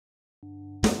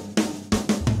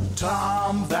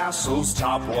Tom Vasel's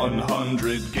top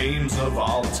 100 games of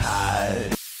all time.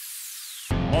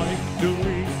 Mike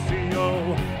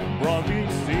DiLisio,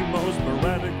 bravissimo,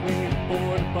 sporadically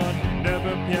bored, but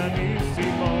never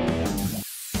pianissimo.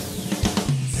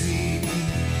 Zee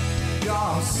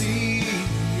Garcia,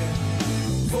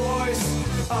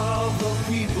 voice of the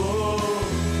people.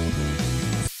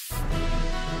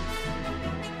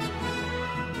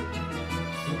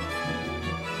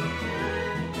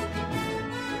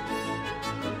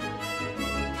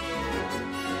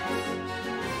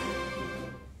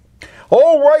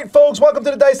 All right, folks, welcome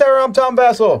to the Dice Tower. I'm Tom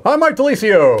Vasel. I'm Mike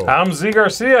DiLisio. I'm Zee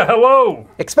Garcia. Hello.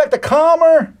 Expect a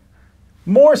calmer,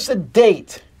 more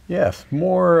sedate. Yes,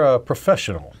 more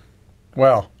professional.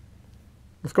 Well,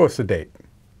 let's go with sedate.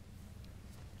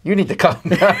 You need to calm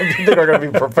down. You think we're going to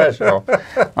be professional.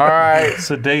 All right.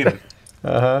 Sedated.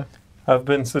 I've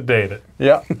been sedated.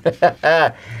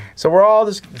 Yeah. So we're all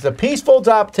this. It's a peaceful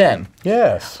top 10.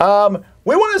 Yes.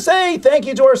 We want to say thank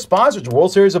you to our sponsors,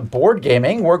 World Series of Board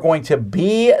Gaming. We're going to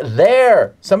be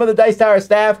there. Some of the Dice Tower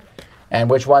staff, and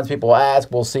which ones people ask,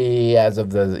 we'll see as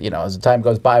of the as the time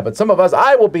goes by. But some of us,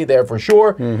 I will be there for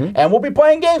sure, and we'll be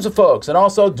playing games with folks, and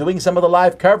also doing some of the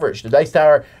live coverage. The Dice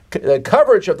Tower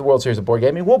coverage of the World Series of Board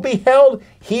Gaming will be held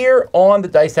here on the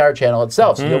Dice Tower channel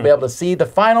itself, so you'll be able to see the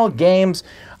final games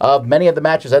of many of the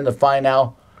matches and the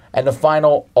final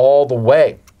all the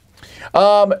way.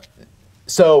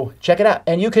 So check it out,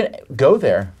 and you can go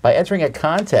there by entering a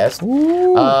contest.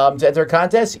 To enter a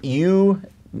contest, I'm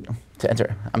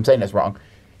saying this wrong.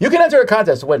 You can enter a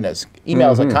contest to win this. Email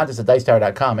us at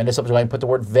contest@dicetower.com, and in the subject line put the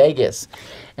word Vegas,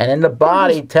 and in the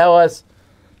body tell us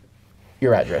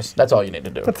your address. That's all you need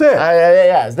to do. That's it.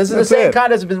 Yeah. This is the same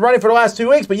contest that's been running for the last 2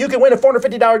 weeks, but you can win a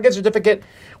 $450 gift certificate,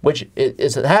 which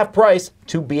is at half price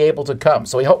to be able to come.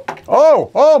 So we hope.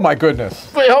 Oh my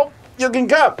goodness. We hope you can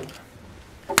come.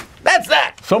 That's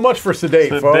that. So much for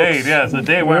sedate, folks. Sedate, yeah.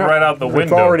 Sedate went right out the window.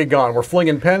 It's already gone. We're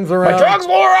flinging pens around. My drugs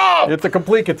wore off. It's a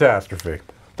complete catastrophe.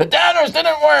 The downers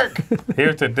didn't work.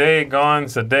 Here today, gone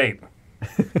sedate.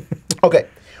 Okay.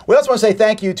 We also want to say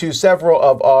thank you to several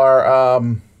of our.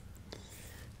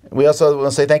 We also want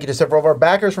to say thank you to several of our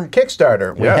backers from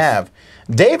Kickstarter. We have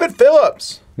David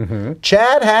Phillips,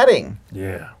 Chad Hatting,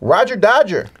 Roger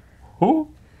Dodger. Who?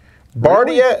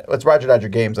 Bardia, it's Roger Dodger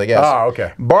Games, I guess. Ah,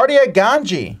 okay. Bardia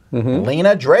Ganji,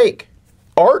 Lena Drake,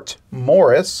 Art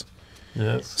Morris,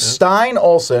 Stein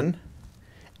Olson,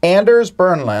 Anders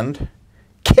Burnland,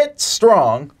 Kit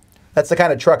Strong. That's the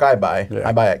kind of truck I buy. Yeah.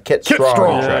 I buy a Kit Strong truck.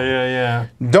 Yeah.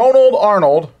 Donald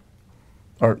Arnold,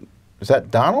 or is that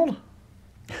Donald?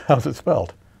 How's it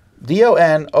spelled?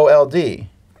 D-O-N-O-L-D.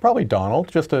 Probably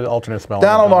Donald, just an alternate spelling.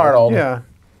 Donald Arnold. Yeah.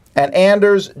 And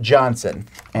Anders Johnson.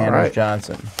 Anders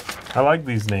Johnson. I like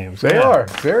these names. They are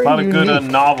very a lot of unique. good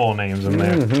novel names in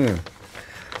there.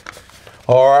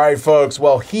 All right, folks.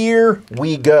 Well, here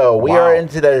we go. We are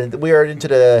into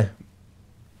the.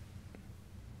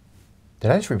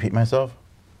 Did I just repeat myself?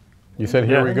 You said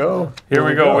here we go. Here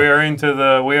we go. We are into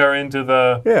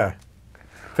the. Yeah.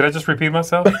 Did I just repeat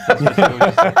myself?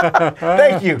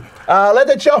 Thank you. Let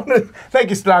that show. Thank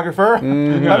you, stenographer. Let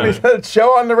me let it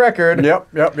show on the record. Yep.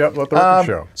 Let the record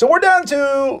show. So we're down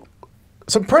to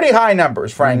some pretty high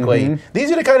numbers, frankly.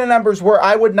 These are the kind of numbers where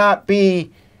I would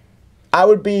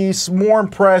be more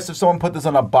impressed if someone put this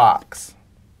on a box.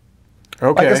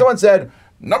 Okay. Like if someone said,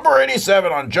 number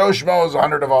 87 on Joe Schmo's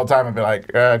 100 of all time, I'd be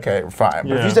like, okay, fine.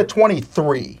 But if you said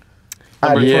 23.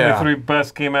 Number 23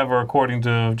 best game ever according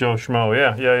to Joe Schmo.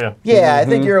 Yeah. Yeah, I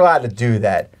think you're allowed to do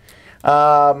that.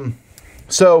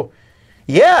 So,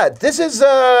 yeah, this is.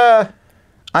 I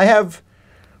have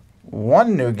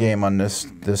one new game on this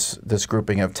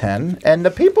grouping of 10, and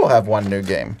the people have one new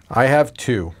game. I have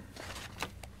 2.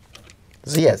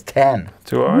 Zee has 10.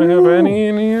 Do I have any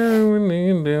in here?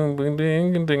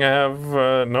 I have.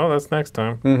 No, that's next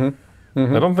time.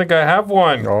 I don't think I have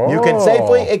one. Oh. You can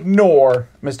safely ignore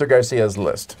Mr. Garcia's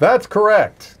list. That's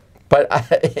correct. But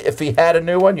if he had a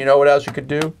new one, you know what else you could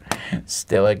do?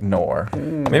 Still ignore.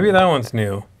 Maybe that one's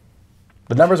new.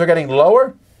 The numbers are getting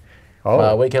lower? Oh.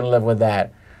 Well, we can live with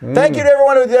that. Thank you to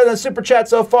everyone who did the super chat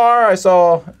so far. I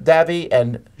saw Davy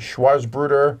and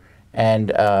Schwarzbruder and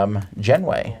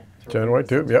Genway. Genway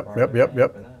too. Yep.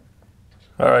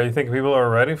 All right, you think people are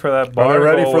ready for that bar Are they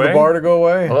ready for the bar to go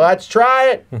away? Well, let's try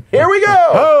it. Here we go.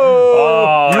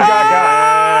 Oh! You got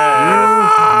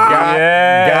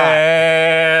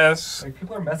yes. Like,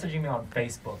 people are messaging me on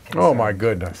Facebook. Oh my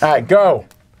goodness. All right, go.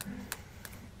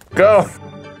 Go.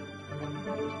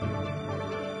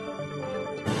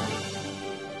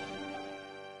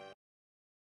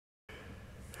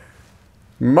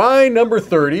 My number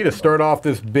 30 to start off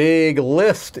this big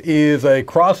list is a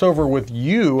crossover with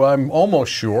you, I'm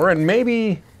almost sure, and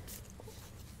maybe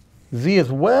Z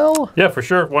as well? Yeah, for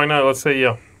sure. Why not? Let's say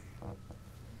yeah.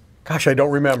 Gosh, I don't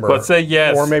remember. Let's say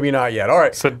yes. Or maybe not yet. All right.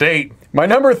 It's a date. My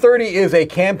number 30 is a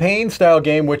campaign-style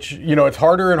game, which, you know, it's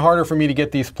harder and harder for me to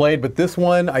get these played, but this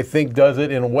one, I think, does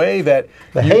it in a way that...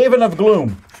 The Haven of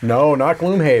Gloom. No, not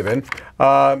Gloomhaven.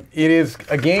 It is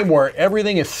a game where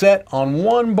everything is set on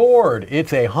one board.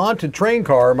 It's a haunted train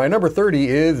car. My number 30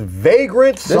 is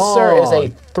Vagrant Song. This, sir,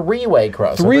 is a three-way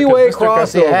crossover. Three-way Mr.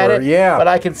 Garcia had crossover, it, yeah. But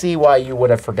I can see why you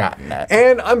would have forgotten that.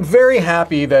 And I'm very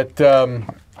happy that...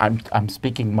 I'm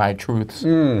speaking my truths.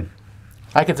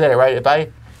 I can say it, right?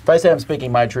 If I say I'm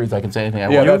speaking my truth, I can say anything I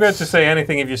want. You get to say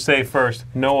anything if you say first,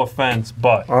 no offense,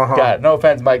 but. Got it. No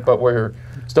offense, Mike, but we're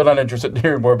still not interested in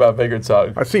hearing more about Vagrant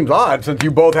Song. It seems odd since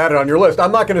you both had it on your list.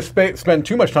 I'm not going to spend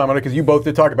too much time on it because you both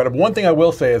did talk about it. But one thing I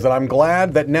will say is that I'm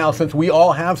glad that now, since we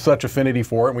all have such affinity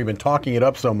for it and we've been talking it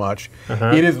up so much,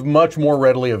 it is much more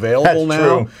readily available That's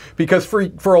now. true. Because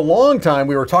for a long time,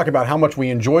 we were talking about how much we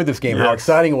enjoyed this game, how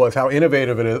exciting it was, how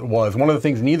innovative it was. One of the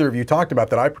things neither of you talked about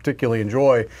that I particularly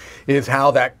enjoy is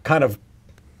how that kind of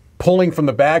pulling from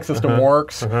the bag system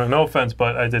works. No offense,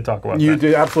 but I did talk about that. You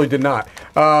did, absolutely did not.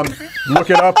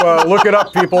 Look it up. Look it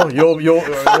up, people.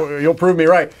 You'll prove me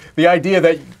right. The idea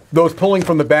that those pulling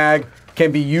from the bag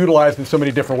can be utilized in so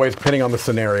many different ways, depending on the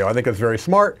scenario. I think that's very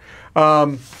smart.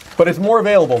 But it's more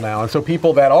available now, and so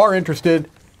people that are interested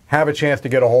have a chance to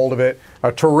get a hold of it.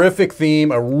 A terrific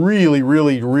theme, a really,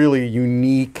 really, really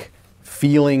unique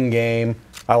feeling game.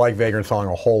 I like Vagrant Song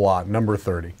a whole lot. Number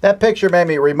 30. That picture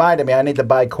reminded me I need to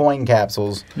buy coin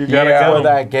capsules You gotta get for 'em.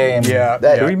 that game.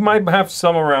 Yeah, We might have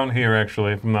some around here,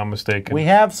 actually, if I'm not mistaken. We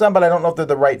have some, but I don't know if they're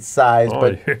the right size.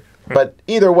 Oh, But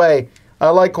either way, I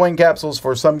like coin capsules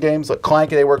for some games. Like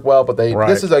Clanky, they work well, but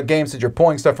this is a game since you're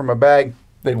pulling stuff from a bag,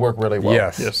 they'd work really well.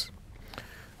 Yes.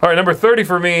 All right, number 30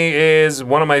 for me is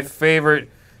one of my favorite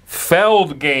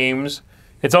Feld games.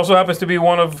 It also happens to be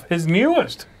one of his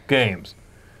newest games,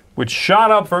 which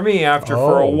shot up for me after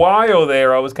for a while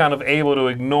there I was kind of able to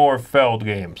ignore Feld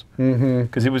games.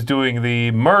 Because he was doing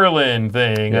the Merlin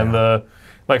thing and the...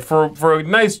 Like, for a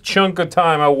nice chunk of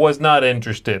time, I was not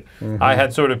interested. I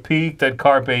had sort of peaked at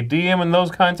Carpe Diem and those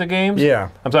kinds of games. Yeah.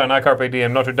 I'm sorry, not Carpe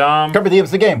Diem, Notre Dame. Carpe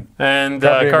Diem's the game. And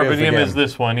Carpe Diem is is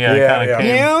this one. Yeah, Yeah, it kind of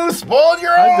came. You spoiled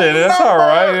your own I did it. That's all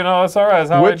right. You know, that's all right. That's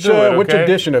how Which, I do it, which okay?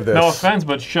 edition of this? No offense,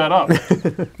 but shut up.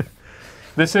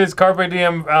 This is Carpe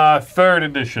Diem 3rd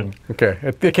edition. Okay.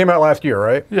 It came out last year,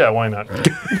 right? Yeah, why not?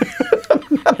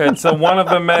 It's one of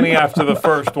the many after the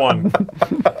first one.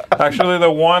 Actually,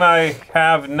 the one I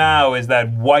have now is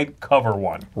that white cover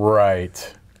one.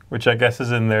 Right. Which I guess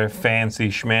is in their fancy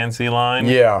schmancy line.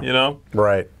 Yeah. You know?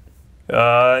 Right.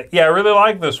 Yeah, I really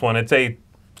like this one. It's a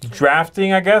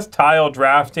drafting, I guess, tile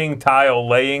drafting, tile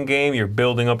laying game. You're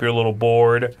building up your little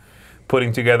board,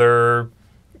 putting together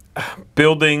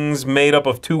buildings made up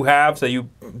of two halves that you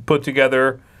put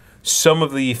together. Some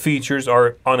of the features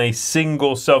are on a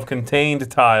single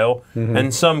self-contained tile,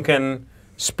 and some can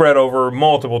spread over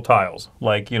multiple tiles,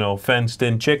 like, you know,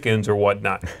 fenced-in chickens or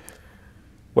whatnot.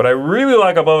 What I really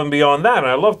like above and beyond that, and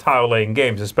I love tile-laying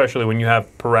games, especially when you have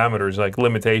parameters like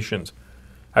limitations,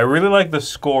 I really like the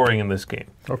scoring in this game.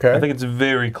 Okay. I think it's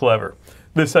very clever.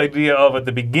 This idea of, at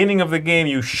the beginning of the game,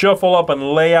 you shuffle up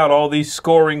and lay out all these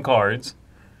scoring cards,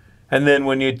 and then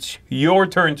when it's your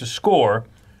turn to score,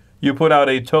 you put out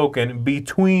a token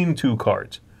between two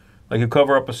cards. Like you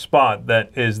cover up a spot that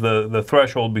is the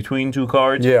threshold between two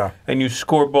cards. Yeah. And you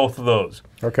score both of those.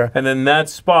 Okay. And then that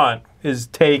spot is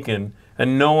taken,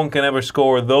 and no one can ever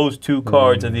score those two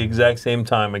cards at the exact same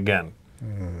time again.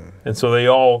 And so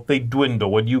they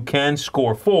dwindle. What you can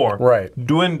score for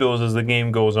dwindles as the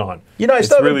game goes on. You know, I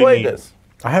still haven't played this.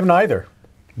 I haven't either.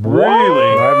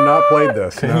 Really? I have not played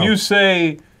this. Can you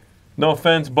say, no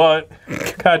offense, but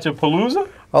Catch-a-Palooza?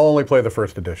 I'll only play the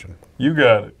first edition. You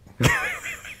got it.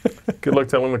 Good luck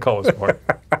telling the colors part.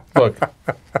 Look,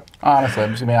 honestly, I'm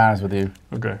just going to be honest with you.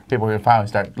 Okay. People are going to finally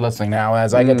start listening now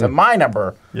as I get to my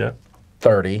number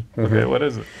 30. Okay, what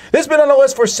is it? This has been on the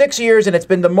list for 6 years, and it's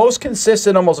been the most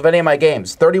consistent almost of any of my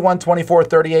games. 31, 24,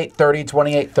 38, 30,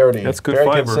 28, 30. That's good Very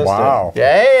fiber. consistent. Wow.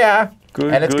 Yeah.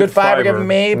 Good, and it's good good fiber given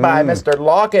me by Mr.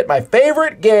 Lockett, my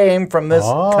favorite game from this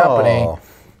company.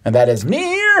 And that is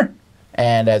near,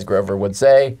 and as Grover would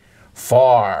say,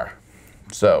 far.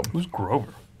 So. Who's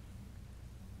Grover?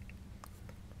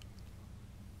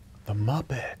 The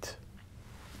Muppet.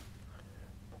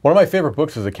 One of my favorite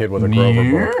books as a kid was a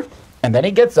Grover book. And then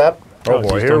he gets up. Oh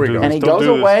boy, geez, here we go. And he goes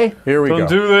away. Here we go. Don't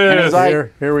do this. And he's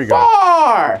like, Here we go.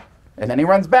 far. and then he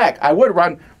runs back. I would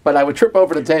run, but I would trip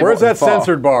over the table. Where's that and fall.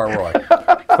 censored bar, Roy?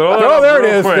 Oh, there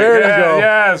it is. There you go.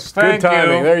 Yes, thank Good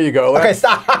timing. you. There you go. Okay,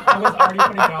 stop. I was already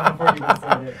putting it on before you even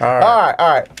said it.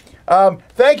 All right.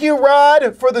 Thank you,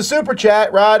 Rod, for the super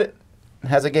chat. Rod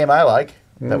has a game I like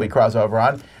that we cross over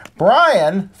on.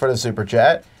 Brian for the super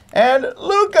chat. And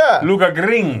Luca. Luca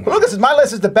Green. Luca says, my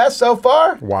list is the best so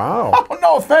far. Wow. Oh,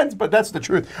 no offense, but that's the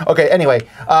truth. Okay, anyway,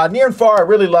 Near and Far, I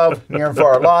really love Near and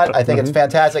Far a lot. I think it's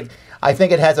fantastic. I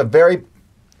think it has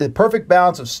the perfect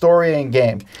balance of story and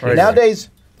game. Right. Nowadays,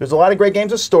 there's a lot of great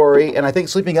games of story, and I think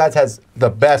Sleeping Gods has the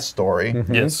best story.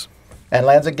 Yes. And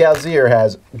Lands of Galzier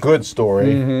has good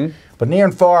story. But Near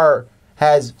and Far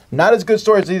has not as good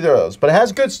story as either of those, but it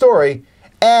has good story,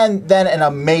 and then an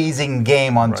amazing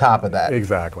game on top of that.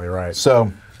 Exactly, right.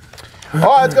 So,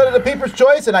 let's go to the People's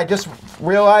Choice, and I just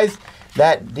realized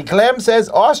that De Clem says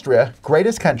Austria,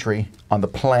 greatest country on the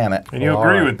planet. And you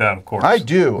agree with that, of course. I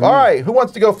do. All right, who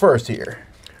wants to go first here?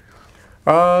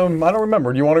 I don't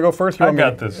remember. Do you want to go first? You I want me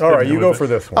got to- this. All Hit right, me you with go it. for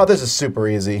this one. Oh, this is super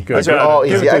easy. Good. These are Got all it.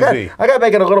 easy. Give it to I Z. got to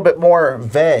make it a little bit more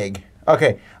vague.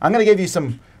 Okay, I'm going to give you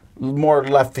some more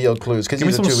left field clues because Give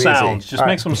me these are some too sounds. easy. Just All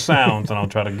make right. some sounds, and I'll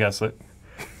try to guess it.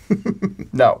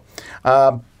 No.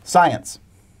 Science.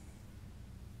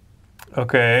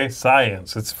 Okay,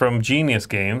 science. It's from Genius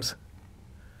Games.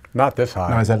 Not this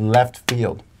high. No, I said left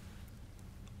field.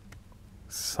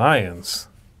 Science.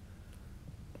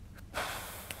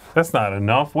 That's not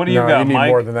enough. What do No, you got, you need Mike?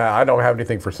 more than that. I don't have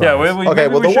anything for Yeah, science. maybe, Okay,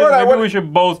 maybe, well, we the should, word I maybe want- we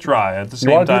should both try at the same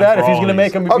you want to time. do that? for If he's all going to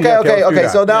make these. them, Okay, let's do okay.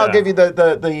 that. So now I'll Yeah. give you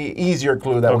the easier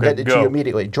clue that will Okay, get it to go. you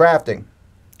immediately. Drafting.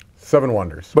 Seven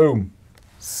Wonders. Boom.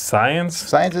 Science?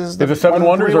 Science is the Is it Seven one of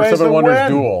Wonders three or ways Seven to Wonders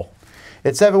win. Duel?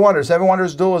 It's Seven Wonders. Seven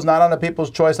Wonders Duel is not on the People's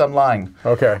Choice. I'm lying.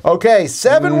 Okay. Okay,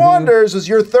 7 Wonders is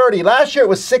your 30. Last year it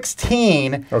was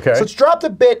 16. Okay. So it's dropped a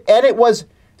bit, and it was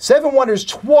 7 Wonders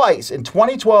twice in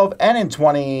 2012 and in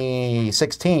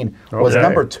 2016 was Okay.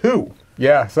 number 2.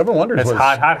 Yeah, Seven Wonders It's was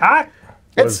hot, hot, hot.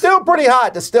 It's still pretty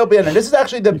hot to still be in there. This is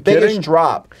actually the biggest kidding?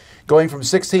 drop, going from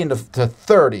 16 to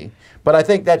 30. But I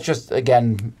think that's just,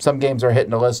 again, some games are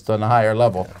hitting the list on a higher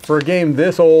level. For a game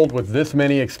this old with this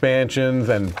many expansions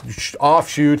and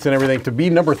offshoots and everything, to be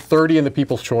number 30 in the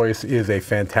People's Choice is a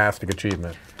fantastic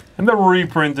achievement. And the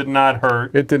reprint did not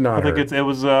hurt. It did not I think hurt. it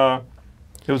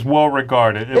was well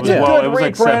regarded. It It's was a well good it was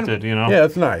reprint. accepted, you know. Yeah,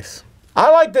 it's nice. I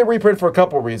like the reprint for a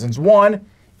couple of reasons. One,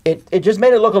 it just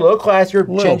made it look a little classier,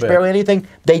 changed bit. barely anything.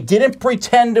 They didn't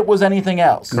pretend it was anything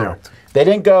else. Correct. They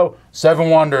didn't go, 7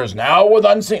 Wonders, now with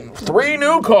unseen, 3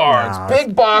 new cards, Nah.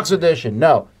 big box edition.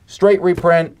 No, straight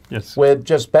reprint Yes. with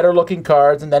just better looking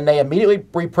cards, and then they immediately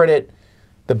reprinted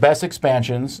the best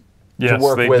expansions Yes, to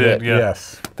work they with did. it. Yeah.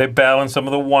 Yes. They balanced some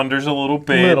of the wonders a little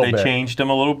bit. Little They bit. changed them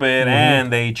a little bit,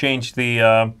 and they changed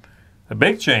the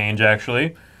big change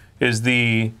actually is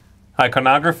the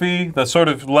iconography, the sort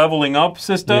of leveling up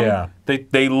system. Yeah.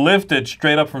 They lifted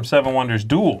straight up from Seven Wonders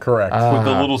Duel. Correct. With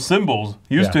the little symbols.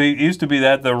 It used to be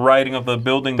that the writing of the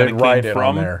building that They it write came it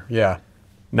from. on there. Yeah.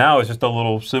 Now it's just a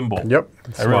little symbol. Yep.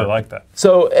 I really like that.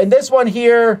 So, and this one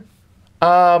here,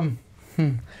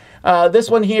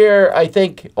 I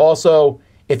think also,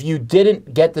 if you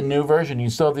didn't get the new version, you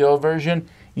still have the old version,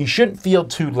 you shouldn't feel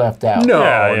too left out. No,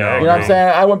 Yeah, no. yeah, You know what I'm saying?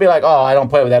 I wouldn't be like, oh, I don't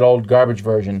play with that old garbage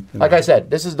version. Like I said,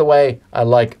 this is the way I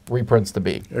like reprints to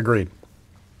be. Agreed.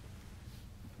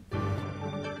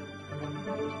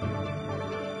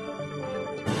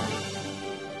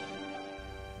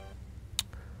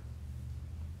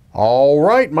 All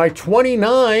right, my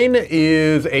 29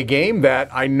 is a game that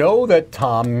I know that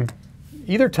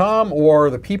either Tom or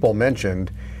the people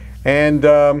mentioned, and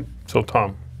So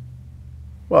Tom.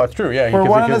 well, it's true. Yeah, We're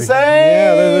one and the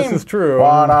Yeah, same. this is true.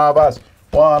 One of us.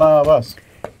 One of us.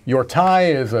 Your tie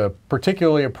is a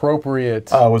particularly appropriate.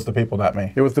 Oh, it was the people, not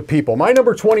me. It was the people. My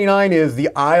number 29 is the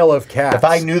Isle of Cats. If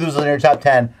I knew this was in your top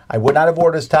 10, I would not have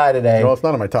ordered this tie today. Well, it's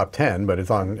not on my top 10, but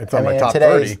it's on I my mean, top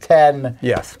today's 30. 10.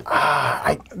 Yes.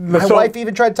 My So- wife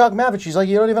even tried to talk me out, but she's like,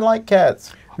 you don't even like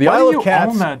cats. The Why Isle do of you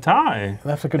Cats. own that tie?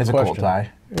 That's a good It's a question. cool tie.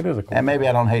 It is a cool And maybe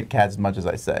I don't hate cats as much as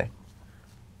I say.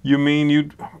 You mean you?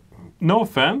 No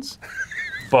offense,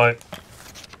 but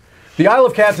The Isle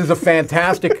of Cats is a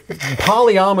fantastic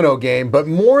polyomino game, but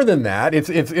more than that, it's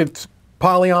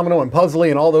polyomino and puzzly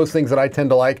and all those things that I tend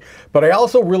to like. But I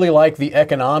also really like the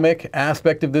economic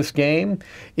aspect of this game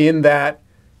in that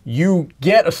you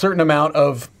get a certain amount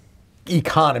of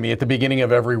economy at the beginning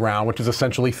of every round, which is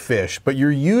essentially fish. But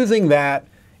you're using that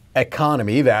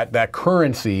economy, that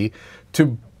currency,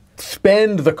 to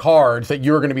spend the cards that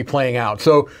you're going to be playing out.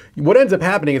 So what ends up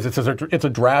happening is it's a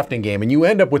drafting game, and you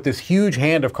end up with this huge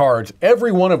hand of cards,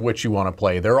 every one of which you want to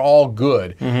play. They're all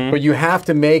good, but you have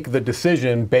to make the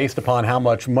decision based upon how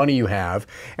much money you have.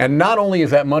 And not only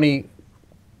is that money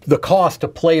the cost to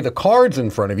play the cards in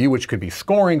front of you, which could be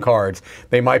scoring cards.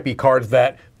 They might be cards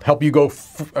that help you go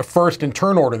first in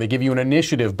turn order. They give you an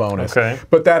initiative bonus. Okay.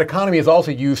 But that economy is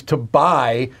also used to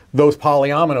buy those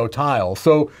polyomino tiles.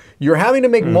 So you're having to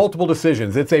make multiple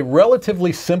decisions. It's a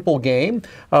relatively simple game,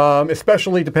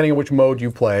 especially depending on which mode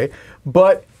you play.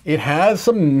 But it has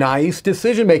some nice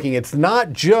decision making. It's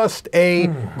not just a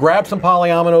grab some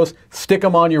polyominoes, stick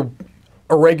them on your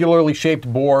irregularly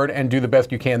shaped board and do the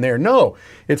best you can there. No,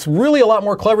 it's really a lot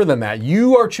more clever than that.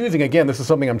 You are choosing, again, this is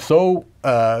something I'm so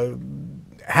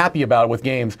happy about with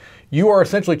games. You are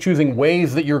essentially choosing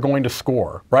ways that you're going to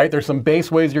score, right? There's some base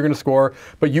ways you're going to score,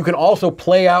 but you can also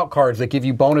play out cards that give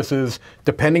you bonuses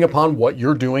depending upon what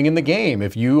you're doing in the game.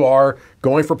 If you are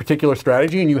going for a particular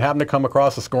strategy and you happen to come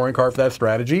across a scoring card for that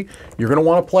strategy, you're going to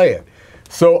want to play it.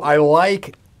 So I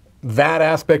like that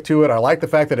aspect to it. I like the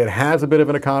fact that it has a bit of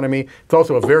an economy. It's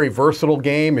also a very versatile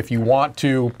game. If you want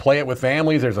to play it with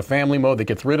families, there's a family mode that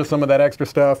gets rid of some of that extra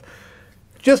stuff.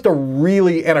 Just a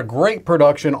really, and a great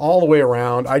production all the way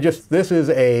around. This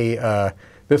is a,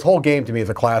 this whole game to me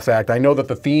is a class act. I know that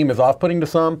the theme is off-putting to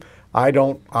some. I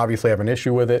don't obviously have an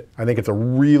issue with it. I think it's a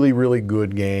really, really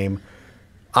good game.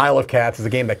 Isle of Cats is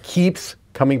a game that keeps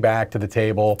coming back to the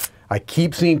table. I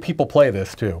keep seeing people play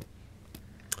this too.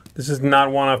 This is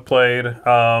not one I've played.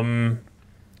 And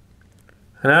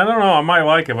I don't know, I might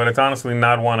like it, but it's honestly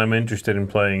not one I'm interested in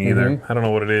playing either. I don't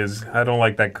know what it is. I don't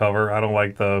like that cover. I don't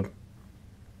like the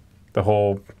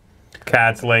whole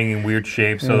cats laying in weird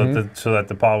shapes so that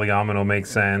the polyomino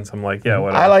makes sense. I'm like, yeah,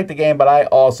 whatever. I like the game, but I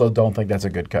also don't think that's a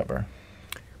good cover.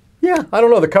 Yeah, I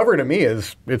don't know. The cover to me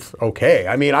it's okay.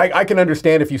 I mean, I can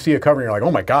understand if you see a cover and you're like,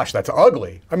 oh my gosh, that's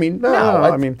ugly. I mean, no,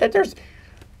 I mean, there's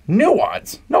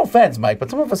nuance. No offense, Mike, but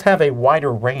some of us have a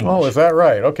wider range. Oh, is that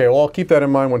right? Okay, well, I'll keep that in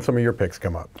mind when some of your picks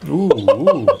come up.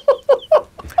 Ooh.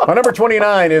 My number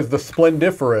 29 is the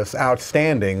splendiferous,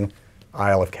 outstanding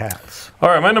Isle of Cats. All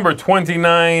right, my number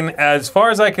 29, as far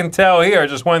as I can tell here, I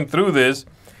just went through this,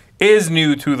 is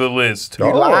new to the list.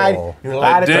 You lied. You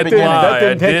lied at the beginning. That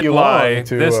didn't take you long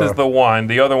to, This is the one.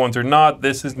 The other ones are not.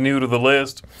 This is new to the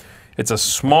list. It's a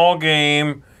small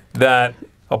game that,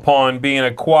 upon being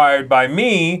acquired by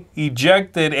me,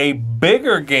 ejected a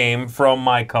bigger game from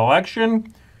my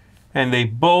collection, and they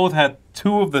both had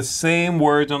two of the same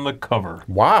words on the cover.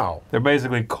 Wow. They're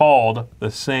basically called the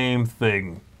same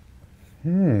thing.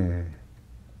 It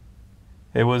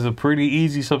was a pretty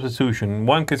easy substitution.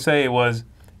 One could say it was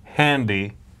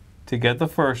handy to get the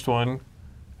first one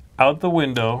out the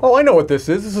window. Oh, I know what this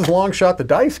is. This is Long Shot the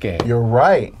Dice game. You're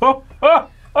right. That's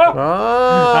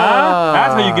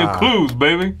how you get clues,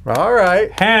 baby. All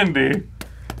right. Handy.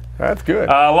 That's good.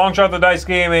 Long Shot the Dice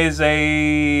game is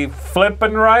a flip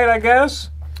and right, I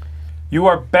guess. You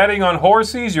are betting on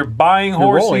horses. You're buying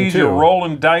horses. You're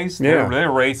rolling dice. Yeah.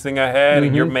 They're racing ahead,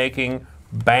 and you're making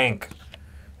bank.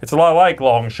 It's a lot like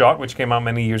Long Shot, which came out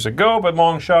many years ago, but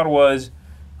Long Shot was,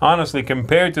 honestly,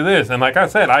 compared to this, and like I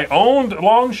said, I owned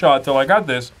Long Shot till I got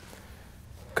this.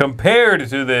 Compared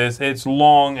to this, it's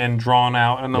long and drawn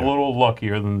out and a little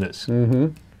luckier than this.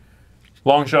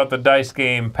 Long Shot the Dice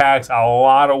game packs a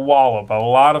lot of wallop, a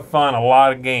lot of fun, a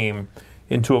lot of game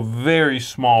into a very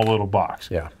small little box.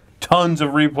 Yeah. Tons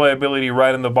of replayability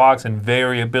right in the box and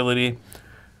variability.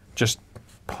 Just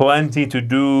plenty to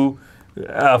do.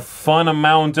 A fun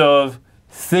amount of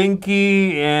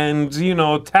thinky and, you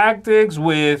know, tactics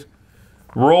with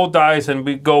roll dice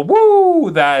and go, woo,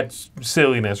 that's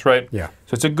silliness, right? Yeah.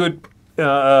 So it's a good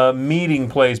meeting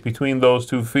place between those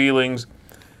two feelings.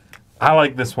 I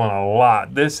like this one a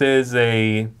lot. This is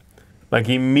like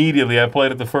immediately, I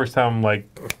played it the first time, I'm like,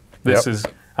 this is,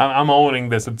 I'm owning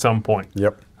this at some point.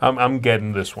 Yep. I'm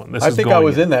getting this one. I think I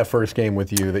was in that first game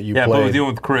with you that you played. Yeah, but with you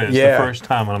and with Chris the first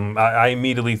time, and I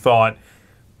immediately thought,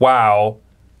 wow,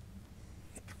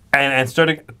 and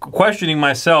started questioning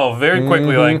myself very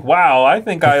quickly, like, wow, I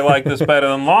think I like this better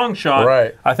than Long Shot.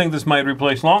 Right. I think this might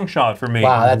replace Long Shot for me.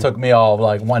 Wow, that took me all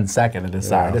like 1 second to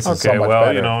decide. This is so much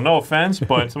better. You know, no offense,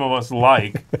 but some of us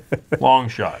like Long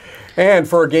Shot. And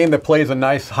for a game that plays a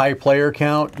nice high player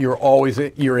count,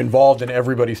 you're involved in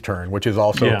everybody's turn, which is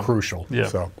also crucial. Yeah.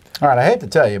 So. All right, I hate to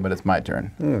tell you, but it's my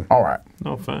turn. All right.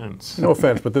 No offense. No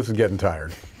offense, but this is getting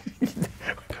tired.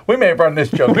 We may have run this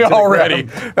joke already.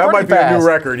 That might be a new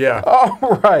record, yeah.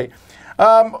 All right.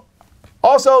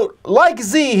 Also, like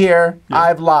Z here,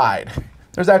 I've lied.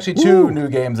 There's actually 2 Ooh. new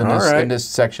games in All this right. in this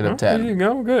section of There 10. you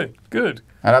go. Good. Good.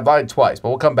 And I've lied twice, but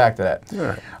we'll come back to that. All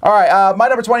right. All right, my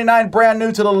number 29, brand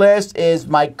new to the list, is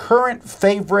my current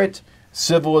favorite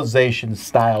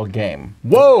Civilization-style game,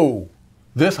 Whoa!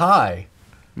 This high.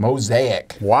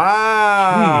 Mosaic.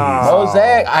 Wow.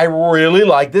 Mosaic, I really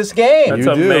like this game. That's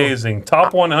You do. amazing.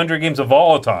 Top 100 games of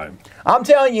all time. I'm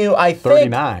telling you, I think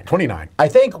 39. 29. I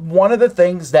think one of the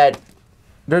things that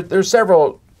there's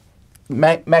several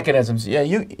mechanisms. Yeah,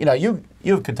 you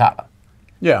have Katana.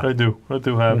 Yeah. I do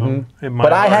have them in my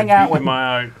But I heart, hang out deep with in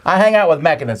my eye. I hang out with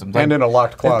mechanisms. And in a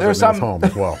locked closet in there's his some- home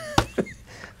as well.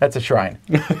 That's a shrine.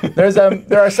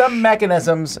 There are some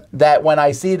mechanisms that when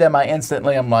I see them,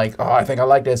 I'm like, oh, I think I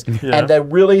like this. Yeah. And the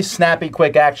really snappy,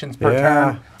 quick actions per Yeah.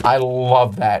 turn, I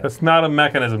love that. That's not a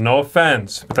mechanism. No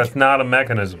offense, but that's not a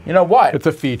mechanism. You know what? It's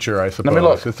a feature, I suppose. me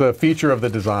look. It's a feature of the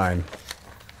design.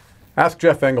 Ask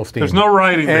Jeff Engelstein. There's no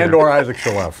writing there. And or Isaac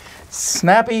Shalev.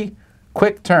 Snappy,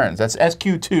 quick turns. That's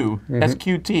SQ2,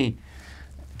 SQT.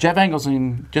 Jeff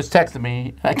Engelstein just texted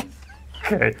me.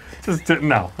 Okay.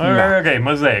 No. Okay,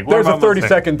 Mosaic. What There's a about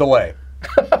 30-second delay.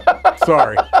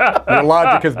 Sorry. Your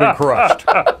logic has been crushed.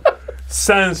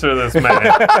 Censor this man.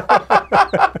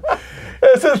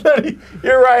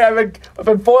 You're right. I've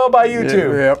been foiled by you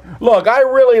too. Yep. Look, I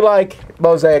really like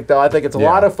Mosaic though. I think it's a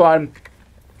lot of fun.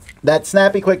 That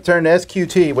snappy quick turn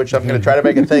SQT, which I'm going to try to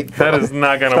make it think. That is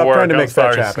not going to Stop work. trying to I'm make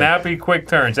fetch sorry. happen. Snappy quick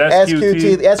turns.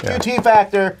 SQT. The SQT. SQT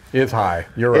factor Is high.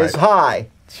 You're right. is high.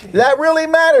 That really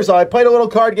matters. I played a little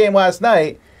card game last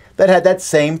night that had that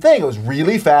same thing. It was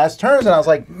really fast turns, and I was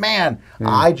like, man,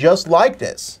 I just like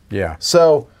this. Yeah.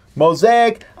 So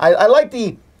Mosaic, I like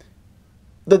the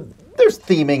there's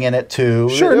theming in it too.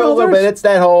 Sure, a no, little bit. there's- It's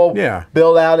that whole Yeah.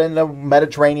 build out in the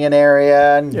Mediterranean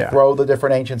area and Yeah. grow the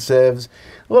different ancient civs.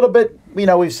 A little bit,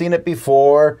 we've seen it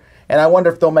before, and I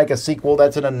wonder if they'll make a sequel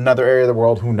that's in another area of the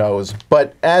world. Who knows?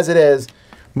 But as it is,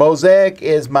 Mosaic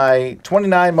is my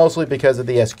 29 mostly because of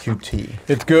the SQT.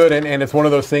 It's good, and it's one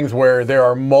of those things where there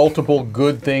are multiple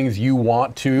good things you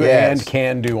want to Yes. and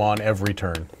can do on every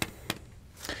turn.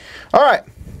 All right.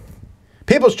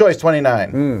 People's Choice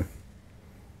 29.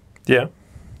 Yeah.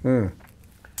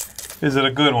 Is it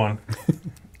a good one?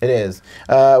 It is.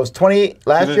 It was 28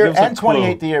 last Give year us a and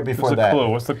 28 the year clue. before Give us that. a clue.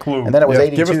 What's the clue? And then it was Yeah,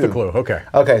 82. give us the clue. Okay.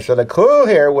 Okay, so the clue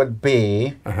here would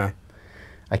be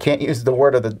I can't use the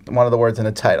word of one of the words in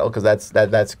the title because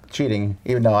that's cheating,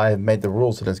 even though I have made the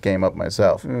rules to this game up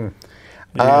myself. Yeah,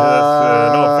 that's,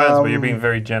 no offense, but you're being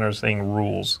very generous saying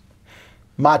rules.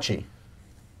 Machi.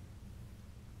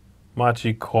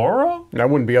 Machikoro? That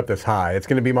wouldn't be up this high. It's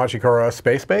going to be Machikoro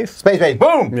Space Base? Space Base.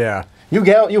 Boom! Yeah. You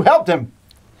helped him.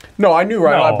 No, I knew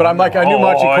right, but I'm like, I knew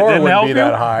I Machikoro didn't wouldn't help be you?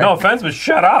 that high. No offense, but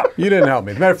shut up. You didn't help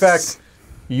me. As a matter of fact,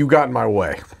 you got in my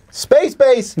way. Space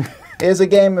Base is a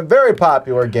very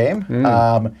popular game,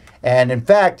 and in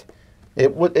fact,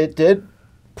 it did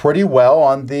pretty well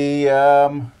on the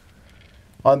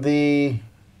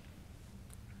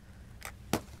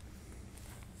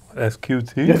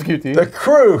SQT? SQT. the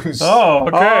cruise. Oh,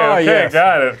 okay, Ah, okay, yes.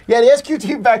 got it. Yeah, the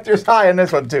SQT factor is high in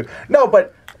this one too. No,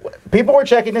 but people were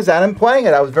checking this out and playing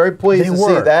it. I was very pleased They to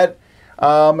were. see that,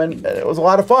 and it was a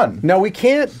lot of fun. Now, we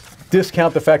can't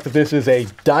discount the fact that this is a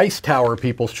Dice Tower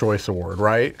People's Choice Award,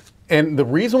 right? And the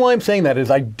reason why I'm saying that is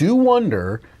I do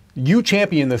wonder, you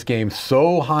champion this game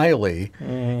so highly.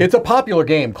 It's a popular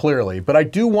game, clearly, but I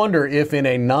do wonder if in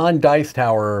a non-Dice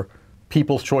Tower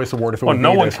People's Choice Award, if it would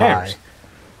no be one this cares. high.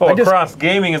 Oh, I just- across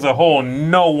gaming as a whole,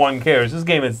 no one cares. This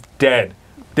game is dead.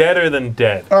 Deader than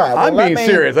dead. All right, well, I'm being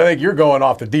serious. I think you're going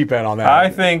off the deep end on that. I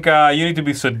think you need to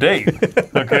be sedate,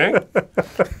 okay?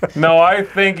 No, I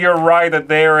think you're right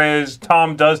that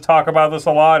Tom does talk about this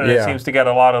a lot, and it Yeah. seems to get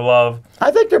a lot of love.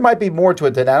 I think there might be more to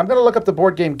it than that. I'm going to look up the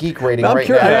Board Game Geek rating I'm right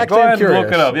curious. now. I Yeah, actually go am ahead and look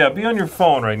curious. it up. Yeah, be on your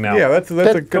phone right now. Yeah, that's a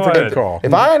Go good ahead. call.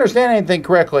 If I understand anything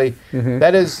correctly,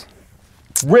 that is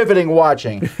riveting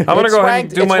watching. I'm going to go ahead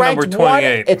and do my number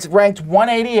 28. It's ranked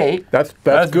 188, That's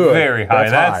That's good. very high.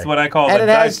 That's high. what I call and the it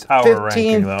Dice has Tower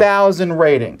ranking, though. 15,000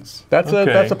 ratings. That's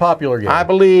Okay. a popular game. I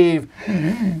believe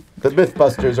the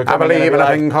Mythbusters are coming in and be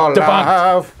like, called debunked.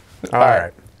 love. All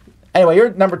right. Anyway,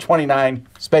 you're number 29,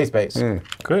 Space Base.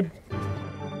 Good.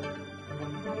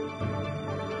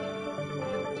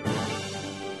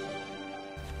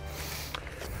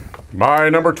 My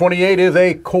number 28 is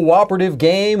a cooperative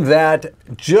game that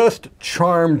just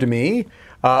charmed me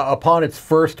upon its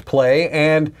first play,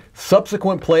 and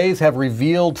subsequent plays have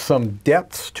revealed some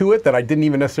depths to it that I didn't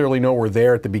even necessarily know were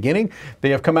there at the beginning.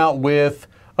 They have come out with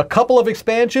a couple of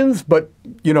expansions, but,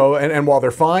 and while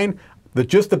they're fine,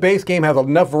 just the base game has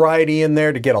enough variety in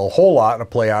there to get a whole lot of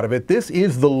play out of it. This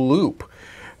is The Loop.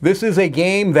 This is a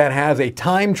game that has a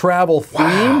time travel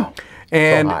theme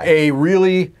and high. a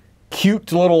really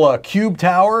cute little cube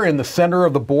tower in the center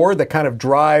of the board that kind of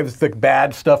drives the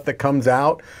bad stuff that comes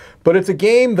out. But it's a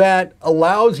game that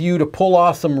allows you to pull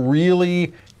off some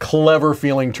really clever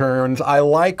feeling turns. I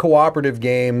like cooperative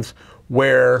games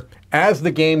where, as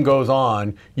the game goes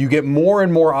on, you get more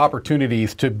and more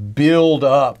opportunities to build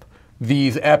up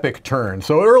these epic turns.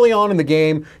 So early on in the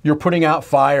game, you're putting out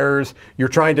fires, you're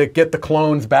trying to get the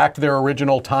clones back to their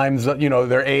original times, you know,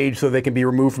 their age, so they can be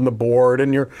removed from the board,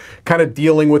 and you're kind of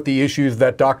dealing with the issues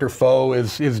that Dr. Foe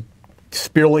is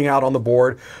spilling out on the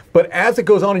board. But as it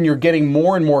goes on and you're getting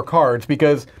more and more cards,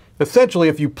 because essentially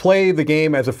if you play the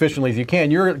game as efficiently as you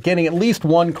can, you're getting at least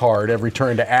one card every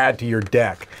turn to add to your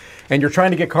deck. And you're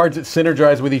trying to get cards that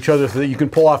synergize with each other so that you can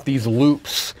pull off these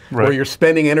loops where you're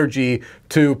spending energy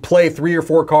to play 3 or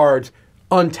 4 cards,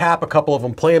 untap a couple of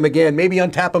them, play them again, maybe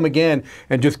untap them again,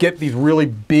 and just get these really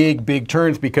big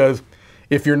turns, because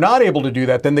if you're not able to do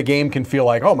that, then the game can feel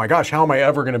like, oh my gosh, how am I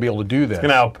ever going to be able to do this? It's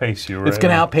going to outpace you, right? It's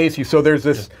going to outpace you. So there's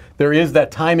this, there is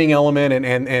that timing element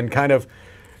and kind of,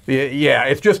 yeah,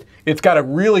 it's got a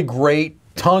really great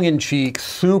tongue-in-cheek,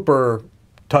 super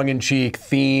tongue-in-cheek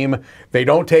theme. They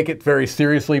don't take it very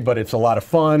seriously, but it's a lot of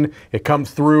fun. It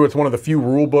comes through. It's one of the few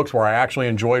rule books where I actually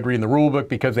enjoyed reading the rule book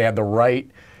because they had the right,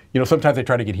 you know, sometimes they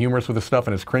try to get humorous with the stuff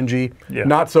and it's cringy. Yeah.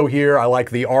 Not so here. I like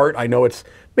the art. I know it's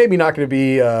maybe not going to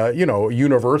be, you know,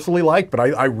 universally liked, but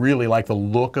I really like the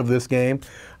look of this game.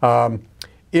 I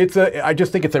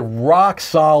just think it's a rock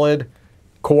solid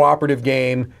cooperative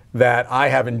game that I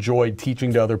have enjoyed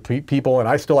teaching to other people, and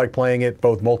I still like playing it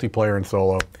both multiplayer and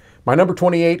solo. My number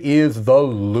 28 is The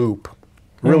Loop.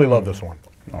 Really love this one.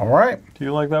 All right. Do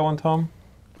you like that one, Tom?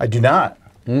 I do not.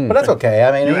 But that's okay.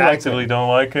 I mean, You he likes actively it. don't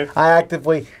like it? I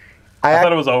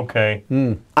thought it was okay.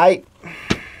 I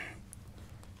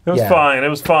It was Yeah. fine. It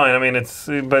was fine. I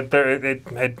mean, but there,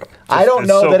 I don't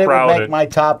know so that it crowded. would make my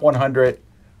top 100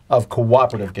 of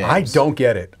cooperative games. I don't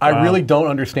get it. I really don't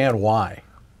understand why.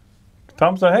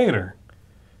 Tom's a hater.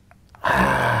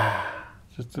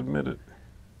 Just admit it.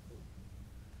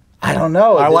 I don't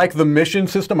know. I like the mission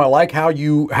system. I like how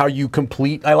you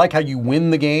complete. I like how you win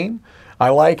the game. I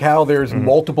like how there's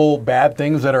multiple bad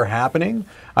things that are happening.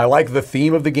 I like the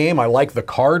theme of the game. I like the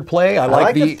card play. I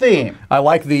like the theme. I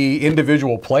like the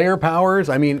individual player powers.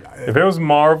 I mean, If it was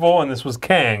Marvel and this was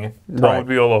Kang, Tom would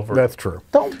be all over it. that's true.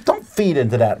 Don't feed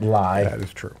into that lie. That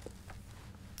is true.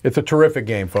 It's a terrific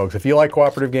game, folks. If you like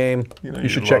cooperative game, you you'd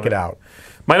should love check it. it out.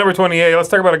 My number 28, let's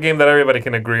talk about a game that everybody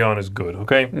can agree on is good,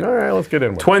 okay? All right, let's get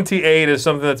in with it. 28 is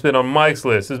something that's been on Mike's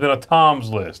list. It's been on Tom's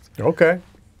list. Okay.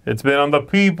 It's been on the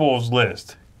people's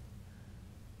list.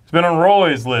 It's been on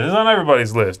Roy's list. It's on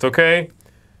everybody's list, okay?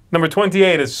 Number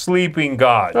 28 is Sleeping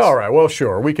Gods. All right. Well,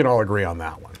 sure. We can all agree on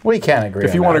that one. We can agree.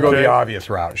 If you on want to that. go Okay. the obvious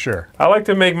route, sure. I like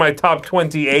to make my top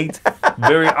 28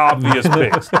 very obvious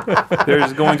picks.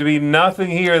 There's going to be nothing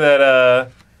here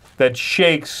that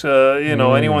shakes you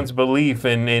know, anyone's belief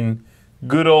in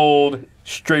good old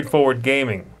straightforward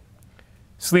gaming.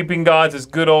 Sleeping Gods is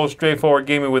good old straightforward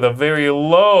gaming with a very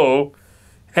low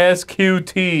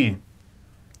SQT.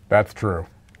 That's true.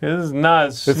 This is not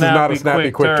This is not a snappy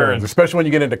quick turns, especially when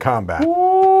you get into combat.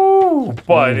 Woo!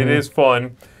 But it is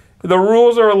fun. The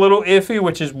rules are a little iffy,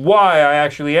 which is why I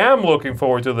actually am looking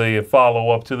forward to the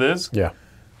follow-up to this. Yeah.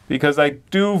 Because I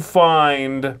do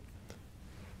find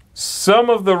some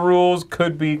of the rules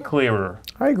could be clearer.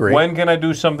 I agree. When can I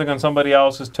do something on somebody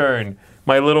else's turn?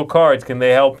 My little cards, can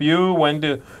they help you?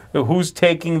 Who's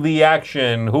taking the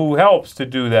action? Who helps to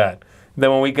do that? Then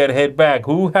when we get hit back,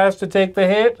 who has to take the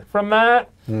hit from that?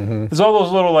 There's all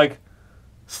those little, like,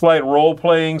 slight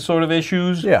role-playing sort of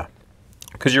issues. Yeah.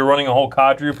 Because you're running a whole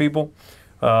cadre of people.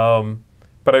 But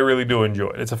I really do enjoy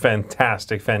it. It's a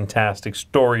fantastic, fantastic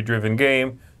story-driven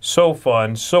game. So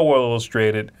fun, so well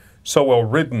illustrated, so well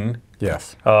written,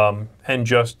 Yes. and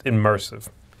just immersive.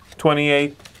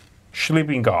 28,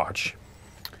 Sleeping Gods.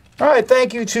 All right,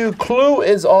 thank you to Clue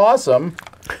is Awesome,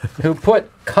 who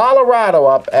put Colorado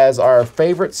up as our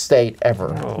favorite state ever.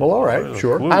 Well, all right.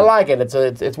 Sure. I like it.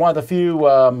 It's one of the few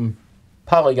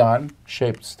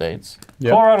polygon-shaped states.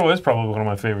 Yeah. Colorado is probably one of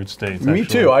my favorite states. Me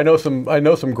actually. too. I know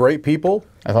some great people.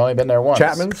 I've only been there once.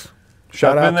 Chapman's.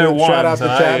 Shout I've out been there to once,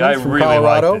 Chapman's I from really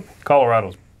Colorado. liked it.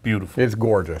 Colorado's beautiful. It's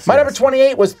gorgeous. My yes. number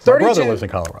 28 was My brother 32. lives in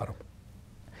Colorado.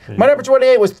 My number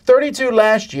 28 was 32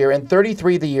 last year and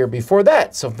 33 the year before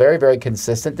that. So very, very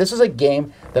consistent. This was a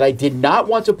game that I did not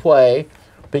want to play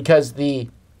because the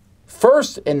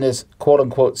first in this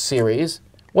quote-unquote series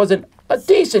wasn't a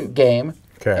decent game.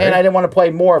 Okay. And I didn't want to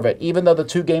play more of it, even though the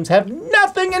two games have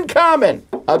nothing in common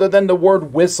other than the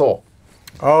word whistle.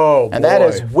 Oh, and that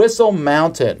is Whistle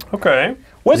Mountain. Okay.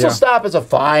 Whistle Yeah. Stop is a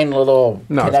fine little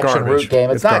No, it's connection garbage. root game.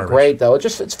 It's not garbage. great though.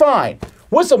 It's fine.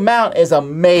 Whistle Mountain is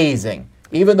amazing,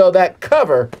 even though that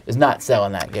cover is not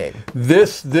selling that game.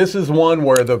 This is one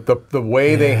where the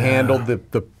way they handled the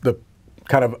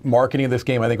kind of marketing of this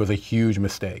game, I think, was a huge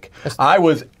mistake. I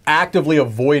was actively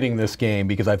avoiding this game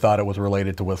because I thought it was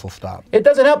related to Whistle Stop. It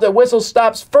doesn't help that Whistle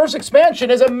Stop's first expansion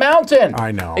is a mountain.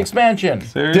 I know. Expansion.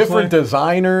 Seriously? Different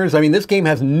designers. I mean, this game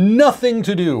has nothing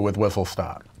to do with Whistle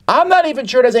Stop. I'm not even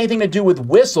sure it has anything to do with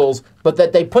whistles, but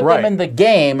that they put them Right. in the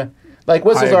game. Like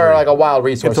whistles I are agree. like a wild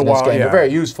resource It's a in this wild- game. They're yeah.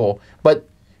 very useful. But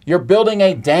you're building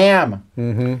a dam.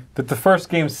 Did the first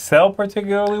game sell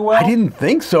particularly well? I didn't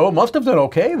think so. It must have done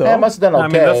okay, though. That must have done okay. I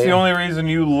mean, that's the only reason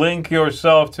you link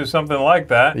yourself to something like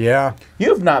that. Yeah.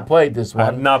 You've not played this one.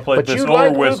 I've not played but this you or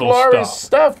like Whistle Luke Laurie's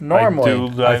Stop. stuff normally. I do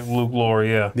like Luke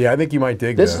Laurie, yeah. Yeah, I think you might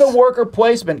dig This is a worker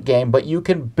placement game, but you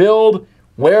can build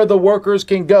where the workers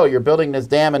can go. You're building this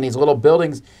dam and these little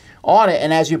buildings on it,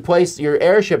 and as you place your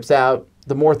airships out,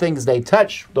 the more things they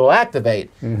touch, they'll activate.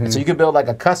 And so you can build like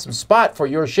a custom spot for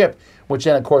your ship, which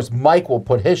then, of course, Mike will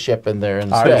put his ship in there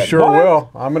instead. I sure will.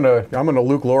 I'm gonna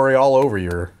Luke Laurie all over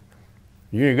your.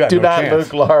 You got Do no not chance.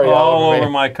 Luke Laurie All over over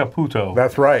me. my Caputo.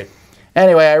 That's right.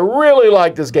 Anyway, I really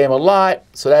like this game a lot,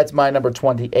 so that's my number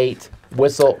 28,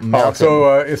 Whistle Mountain.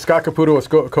 So is Scott Caputo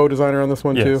a co-designer on this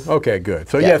one Yes. too? Okay, good.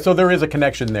 So Yeah. yeah, so there is a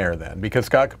connection there then, because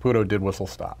Scott Caputo did Whistle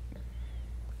Stop.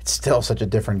 It's still such a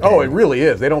different game. Oh, it really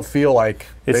is. They don't feel like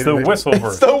It's they- the they- Whistleverse.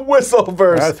 It's the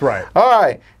Whistleverse. That's right. All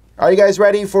right. Are you guys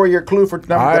ready for your clue for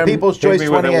the I'm- People's hit Choice me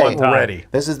with it 28? one time. Ready.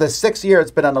 This is the 6th year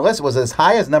it's been on the list. It was as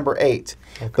high as number 8.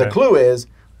 The Okay. clue is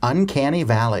Uncanny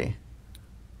Valley.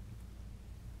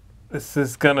 This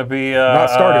is going to be... Not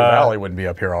Stardew Valley wouldn't be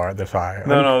up here all right this high.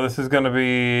 No, this is going to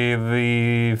be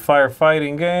the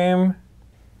firefighting game.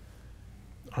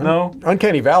 No?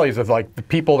 Uncanny Valleys is like the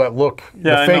people that look Yeah,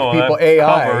 the I fake know. people that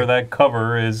AI. That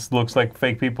cover looks like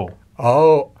fake people.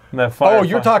 Oh. That Oh,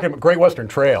 you're talking about Great Western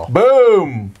Trail.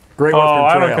 Boom! Great Oh, Western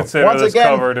I Trail. don't consider Once this again-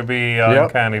 cover to be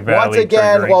Uncanny Valley. Once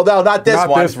again, triggering. well, no, not this Not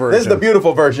one. this This is the version.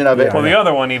 beautiful version of it. Yeah. Well, the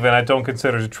other one even I don't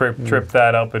consider to trip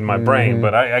that up in my brain,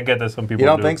 but I get that some people You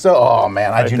don't do. think so? Oh,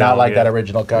 man, I do not don't, like yeah. that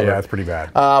original cover. Yeah, it's pretty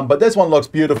bad. But this one looks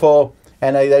beautiful,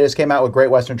 and they just came out with Great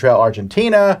Western Trail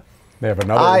Argentina. They have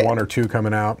another one or two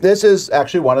coming out. This is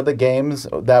actually one of the games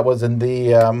that was in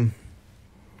the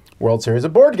World Series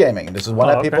of Board Gaming. This is one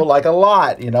that okay. people like a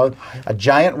lot. You know, a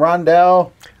giant rondelle.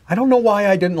 I don't know why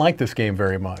I didn't like this game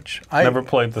very much. Never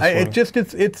played this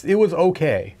one. It was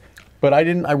okay, but I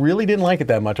really didn't like it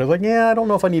that much. I was like, yeah, I don't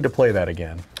know if I need to play that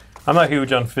again. I'm not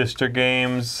huge on Pfister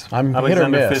games. I'm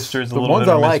Alexander hit or miss. Pfister's a The little ones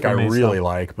hit I or miss like, for I me, really so.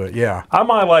 like, but yeah, I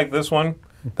might like this one.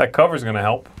 That cover's going to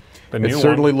help. The new it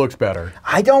certainly one. looks better.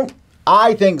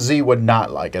 I think Z would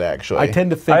not like it, actually. I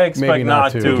tend to think I expect maybe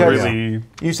not to to. really.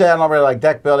 You said I don't really like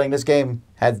deck building. This game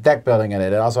has deck building in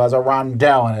it. It also has a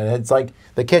rondelle in it. It's like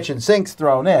the kitchen sink's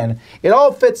thrown in. It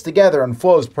all fits together and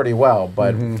flows pretty well,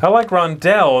 but I like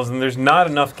rondelles, and there's not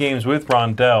enough games with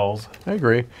rondelles. I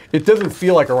agree. It doesn't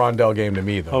feel like a rondelle game to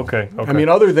me, though. Okay. I mean,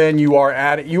 other than you are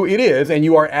adding, it is, and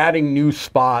you are adding new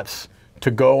spots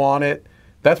to go on it.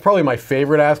 That's probably my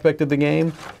favorite aspect of the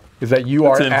game, is that you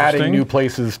are That's adding interesting. new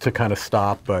places to kind of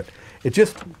stop. But it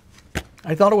just,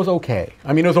 I thought it was okay.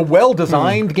 I mean, it was a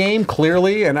well-designed game,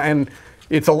 clearly, and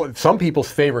it's some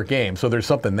people's favorite game, so there's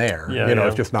something there. Yeah, you know, yeah.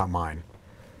 it's just not mine.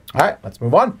 all right, let's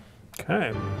move on.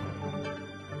 Okay.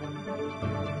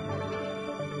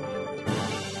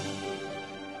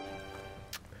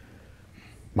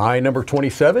 My number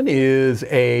 27 is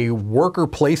a worker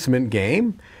placement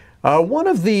game. One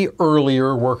of the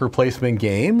earlier worker placement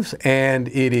games, and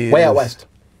it is... Way Out West.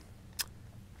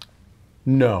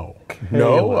 No.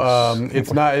 No,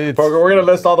 it's not... It's We're going to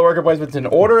list all the worker placements in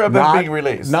order of them being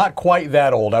released. Not quite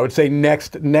that old. I would say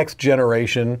next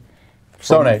generation.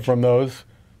 Stone Age. From those.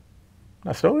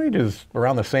 Now, Stone Age is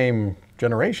around the same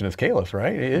generation as Kalis,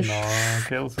 right? Ish.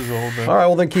 Okay, this is old. All right,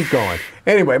 well then keep going.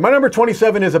 Anyway, my number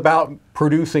 27 is about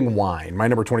producing wine. My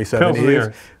number 27 Pills of the is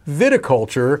earth.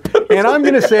 viticulture, and I'm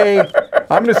going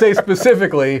to say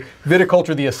specifically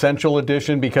viticulture, the Essential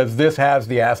Edition, because this has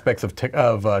the aspects of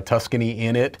Tuscany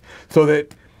in it, so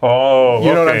that Oh,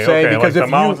 You know what I'm saying? Okay. Because like if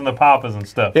the Mamas you- and the Papas and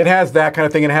stuff. it has that kind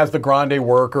of thing. It has the grande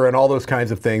worker and all those kinds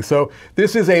of things. So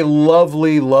this is a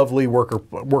lovely, lovely worker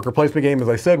placement game, as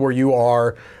I said, where you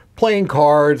are playing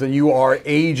cards and you are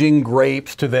aging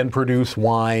grapes to then produce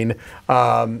wine.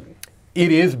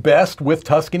 It is best with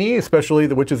Tuscany, especially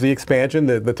which is the expansion,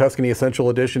 the Tuscany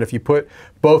Essential Edition. If you put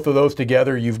both of those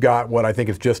together, you've got what I think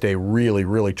is just a really,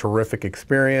 really terrific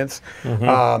experience.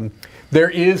 There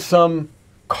is some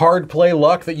card play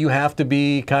luck that you have to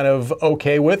be kind of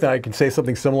okay with. And I can say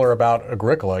something similar about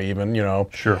Agricola even, you know.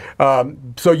 Sure.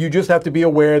 So you just have to be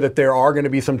aware that there are going to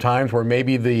be some times where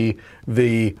maybe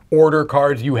the order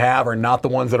cards you have are not the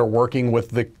ones that are working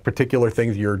with the particular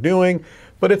things you're doing.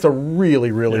 But it's a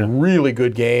really, really, really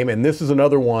good game. And this is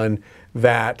another one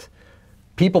that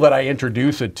people that I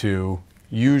introduce it to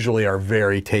usually are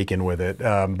very taken with it.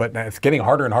 But it's getting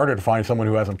harder and harder to find someone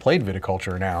who hasn't played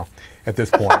viticulture now at this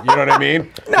point. You know what I mean?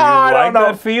 No, I don't know.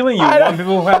 That feeling? You want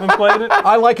people who haven't played it?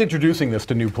 I like introducing this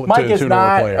to new Mike is newer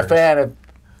not players. a fan of,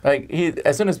 like,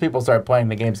 as soon as people start playing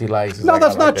the games he likes, he's No, like,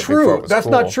 that's I not liked it before it true. was That's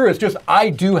cool. not true. It's just I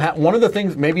do have one of the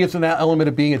things. Maybe it's an element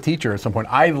of being a teacher at some point.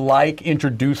 I like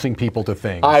introducing people to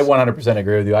things. I 100%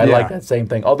 agree with you. I like that same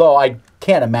thing. Although I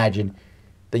can't imagine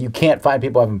that you can't find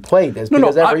people who haven't played this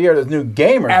because every year there's new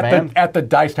gamers, man. At the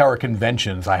Dice Tower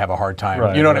conventions, I have a hard time.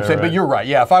 Right, you know what I'm right, saying? right. But you're right.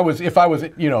 Yeah, if I was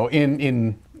you know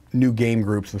in new game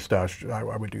groups and stuff, I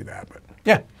would do that. But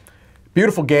yeah,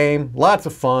 beautiful game, lots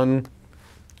of fun.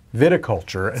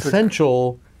 Viticulture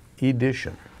Essential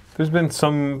Edition. There's been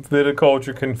some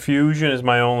viticulture confusion is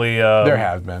my only... There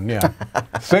has been, yeah.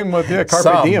 Same with Carpe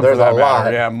Some, Diem there's for that a matter. lot.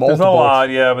 Yeah, There's multiple. a lot,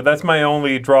 yeah, but that's my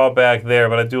only drawback there,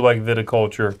 but I do like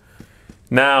viticulture.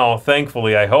 Now,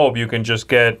 thankfully, I hope you can just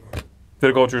get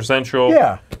Viticulture Essential,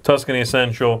 Tuscany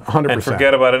Essential, 100%. and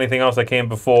forget about anything else that came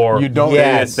before. You don't-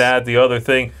 This, that, the other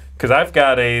thing. Because I've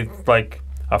got a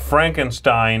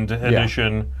Frankenstein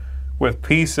edition with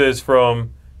pieces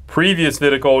from previous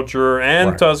viticulture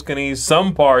and Tuscany,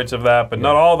 some parts of that, but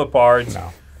not all the parts. No.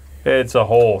 It's a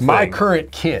whole thing. My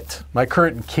current kit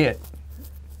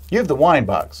You have the wine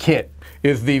box.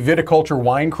 is the Viticulture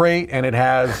Wine Crate, and it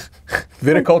has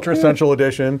Viticulture Essential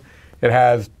Edition, it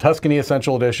has Tuscany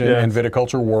Essential Edition, and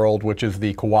Viticulture World, which is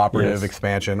the cooperative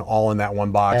expansion, all in that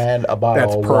one box. And a bottle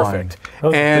That's of perfect. I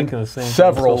was And thinking the same thing.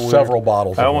 several So weird. several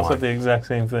bottles I of almost wine. said the exact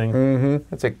same thing.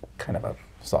 That's a kind of a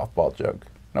softball joke.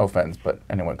 No offense, but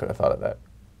anyone could have thought of that.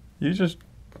 You just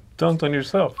dunked on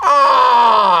yourself.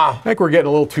 I think we're getting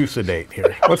a little too sedate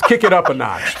here. Let's kick it up a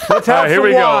notch. Let's have here some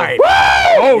we go. wine.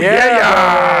 Oh,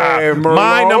 Yeah,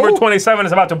 My Merlot. number 27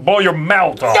 is about to blow your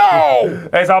mouth off. No!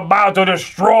 It's about to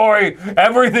destroy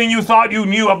everything you thought you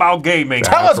knew about gaming.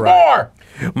 Tell us more!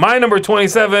 My number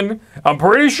 27, I'm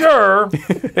pretty sure,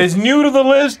 is new to the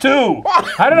list too.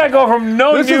 How did I go from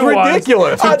no This is new ones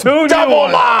ridiculous. to A two new double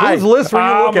ones? lie! Whose list were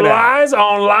you looking at? Lies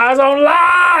on lies on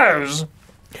lies.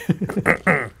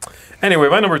 Anyway,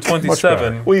 my number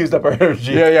 27 We used up our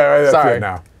energy. Yeah, that's Sorry. it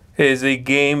now. is a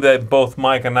game that both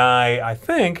Mike and I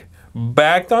think,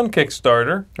 backed on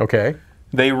Kickstarter. Okay.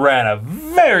 They ran a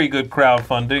very good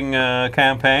crowdfunding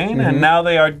campaign, and now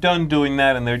they are done doing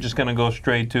that, and they're just going to go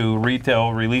straight to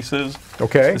retail releases.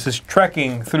 Okay. This is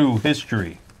Trekking Through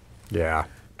History. Yeah.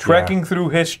 Trekking Through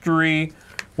History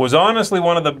was honestly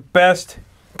one of the best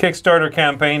Kickstarter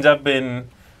campaigns I've been,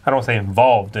 I don't want to say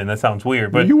involved in, that sounds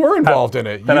weird, but You were involved in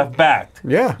it. that You- I've backed.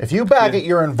 Yeah. If you back it,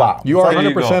 you're involved. You are There you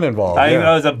 100% go. involved. I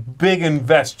yeah. was a big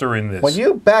investor in this. When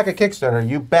you back a Kickstarter,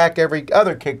 you back every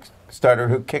other Kickstarter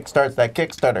who kickstarts that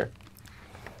Kickstarter.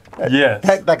 Yes.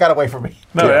 Heck, that got away from me.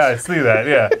 No, yeah, I see that.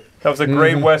 Yeah, that was a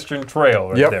great Western Trail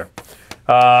right Yep. there.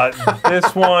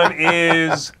 This one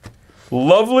is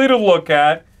lovely to look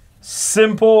at,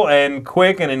 simple and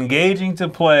quick and engaging to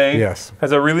play. Yes.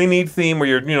 Has a really neat theme where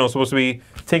you're supposed to be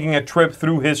taking a trip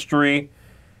through history,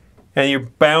 and you're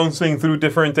bouncing through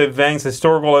different events,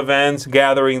 historical events,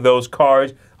 gathering those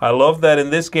cards. I love that in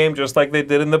this game, just like they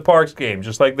did in the Parks game,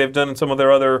 just like they've done in some of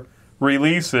their other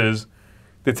releases.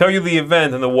 They tell you the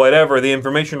event and the whatever, the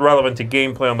information relevant to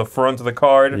gameplay on the front of the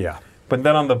card. Yeah. But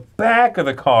then on the back of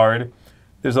the card,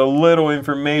 there's a little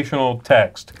informational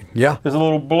text. Yeah. There's a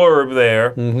little blurb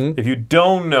there. If you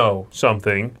don't know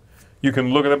something, you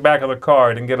can look at the back of the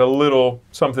card and get a little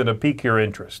something to pique your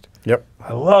interest. Yep.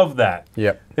 I love that.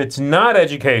 Yep. It's not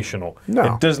educational.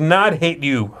 No. It does not hit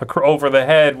you over the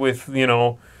head with,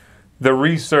 the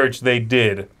research they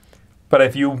did. But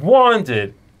if you want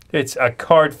it, it's a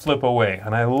card flip away.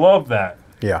 And I love that.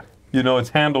 Yeah. It's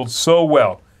handled so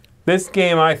well. This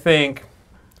game, I think,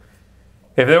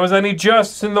 if there was any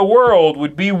justice in the world,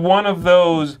 would be one of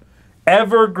those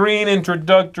evergreen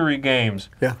introductory games.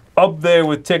 Yeah. Up there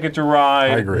with Ticket to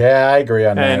Ride. I agree. Yeah, I agree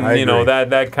on that. And, I agree.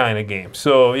 that kind of game.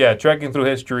 So, yeah, Trekking Through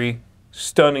History,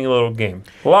 stunning little game.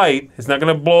 Light, it's not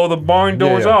going to blow the barn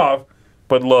doors Yeah. off,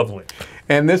 but lovely.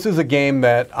 And this is a game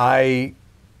that I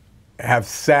have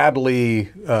sadly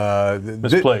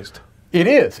Misplaced. It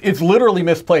is. It's literally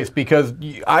misplaced because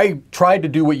I tried to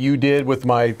do what you did with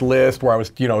my list, where I was,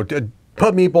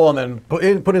 put Meeple and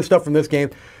then put in stuff from this game.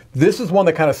 This is one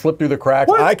that kind of slipped through the cracks.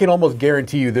 What? I can almost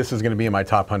guarantee you this is going to be in my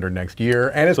top 100 next year,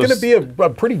 and it's going to be a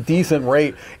pretty decent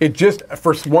rate. It just,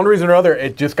 for one reason or another,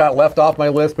 it just got left off my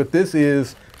list, but this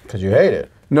is... Because you hate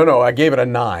it. No, I gave it a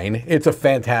 9. It's a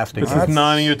fantastic game. This is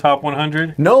 9 in your top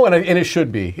 100? No, and it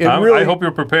should be. I hope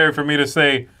you're prepared for me to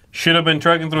say... Should have been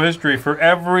trekking through history for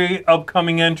every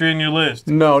upcoming entry in your list.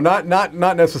 No, not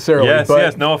necessarily. Yes, but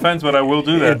yes, no offense, but I will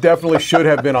do that. It definitely should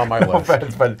have been on my list. No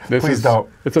offense, but please don't.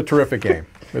 It's a terrific game.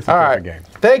 It's a terrific game.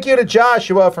 Thank you to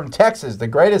Joshua from Texas, the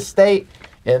greatest state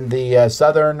in the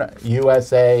southern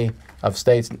USA of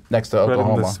states next to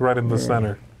Oklahoma. Right in the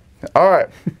center. All right.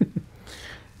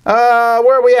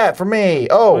 Where are we at for me?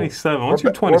 Oh, 27. What's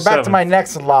your 27? We're back to my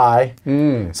next lie.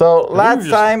 So last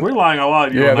time... We're lying a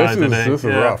lot, you and I today. This is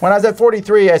rough. When I was at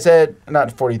 43, I said...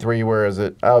 Not 43, where is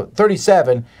it?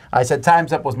 37, I said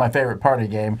Time's Up was my favorite party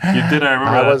game. You did, I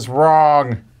remember that. I was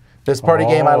wrong. This party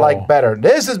game I like better.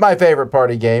 This is my favorite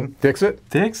party game. Dixit?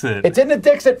 Dixit. It's in the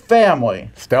Dixit family.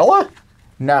 Stella?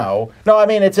 No, I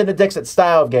mean, it's in the Dixit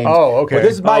style of games. Oh, okay. But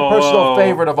this is my personal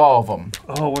favorite of all of them.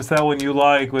 Oh, what's that one you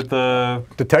like with the...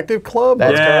 Detective Club?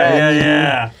 That's correct.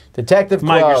 Yeah. Detective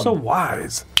Club. Mike, you're so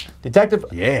wise. Detective.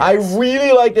 Yes. I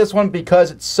really like this one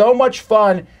because it's so much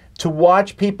fun to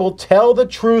watch people tell the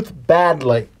truth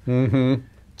badly. To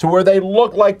where they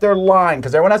look like they're lying.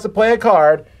 Because everyone has to play a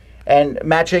card and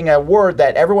matching a word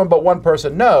that everyone but one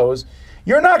person knows.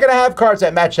 You're not going to have cards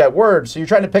that match that word, so you're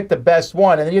trying to pick the best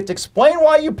one, and then you have to explain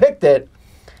why you picked it.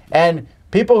 And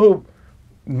people who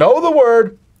know the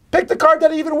word pick the card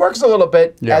that even works a little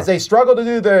bit as they struggle to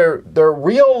do their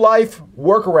real life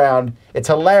workaround. It's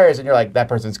hilarious, and you're like, that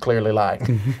person's clearly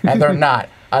lying, and they're not.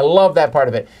 I love that part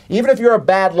of it. Even if you're a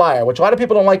bad liar, which a lot of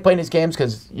people don't like playing these games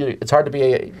because it's hard to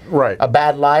be a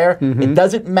bad liar. It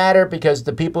doesn't matter because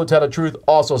the people who tell the truth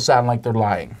also sound like they're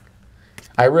lying.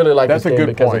 I really like this game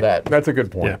because of that. That's a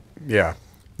good point. Yeah.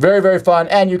 Very, very fun.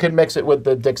 And you can mix it with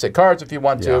the Dixit cards if you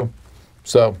want to.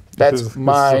 So that's this is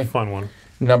my a fun one.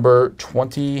 Number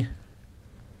 27.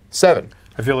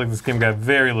 I feel like this game got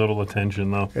very little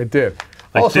attention, though. It did.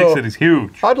 Like, also, Dixit is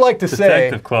huge. I'd like to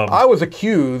say, Club. I was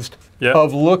accused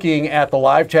of looking at the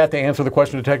live chat to answer the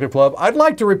question Detective Club. I'd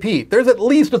like to repeat, there's at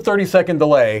least a 30-second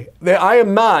delay. I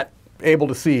am not able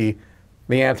to see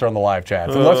the answer on the live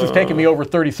chats, unless it's taking me over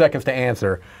 30 seconds to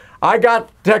answer. I got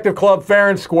Detective Club fair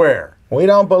and square. We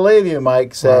don't believe you,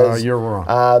 Mike says. You're wrong.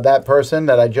 That person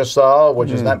that I just saw,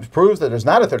 which is not proves that there's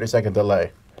not a 30-second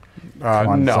delay.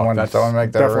 No, that's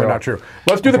make that definitely not true.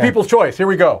 Let's do the People's Choice. Here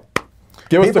we go.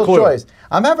 Give us the clue. Choice.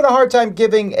 I'm having a hard time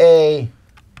giving a...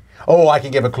 Oh, I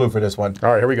can give a clue for this one. All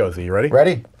right, here we go, Z. You ready?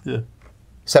 Ready? Yeah.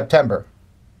 September.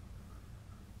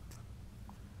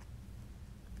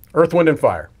 Earth, Wind, and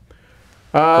Fire.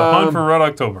 The Hunt for Red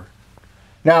October.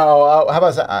 Now, how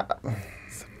about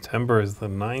September is the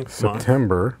 9th month.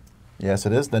 September. Yes,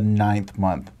 it is the 9th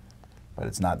month, but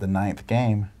it's not the 9th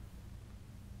game.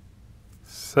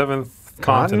 7th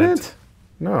continent?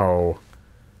 No.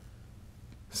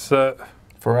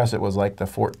 For us, it was like the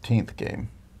 14th game.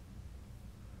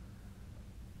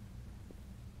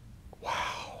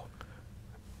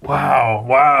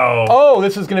 Wow. Oh,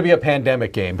 this is going to be a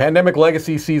Pandemic game. Pandemic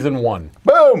Legacy Season 1.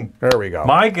 Boom! There we go.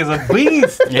 Mike is a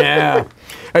beast. Yeah.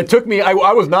 It took me, I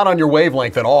was not on your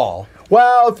wavelength at all.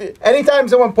 Well, anytime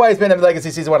someone plays Pandemic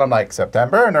Legacy Season 1, I'm like,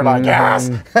 September? And they're like,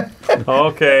 yes!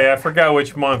 Okay, I forgot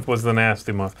which month was the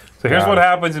nasty month. So here's what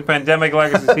happens in Pandemic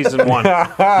Legacy Season 1. You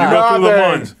go through the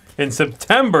months. In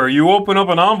September, you open up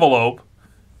an envelope.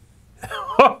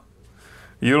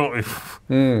 You don't...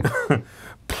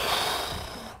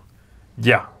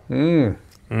 Yeah. I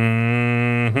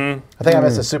think I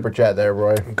missed a super chat there,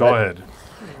 Roy. Go ahead.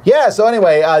 Yeah, so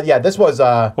anyway, this was...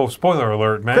 oh, spoiler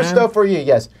alert, man. Christopher Yee,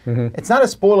 yes. It's not a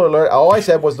spoiler alert. All I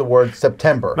said was the word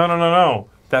September. No.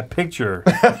 That picture.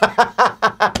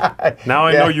 Now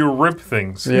I know you rip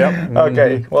things. Yep.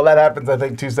 Okay, well, that happens, I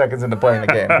think, 2 seconds into playing the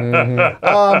game.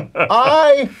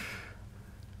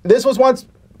 This was once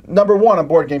number 1 on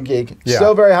Board Game Geek. Yeah.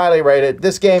 Still very highly rated.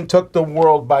 This game took the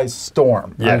world by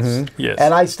storm. Yes. Yes.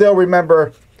 And I still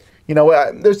remember,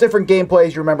 there's different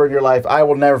gameplays you remember in your life. I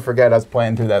will never forget us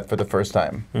playing through that for the first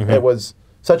time. It was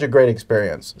such a great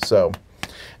experience. So,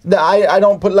 I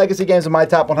don't put legacy games in my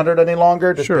top 100 any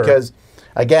longer just because,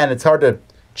 again, it's hard to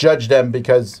judge them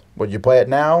because, would you play it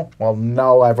now? Well,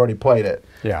 no, I've already played it.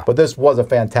 Yeah. But this was a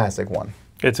fantastic one.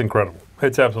 It's incredible.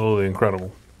 It's absolutely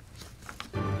incredible.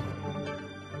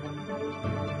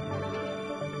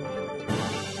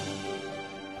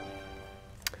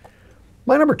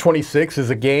 My number 26 is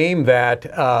a game that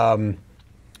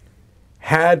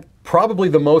had probably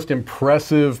the most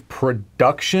impressive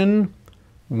production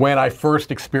when I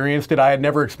first experienced it. I had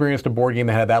never experienced a board game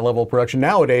that had that level of production.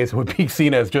 Nowadays, it would be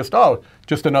seen as just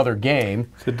another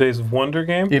game. It's a Days of Wonder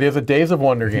game? It is a Days of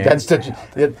Wonder game.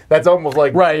 That's almost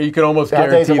like right, you can almost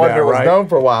guarantee Days of Wonder that, was right? known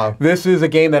for a while. This is a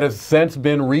game that has since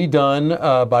been redone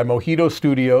by Mojito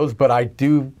Studios, but I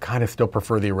do kind of still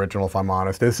prefer the original, if I'm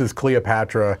honest. This is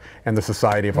Cleopatra and the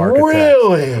Society of Architects.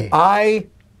 Really? I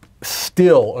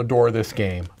still adore this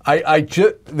game.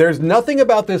 There's nothing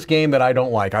about this game that I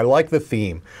don't like. I like the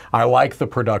theme. I like the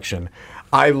production.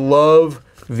 I love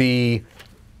the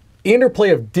interplay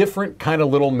of different kind of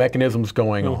little mechanisms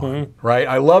going on, right?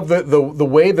 I love the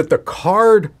way that the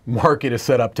card market is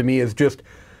set up. To me is just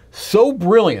so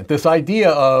brilliant. This idea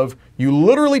of you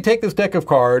literally take this deck of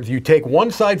cards, you take one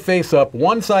side face up,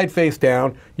 one side face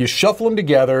down, you shuffle them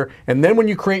together, and then when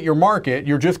you create your market,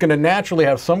 you're just going to naturally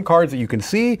have some cards that you can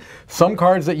see, some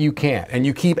cards that you can't. And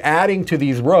you keep adding to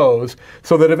these rows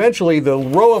so that eventually the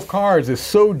row of cards is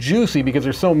so juicy because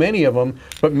there's so many of them,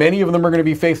 but many of them are going to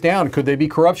be face down. Could they be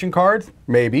corruption cards?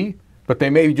 Maybe. But they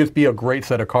may just be a great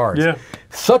set of cards. Yeah.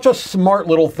 Such a smart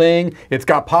little thing. It's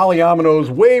got polyominoes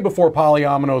way before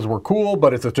polyominoes were cool,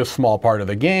 but it's just a small part of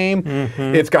the game.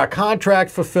 It's got contract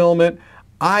fulfillment.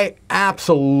 I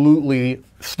absolutely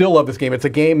still love this game. It's a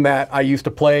game that I used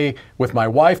to play with my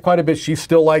wife quite a bit. She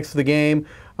still likes the game.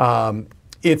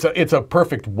 It's a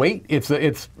perfect weight. It's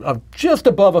just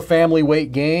above a family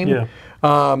weight game. Yeah.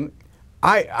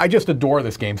 I just adore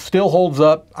this game. Still holds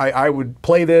up. I would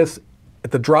play this at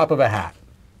the drop of a hat.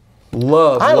 I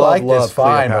like this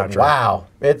fine, but Cleopatra. wow.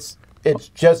 It's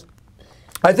just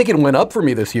I think it went up for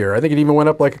me this year. I think it even went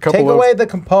up like a couple take away the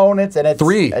components and it's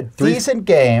a decent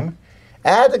game.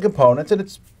 Add the components and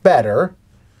it's better.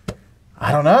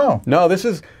 I don't know. No, this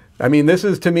is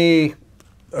to me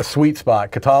a sweet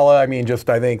spot. Katala,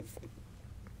 I think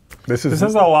this This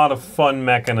has a lot of fun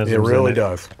mechanisms. It really in it.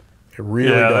 does. It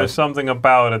really Yeah, does. there's something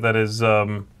about it that is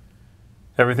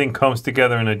everything comes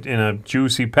together in a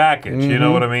juicy package. You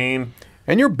know what I mean?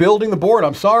 And you're building the board.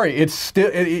 I'm sorry, it's still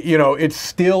it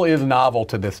still is novel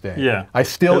to this day. Yeah, I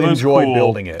still it was enjoy cool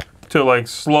building it. To like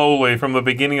slowly from the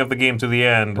beginning of the game to the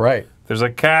end. Right. There's a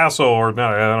castle or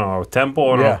not, I don't know, a temple.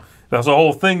 Or Yeah. That's a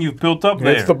whole thing you've built up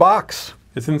there. It's the box.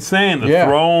 It's insane. The Yeah.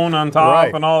 throne on top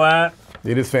Right. and all that.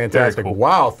 It is fantastic. cool.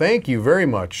 Wow, thank you very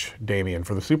much, Damien,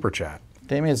 for the super chat.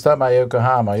 Damien's talking about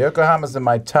Yokohama. Yokohama's in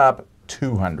my top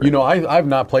 200. You know, I've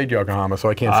not played Yokohama, so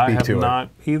I can't I speak have to not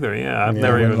either. Yeah, I've I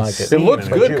never wouldn't even like it. seen it. It looks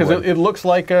But good you because would. it looks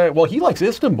like well, he likes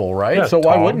Istanbul, right? Yeah, so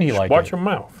why Tom, wouldn't he like watch it? your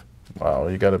mouth.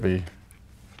 Well, you got to be.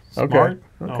 Smart.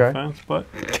 No Okay. offense, but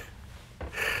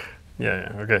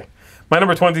yeah. Okay. My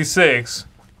number 26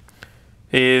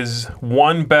 is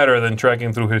one better than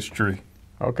trekking through history.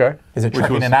 Okay. Is it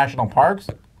trekking was- in national parks?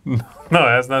 No, it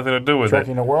has nothing to do with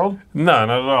Trekking it. the world? No, not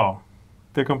at all.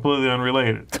 They're completely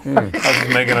unrelated. I was just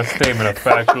making a statement, a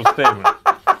factual statement.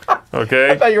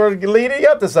 Okay? I thought you were leading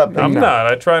up to something. I'm not.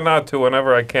 I try not to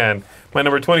whenever I can. My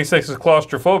number 26 is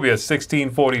claustrophobia,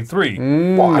 1643.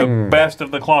 The best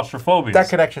of the claustrophobias. That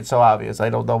connection's so obvious. I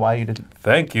don't know why you didn't.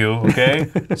 Thank you, okay?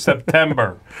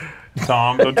 September.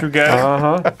 Tom, don't you get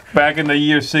it? Back in the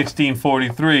year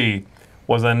 1643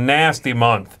 was a nasty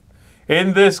month.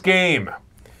 In this game,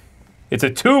 it's a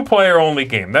two-player only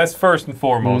game. That's first and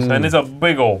foremost. And it's a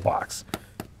big old box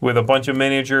with a bunch of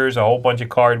miniatures, a whole bunch of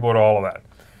cardboard, all of that.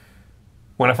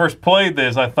 When I first played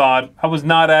this, I thought I was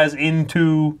not as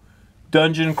into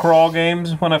dungeon crawl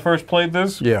games when I first played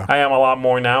this. Yeah. I am a lot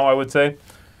more now, I would say.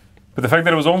 But the fact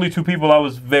that it was only two people, that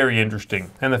was very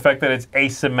interesting. And the fact that it's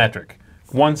asymmetric.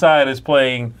 One side is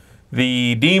playing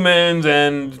the demons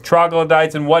and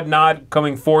troglodytes and whatnot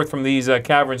coming forth from these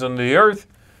caverns under the earth.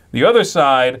 The other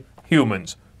side,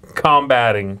 humans,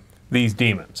 combating these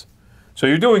demons. So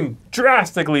you're doing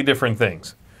drastically different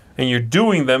things. And you're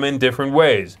doing them in different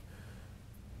ways.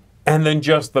 And then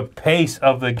just the pace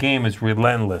of the game is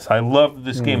relentless. I love that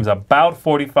this game is about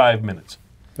 45 minutes.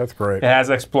 That's great. It has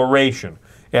exploration.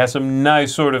 It has some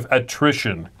nice sort of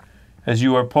attrition as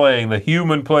you are playing. The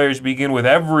human players begin with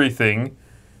everything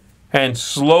and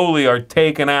slowly are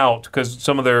taken out because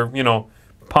some of their,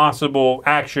 possible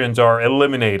actions are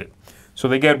eliminated. So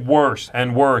they get worse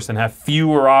and worse and have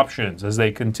fewer options as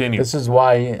they continue. This is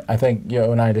why I think you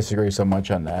and I disagree so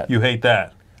much on that. You hate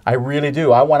that. I really do.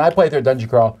 When I play through Dungeon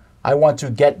Crawl, I want to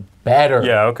get better.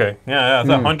 Yeah, okay. Yeah, that's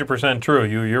 100% true.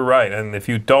 You're right. And if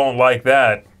you don't like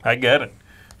that, I get it.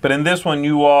 But in this one,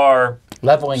 you are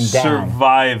Leveling down.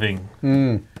 surviving.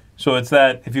 So it's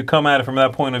that, if you come at it from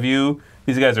that point of view,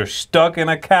 these guys are stuck in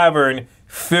a cavern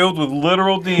filled with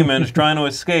literal demons trying to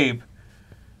escape.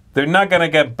 They're not going to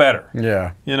get better.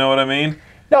 Yeah. You know what I mean?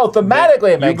 No, thematically it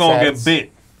You're makes going to sense. get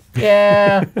bit.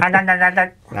 Yeah.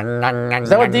 Is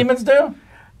that what demons do?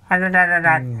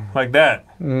 Like that.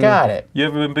 Got it. You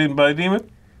ever been bitten by a demon?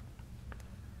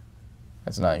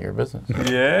 That's not your business.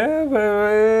 Yeah,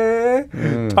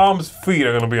 baby. Tom's feet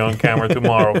are going to be on camera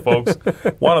tomorrow, folks.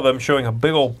 One of them showing a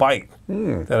big old bite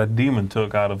that a demon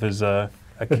took out of his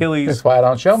Achilles That's why I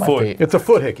don't show my foot. feet. It's a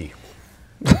foot hickey.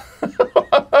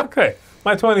 Okay,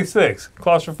 my 26,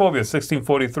 claustrophobia,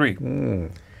 1643.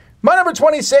 My number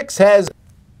 26 has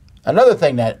another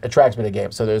thing that attracts me to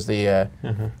games. So there's the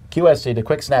QST, the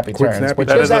quick snappy turns. snappy Which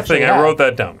That is the actually thing. I have- wrote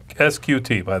that down.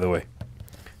 SQT, by the way.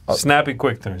 Snappy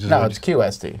quick turns. is No, what it's you-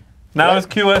 QST. Now it's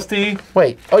QST.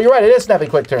 Wait. Oh, you're right. It is snappy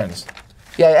quick turns.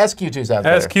 Yeah, SQ2 sounds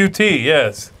better. SQT,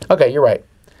 yes. Okay, you're right.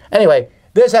 Anyway,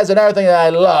 this has another thing that I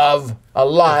love a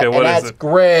lot, Okay, what and is that's it?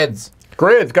 grids.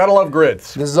 Grids. Gotta love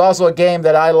grids. This is also a game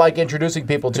that I like introducing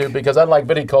people to because unlike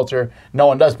viticulture, no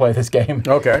one does play this game.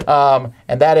 Okay.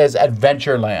 And that is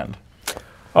Adventureland.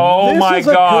 Oh This my is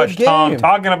a gosh, good Tom, game.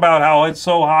 talking about how it's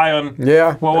so high on.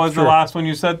 Yeah, What was that's the true. last one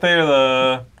you said there?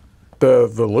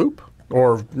 The loop?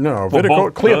 Or no,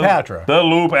 Both- Cleopatra. The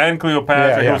Loop and Cleopatra.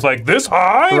 Yeah, It yeah. was like this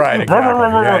high? Right,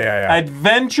 exactly. Yeah.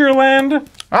 Adventureland?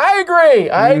 I agree.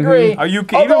 I agree. Are you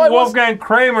Although even I was- Wolfgang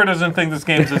Kramer doesn't think this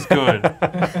game's as good.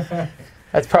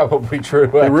 That's probably true.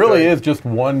 It really is just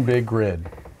one big grid.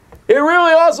 It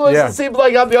really also is. Yeah. It seems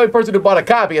like I'm the only person who bought a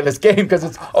copy of this game because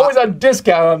it's always on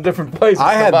discount on different places.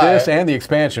 I to had buy this it. and the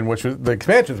expansion, which was the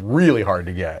expansion's really hard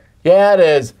to get. Yeah, it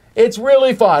is. It's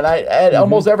really fun. At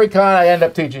almost every con, I end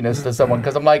up teaching this to someone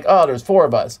because I'm like, oh, there's 4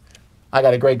 of us. I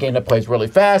got a great game that plays really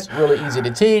fast, really easy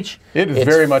to teach. It is It's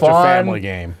very much a fun. family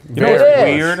game. You know It what's is.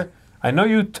 weird? I know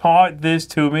you taught this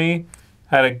to me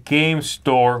at a game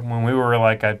store when we were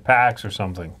like at PAX or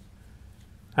something.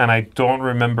 And I don't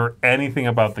remember anything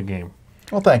about the game.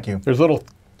 Well, thank you. There's little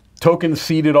tokens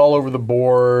seated all over the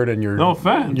board, and you're No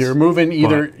offense, You're moving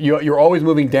either you're always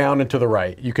moving down and to the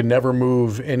right. You can never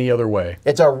move any other way.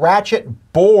 It's a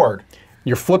ratchet board.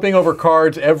 You're flipping over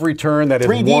cards every turn. That is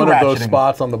 3D one of those ratcheting.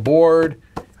 spots on the board,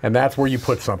 and that's where you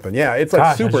put something. Yeah, it's like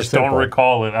Gosh, super I just simple. don't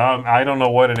recall it. I don't know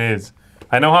what it is.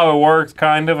 I know how it works,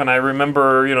 kind of, and I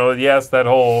remember, yes, that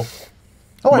whole.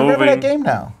 Oh, I remember that Moving. game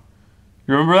now.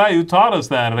 You remember that? You taught us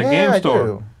that at a Yeah, game I store.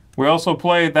 do. We also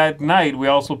played that night. We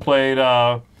also played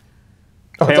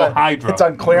Oh, it's Hail on- Hydra. It's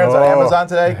on clearance on Oh, Amazon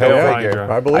today. Hail Go Hydra.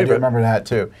 figure. I believe do it. remember that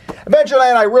too.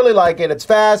 Adventureland, I really like it. It's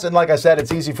fast, and like I said,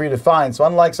 it's easy for you to find. So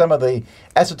unlike some of the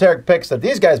esoteric picks that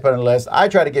these guys put on the list, I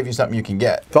try to give you something you can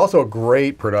get. It's also a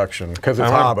great production because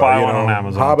it's I'm gonna Haba. buy You one on know,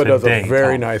 Amazon Haba does today, a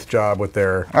very Tom. nice job with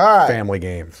their All right. family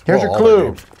games. Here's Well, your all their clue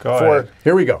games. Go for ahead.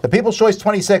 Here we go. the People's Choice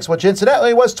 26, which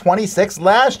incidentally was 26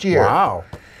 last year. Wow.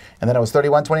 And then it was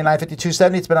 31, 29, 52,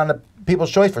 70. It's been on the People's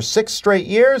Choice for 6 straight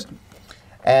years.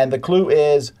 And the clue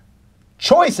is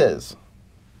choices.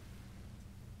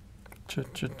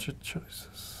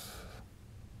 Choices.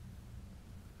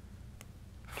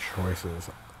 Choices.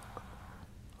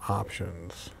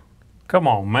 Options. Come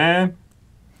on, man.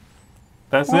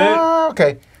 That's it?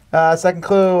 Okay. Second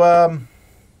clue,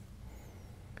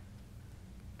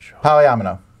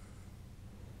 polyomino.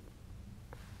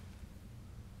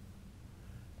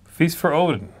 Feast for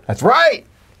Odin. That's right.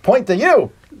 Point to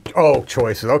you. Oh,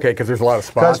 choices. Okay, because there's a lot of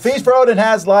Because spots. Feast for Odin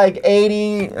has like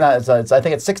 80, I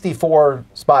think it's 64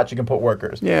 spots you can put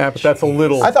workers. Yeah, but that's a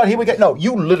little. I thought he would get, no,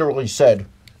 you literally said,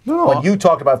 No. when you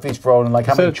talked about Feast for Odin, like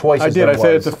how many choices I did. there I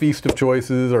said was. it's a feast of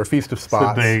choices or a feast of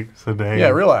spots. Sedate. Yeah,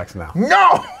 relax now.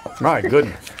 No! My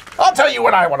goodness. I'll tell you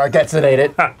when I want to get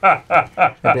sedated.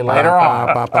 It'll be later on.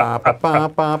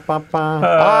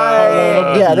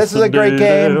 Yeah, this is a great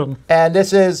game. And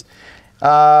this is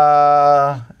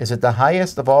it the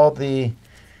highest of all the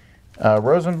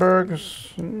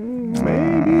Rosenbergs? Maybe. I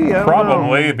don't know.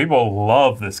 Probably. People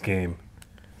love this game.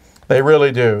 They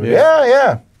really do.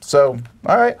 Yeah. So,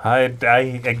 all right.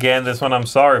 Again, this one, I'm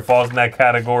sorry, falls in that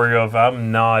category of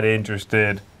I'm not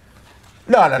interested.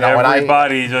 No. When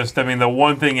Everybody the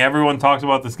one thing everyone talks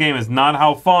about this game is not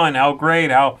how fun, how great,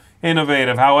 how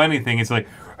innovative, how anything. It's like,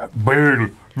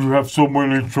 man, you have so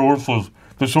many choices.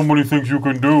 There's so many things you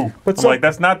can do. But I'm like,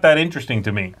 that's not that interesting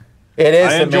to me. it is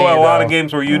I to enjoy me, a lot though. of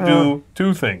games where you do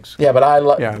 2 things. Yeah, but I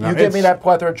love. Yeah, no, you give me it's- that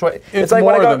plethora of choice. It's like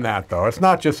more when I go, than that, though. It's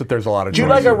not just that there's a lot of Do you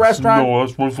choices. like a restaurant? No,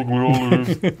 that's basically all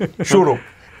it is. Shut up.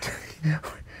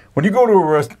 When you go to a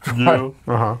restaurant,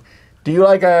 Yeah. Uh-huh. do you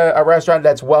like a restaurant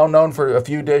that's well known for a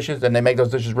few dishes and they make those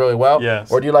dishes really well?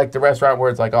 Yes. Or do you like the restaurant where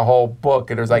it's like a whole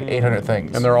book and there's like 800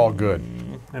 things? And they're all good.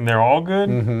 And they're all good?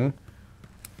 Mm-hmm.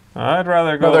 I'd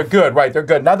rather go. No, they're good, right? They're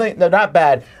good. Nothing. They're not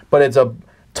bad, but it's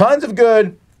tons of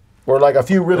good, or like a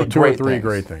few really 2 great or 3 things.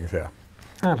 great things, yeah.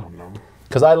 I don't know.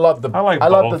 Because I love the like I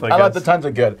love both, the I I love the guess. tons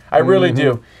of good. I really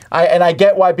do. I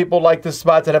get why people like the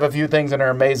spots that have a few things and are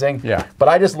amazing. Yeah. But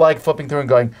I just like flipping through and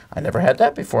going, I never had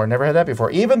that before. Never had that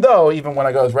before. Even when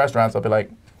I go to those restaurants, I'll be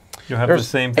like, You have the there's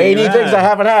same thing. 80 you things had. I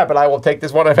haven't had, but I will take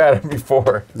this one I've had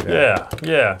before. Yeah,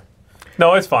 yeah.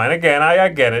 No, it's fine. Again, I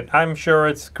get it. I'm sure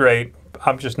it's great.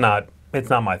 I'm just not. It's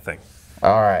not my thing.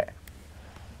 All right.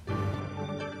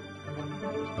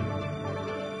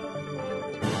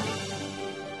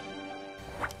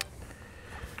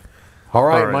 All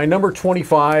right, All right. my number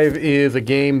 25 is a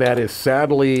game that is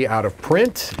sadly out of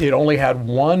print. It only had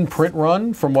one print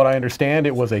run, from what I understand.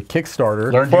 It was a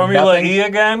Kickstarter. Learned you Formula nothing. E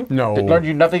again? No. Learned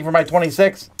you nothing for my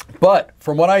 26. But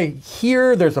from what I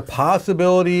hear, there's a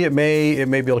possibility it may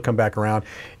be able to come back around.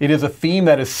 It is a theme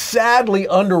that is sadly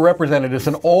underrepresented. It's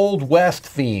an Old West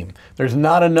theme. There's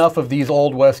not enough of these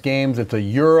Old West games. It's a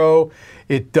Euro.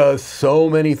 It does so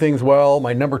many things well.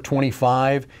 My number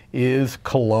 25 is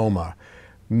Coloma.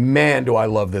 Man, do I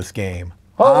love this game.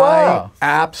 Oh, wow. I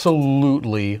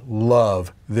absolutely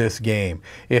love this game.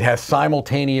 It has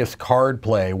simultaneous card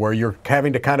play where you're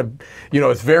having to kind of,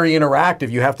 it's very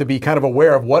interactive. You have to be kind of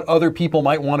aware of what other people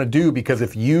might want to do, because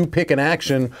if you pick an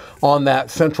action on that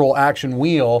central action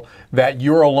wheel that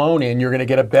you're alone in, you're going to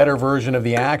get a better version of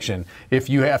the action. If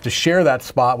you have to share that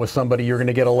spot with somebody, you're going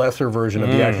to get a lesser version of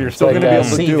the action. You're still Like, going to be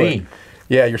able to do CV. it.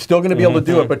 Yeah, you're still going to be able to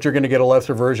do it, but you're going to get a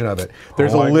lesser version of it.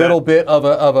 There's like a little that. bit of a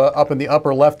up in the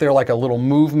upper left there, like a little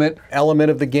movement element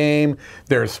of the game.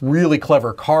 There's really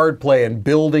clever card play and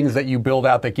buildings that you build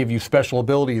out that give you special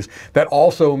abilities that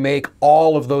also make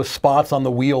all of those spots on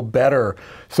the wheel better,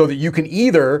 so that you can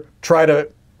either try to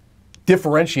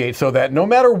differentiate so that no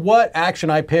matter what action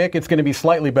I pick, it's going to be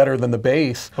slightly better than the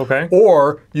base. Okay.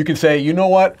 Or you can say, you know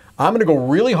what, I'm going to go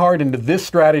really hard into this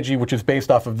strategy, which is based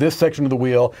off of this section of the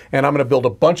wheel, and I'm going to build a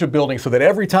bunch of buildings so that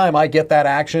every time I get that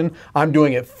action, I'm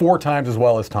doing it 4 times as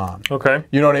well as Tom. Okay.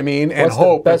 You know what I mean? And What's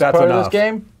hope the best that that's part enough. of this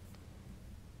game?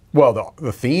 Well,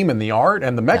 the theme and the art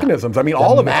and the mechanisms. I mean,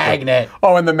 all of it. magnet.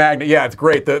 Oh, and the magnet. Yeah, it's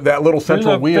great. That little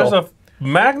central wheel. There's a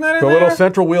magnet in The there? little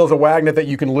central wheel is a magnet that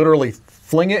you can literally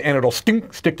fling it and it'll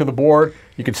stick to the board.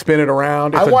 You can spin it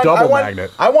around. It's a double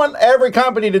magnet. I want every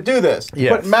company to do this.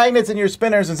 Yes. Put magnets in your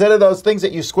spinners instead of those things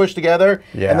that you squish together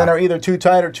Yeah. and then are either too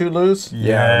tight or too loose.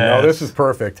 Yeah, no, this is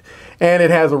perfect. And it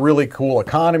has a really cool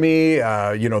economy,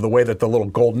 the way that the little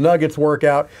gold nuggets work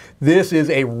out. This is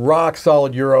a rock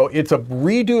solid Euro. It's a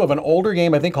redo of an older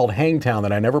game, I think, called Hangtown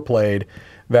that I never played,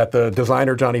 that the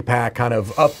designer Johnny Pack kind of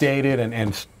updated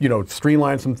and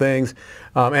streamlined some things.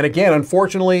 And again,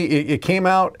 unfortunately, it came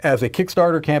out as a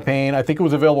Kickstarter campaign. I think it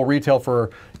was available retail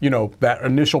for, that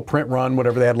initial print run,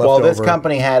 whatever they had left Well, over. this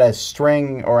company had a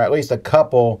string or at least a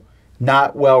couple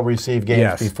not well-received games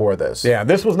Yes. before this. Yeah,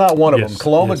 this was not one of them. Yes,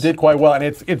 Coloma yes. did quite well, and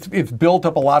it's built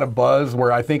up a lot of buzz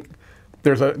where I think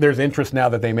there's interest now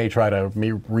that they may try to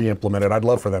re-implement it. I'd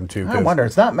love for them to. I wonder,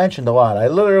 it's not mentioned a lot. I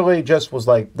literally just was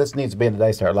like, this needs to be in the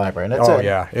Dice Tower library. And it's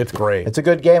Yeah, it's great. It's a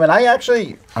good game, and I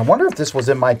wonder if this was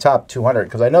in my top 200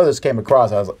 because I know this came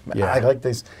across. I was like, Yeah. I like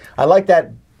these. I like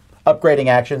that upgrading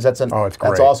actions. That's it's That's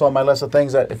great. also on my list of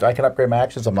things that if I can upgrade my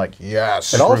actions, I'm like,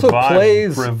 yes. It also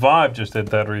plays. Revive just did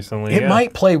that recently. It yeah.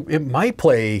 might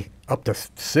play up to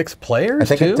 6 players. I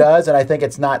think too. it does, and I think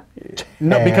it's not.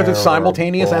 No, because it's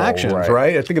simultaneous terrible, actions,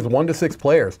 right? I think it's 1 to 6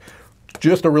 players.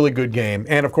 Just a really good game.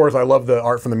 And of course, I love the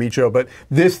art from the Meat Show, but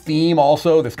this theme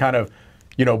also, this kind of,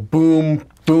 boom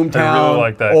town,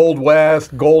 like that. Old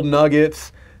West, gold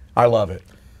nuggets. I love it.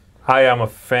 I am a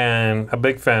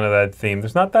big fan of that theme.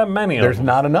 There's not that many of There's them.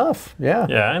 not enough. Yeah.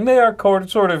 Yeah, and they are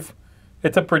sort of,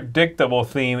 it's a predictable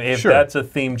theme if Sure. that's a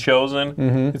theme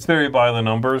chosen. It's very by the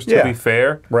numbers, to Yeah. be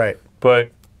fair. Right. But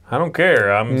I don't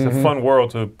care. It's a fun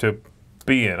world to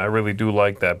be in. I really do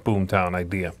like that Boomtown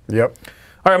idea. Yep.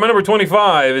 All right, my number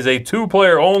 25 is a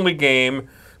 2-player only game.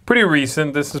 Pretty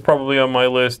recent. This is probably on my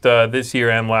list this year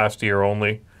and last year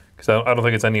only, because I don't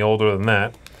think it's any older than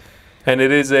that. And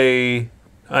it is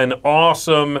an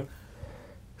awesome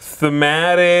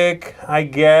thematic, I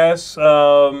guess.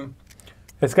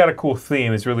 It's got a cool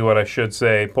theme, is really what I should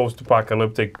say.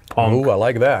 Post-apocalyptic punk Ooh, I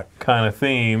like that. kind of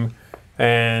theme.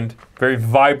 And very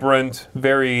vibrant,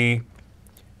 very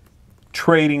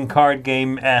trading card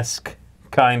game-esque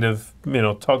kind of,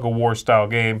 tug-of-war style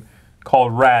game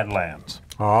called Radlands.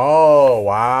 Oh,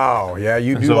 wow. Yeah,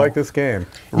 you do So- like this game.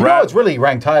 You know, it's really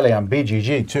ranked highly on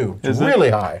BGG too. It's Is it? really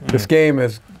high. This game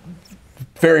is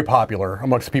very popular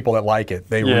amongst people that like it.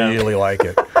 They Yeah. really like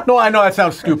it. No, I know that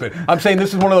sounds stupid. I'm saying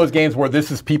this is one of those games where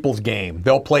this is people's game.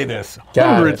 They'll play this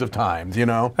Got hundreds it. of times,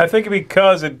 I think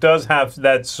because it does have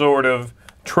that sort of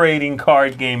trading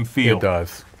card game feel. It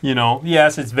does. You know,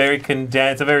 yes, it's very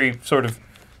condensed, a very sort of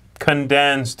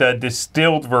condensed,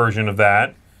 distilled version of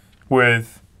that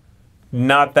with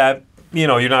not that, you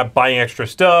know, you're not buying extra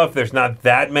stuff. There's not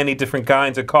that many different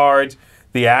kinds of cards.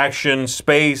 The action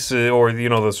space or, you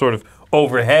know, the sort of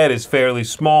overhead is fairly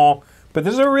small. But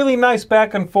there's a really nice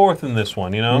back and forth in this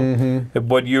one, you know?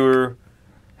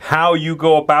 How you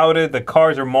go about it. The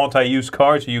cards are multi-use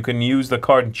cards, so you can use the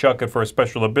card and chuck it for a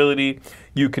special ability.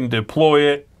 You can deploy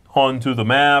it onto the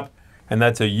map, and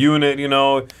that's a unit, you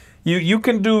know. You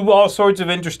can do all sorts of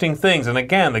interesting things. And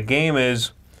again, the game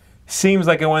seems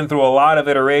like it went through a lot of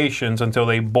iterations until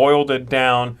they boiled it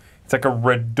down. It's like a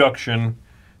reduction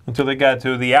until they got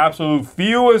to the absolute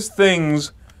fewest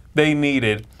things they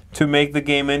needed to make the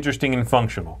game interesting and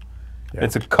functional. Yeah.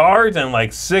 It's a card and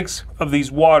like 6 of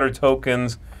these water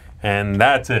tokens, and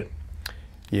that's it.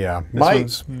 Yeah.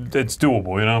 It's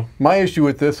doable, you know? My issue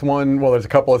with this one, well, there's a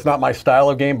couple. It's not my style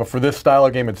of game, but for this style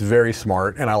of game, it's very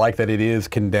smart, and I like that it is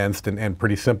condensed and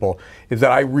pretty simple, is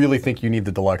that I really think you need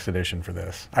the deluxe edition for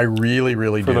this. I really,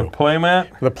 really do. For the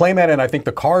playmat? For the playmat, and I think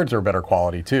the cards are better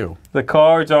quality, too. The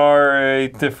cards are a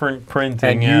different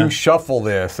printing, and you shuffle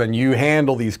this, and you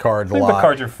handle these cards a lot. I think the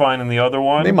cards are fine in the other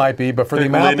one. They might be, but for the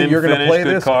amount that you're going to play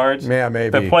this, cards. Yeah,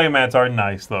 maybe. The playmats are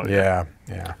nice, though. Yeah.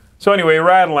 So anyway,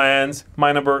 Radlands,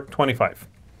 my number 25.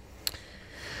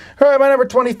 All right, my number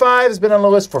 25 has been on the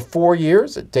list for 4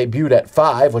 years. It debuted at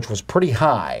 5, which was pretty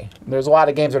high. There's a lot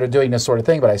of games that are doing this sort of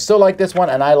thing, but I still like this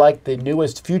one, and I like the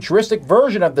newest futuristic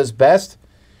version of this best,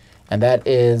 and that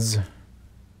is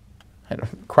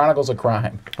Chronicles of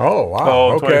Crime. Oh, wow.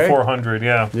 Oh, okay. 2400,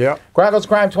 yeah. Yeah. Chronicles of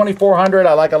Crime 2400,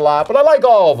 I like a lot, but I like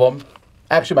all of them.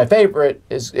 Actually, my favorite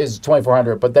is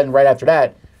 2400, but then right after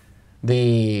that,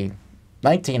 the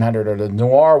 1900 or the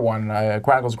Noir one,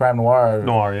 Chronicles of Crime Noir.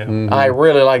 Noir, yeah. I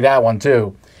really like that one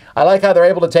too. I like how they're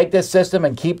able to take this system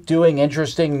and keep doing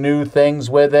interesting new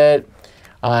things with it.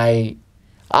 I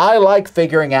like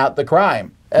figuring out the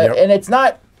crime. And it's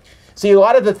not, see, a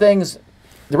lot of the things,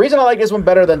 the reason I like this one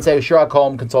better than, say, Sherlock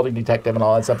Holmes, Consulting Detective and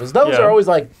all that stuff is those are always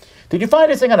like, did you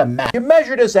find this thing on a map? You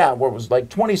measure this out where it was like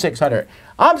 2600.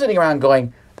 I'm sitting around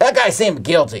going, that guy seemed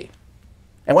guilty.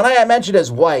 And when I mentioned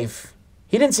his wife,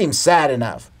 he didn't seem sad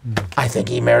enough. I think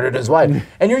he murdered his wife.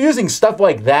 And you're using stuff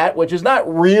like that, which is not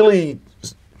really,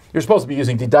 you're supposed to be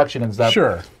using deduction and stuff.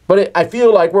 Sure. But I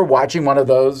feel like we're watching one of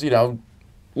those, you know,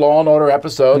 Law and Order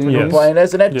episodes when we're playing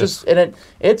this, and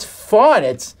it's fun.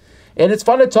 It's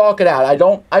fun to talk it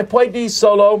out. I played these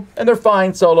solo, and they're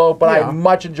fine solo, but I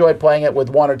much enjoy playing it with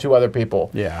 1 or 2 other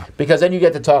people. Yeah. Because then you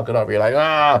get to talk it over. You're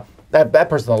like, that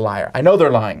person's a liar. I know they're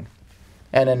lying.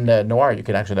 And in Noir, you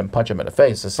can actually then punch them in the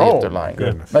face to see if they're lying.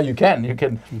 Goodness. No, you can. You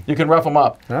can rough them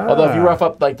up. Although if you rough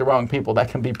up like the wrong people, that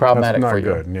can be problematic for you.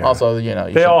 Good, yeah. Also, you know,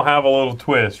 they all have a little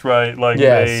twist, right? Like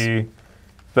the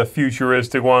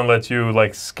futuristic one lets you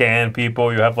like scan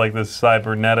people. You have like this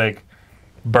cybernetic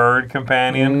bird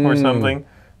companion or something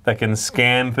that can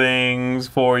scan things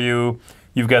for you.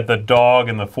 You've got the dog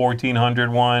in the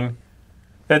 1400 one.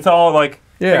 It's all like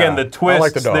again the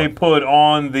twists they put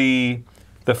on the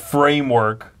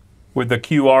framework with the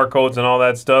QR codes and all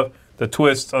that stuff, the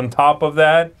twists on top of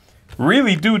that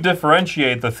really do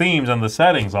differentiate the themes and the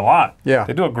settings a lot. Yeah.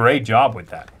 They do a great job with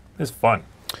that. It's fun.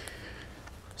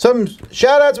 Some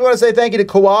shout-outs. We want to say thank you to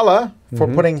Koala for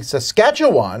putting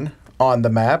Saskatchewan on the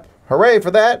map. Hooray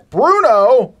for that.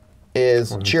 Bruno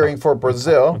is cheering for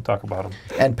Brazil. We'll talk about them.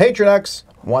 And Patronux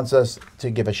wants us to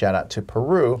give a shout-out to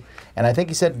Peru. And I think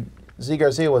he said Zee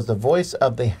Garcia was the voice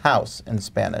of the house in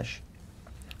Spanish.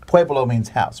 Pueblo means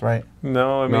house, right?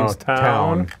 No, it means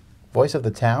town. Voice of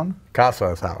the town?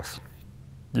 Casa's house.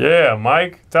 Yeah,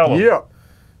 Mike, tell them. Yeah.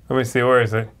 Let me see, where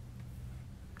is it?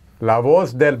 La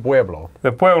voz del pueblo.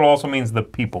 The pueblo also means the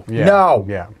people. Yeah. No.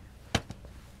 Yeah.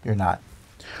 You're not.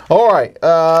 All right.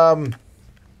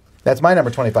 That's my number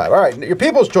 25. All right. Your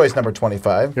people's choice number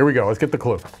 25. Here we go. Let's get the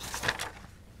clue.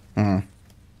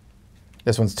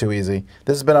 This one's too easy.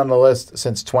 This has been on the list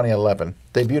since 2011.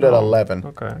 Debuted at 11.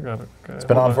 Okay, I got it. Okay, It's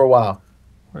been on for a while.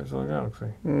 Where's the galaxy?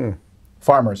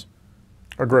 Farmers.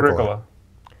 Agricola.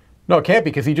 No, it can't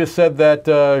be, because he just said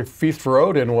that Feast for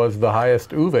Odin was the highest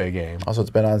Uwe game. Also,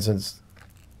 it's been on since...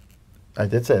 I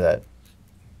did say that.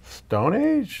 Stone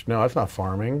Age? No, that's not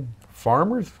farming.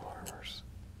 Farmers?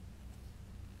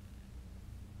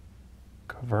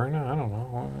 Caverna? I don't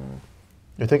know.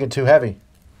 You're thinking too heavy.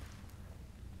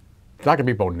 It's not going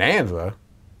to be Bonanza.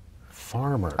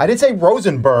 Farmer. I did say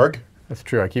Rosenberg. That's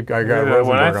true. I got Rosenberg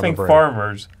when I on think the brain.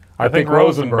 farmers, I think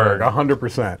Rosenberg,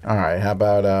 100%. All right. How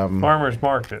about... Farmers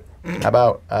market. How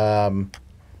about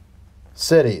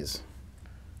cities?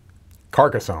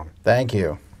 Carcassonne. Thank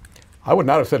you. I would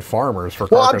not have said farmers for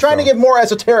Well, I'm trying to give more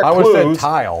esoteric I would have clues. said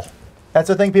tile. That's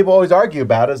the thing people always argue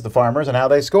about is the farmers and how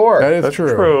they score. That is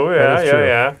true. True, yeah, That is true.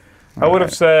 yeah. I would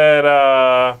have said,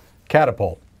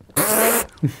 Catapult.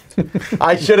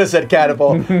 I should have said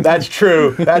catapult. That's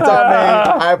true. That's on me.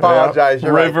 I apologize.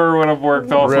 You're right. River would have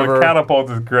worked also. River. Catapult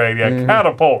is great. Yeah,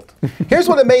 catapult. Here's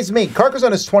what amazed me.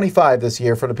 Carcassonne is 25 this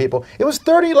year for the people. It was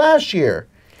 30 last year.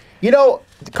 You know,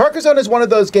 Carcassonne is one of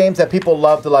those games that people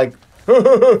love to like, has I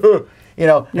don't a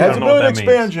know what million that means.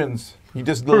 expansions. You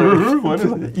just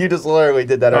literally, you just literally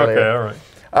did that earlier. Okay,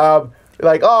 all right.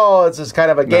 Like, oh, it's just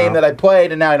kind of a game that I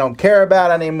played and now I don't care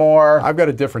about anymore. I've got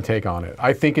a different take on it.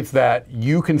 I think it's that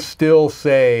you can still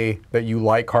say that you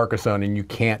like Carcassonne and you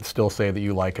can't still say that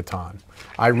you like Catan.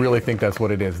 I really think that's what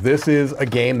it is. This is a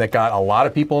game that got a lot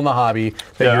of people in the hobby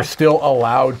that you're still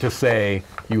allowed to say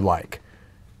you like.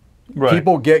 Right.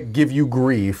 People give you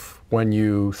grief when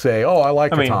you say, "Oh, I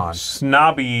like Catan."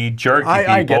 Snobby, jerky people.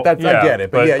 I get that. I get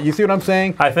it. But yeah, you see what I'm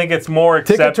saying? I think it's more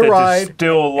Ticket accepted to Ride to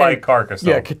still like Carcassonne.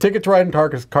 Yeah, Ticket to Ride and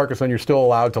Carcassonne, you're still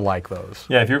allowed to like those.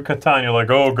 Yeah, if you're Catan, you're like,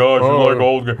 oh gosh, you like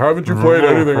old games. Haven't you played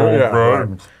anything? Yeah.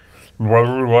 Right. Why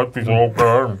do you like these old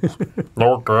games? No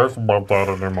one cares about that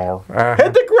anymore.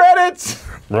 Hit the credits!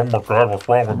 Oh my God, what's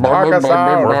wrong with me?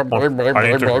 Carcassonne.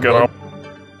 I need to get up.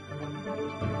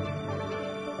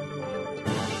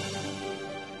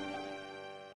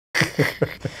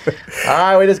 All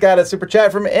right, we just got a super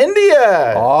chat from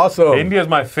India. Awesome. India's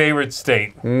my favorite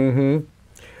state. Mm-hmm.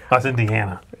 That's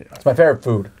Indiana. It's my favorite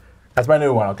food. That's my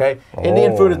new one, okay?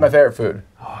 Indian food is my favorite food.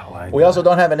 Oh, I like We also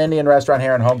don't have an Indian restaurant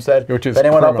here in Homestead. Which is if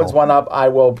anyone criminal. opens one up, I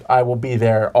will be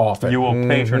there often. You will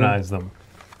patronize them.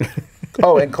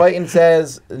 Oh, and Clayton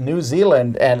says New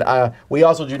Zealand, and we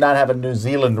also do not have a New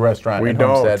Zealand restaurant We in don't.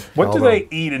 Homestead. What do they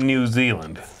eat in New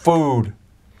Zealand? Food.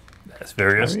 That's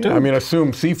very astute. I mean,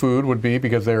 assume seafood would be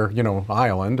because they're,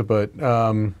 island, but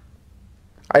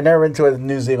I never been to a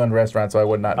New Zealand restaurant, so I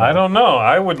would not know. I don't know.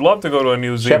 I would love to go to a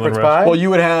New Zealand Shepherd's restaurant. pie? well, you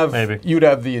would have Maybe. you'd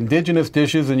have the indigenous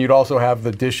dishes, and you'd also have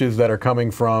the dishes that are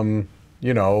coming from,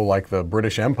 like the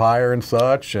British Empire and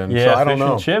such. And Yeah, so I don't fish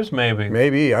know. and chips, maybe.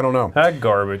 Maybe, I don't know. That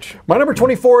garbage. My number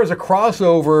 24 is a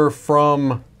crossover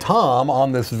from Tom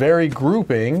on this very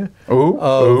grouping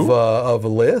of a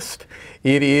list.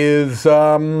 It is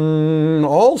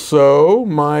also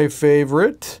my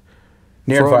favorite.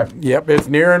 Near and far. Yep, it's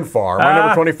Near and Far. My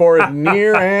number 24 is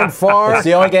Near and Far. It's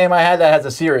the only game I had that has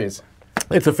a series.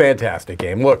 It's a fantastic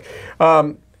game. Look,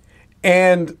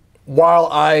 and while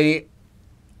I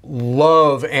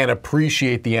love and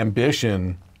appreciate the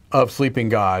ambition of Sleeping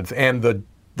Gods and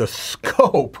the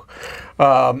scope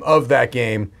of that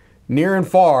game, Near and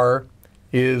Far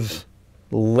is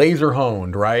laser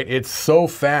honed, right? It's so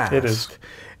fast. It is.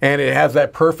 And it has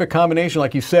that perfect combination,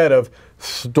 like you said, of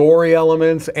story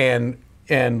elements and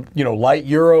light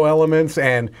Euro elements,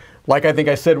 and like I think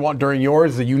I said during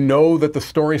yours, that that the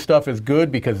story stuff is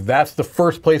good because that's the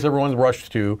first place everyone's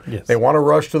rushed to. Yes. They want to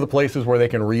rush to the places where they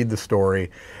can read the story.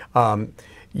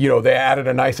 They added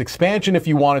a nice expansion if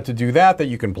you wanted to do that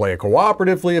you can play it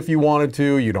cooperatively if you wanted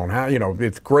to. You don't have,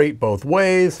 it's great both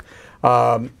ways.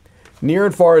 Near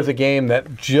and Far is a game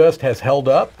that just has held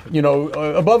up.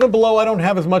 Above and Below, I don't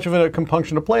have as much of a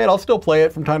compunction to play it. I'll still play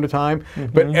it from time to time.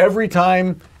 But every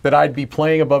time that I'd be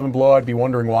playing Above and Below, I'd be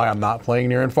wondering why I'm not playing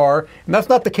Near and Far. And that's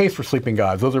not the case for Sleeping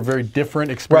Gods. Those are very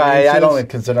different experiences. Right, I don't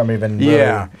consider them even.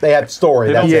 Yeah. They have story.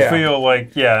 They That's don't it. feel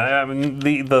like, I mean,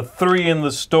 the three in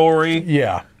the story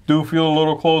Yeah. do feel a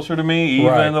little closer to me,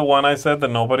 even Right. the one I said that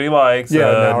nobody likes,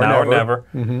 Yeah, Now or Never.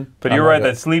 But you're right,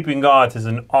 that Sleeping Gods is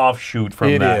an offshoot from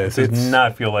It that. is. It does It's-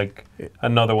 not feel like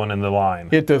another one in the line.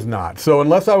 It does not. So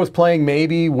unless I was playing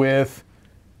maybe with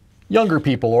younger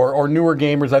people or newer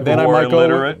gamers, then I Who are might go.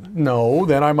 illiterate? No,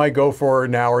 then I might go for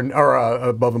Now or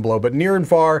Above and Below. But Near and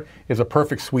Far is a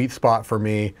perfect sweet spot for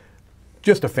me.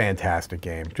 Just a fantastic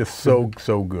game. Just so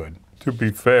good. To be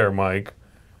fair, Mike,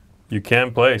 you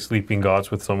can't play Sleeping Gods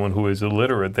with someone who is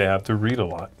illiterate. They have to read a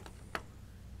lot.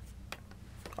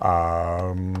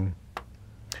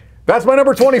 That's my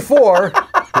number 24.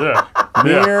 Yeah.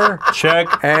 Near Check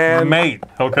and mate.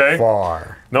 Okay.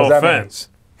 Far. No that mean? offense,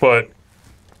 but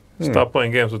stop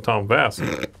playing games with Tom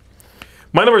Vasel.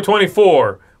 My number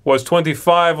 24 was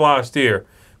 25 last year,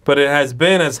 but it has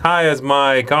been as high as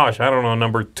my,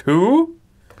 number 2?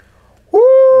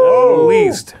 Woo!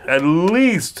 At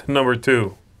least number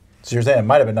 2. So you're saying it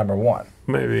might have been number 1.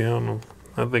 Maybe, I don't know.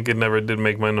 I think it never did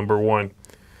make my number 1,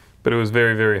 but it was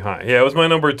very, very high. Yeah, it was my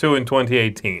number 2 in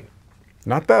 2018.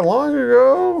 Not that long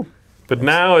ago. But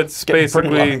now it's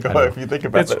basically, if you think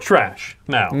about it's trash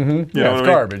now. You know Yeah, what it's I mean?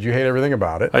 garbage. You hate everything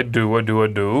about it. I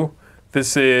do.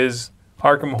 This is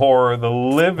Arkham Horror, the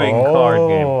living card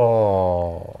game.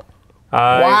 Oh.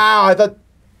 Wow, I thought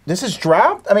this is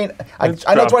dropped. I mean, I know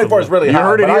dropped 24 a is really You high,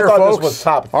 heard it but here, I thought folks. this was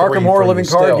top 3 Arkham Horror for you Living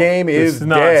Card still. game is It's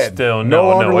not dead. still. no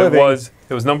longer living.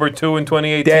 It was number 2 in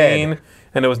 2018, Dead.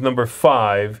 and it was number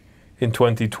 5 in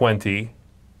 2020.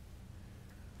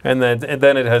 And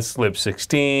then it has slipped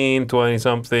 16,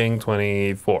 20-something,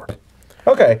 24.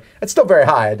 Okay, it's still very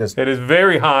high. It is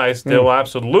very high still,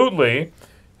 absolutely.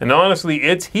 And honestly,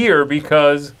 it's here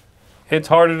because it's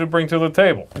harder to bring to the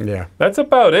table. Yeah. That's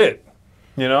about it,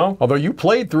 you know? Although you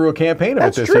played through a campaign of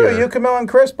That's it this true. year. You, Camille, and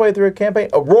Chris played through a campaign.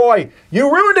 Oh, Roy,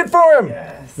 you ruined it for him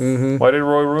Yes. Why did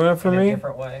Roy ruin it for In a me?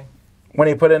 different way. when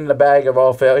he put it in the bag of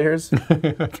all failures.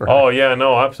 That's right. Oh, yeah,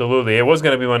 no, absolutely. It was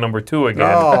going to be my number 2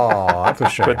 again. Oh, that's a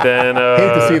shame. But then...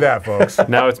 Hate to see that, folks.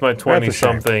 Now it's my That's a shame.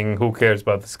 20-something. Who cares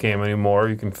about this game anymore?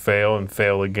 You can fail and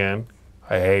fail again.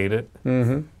 I hate it.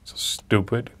 Mm-hmm. So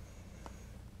stupid.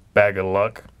 Bag of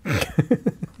luck.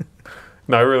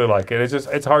 No, I really like it.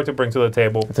 It's hard to bring to the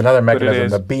table. It's another but it mechanism,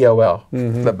 is- the BOL,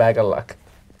 the bag of luck.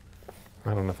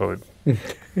 I don't know if I would...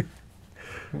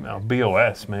 No,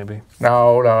 BOS maybe.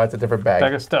 No, that's a different bag.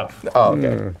 Bag of stuff. Oh,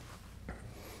 okay.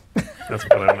 That's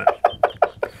what I meant.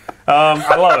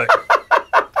 I love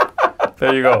it.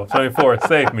 There you go. 24.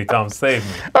 Save me, Tom. Save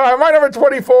me. All right, my number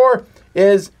 24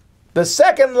 is the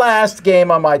second last game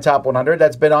on my top 100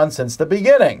 that's been on since the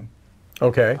beginning.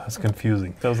 Okay. That's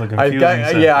confusing. That was a I confusing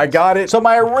got, yeah, I sentence. got it. So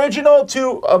my original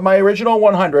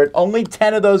 100, only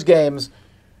 10 of those games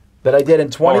that I did in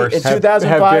Course. in Have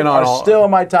 2005 been on are all- still in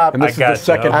my top. and this is the gotcha.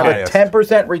 second I have a highest.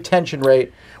 10% retention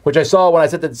rate, which I saw when I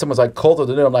said that someone was like Cult of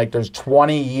the New. I'm like, there's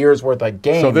 20 years worth of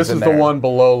games. So this in is there. the one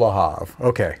below Le Havre.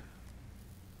 Okay.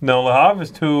 No, Le Havre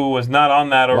 2 was not on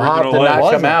that We'll have original to list.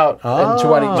 not come out Oh. in No, it's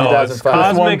 2005.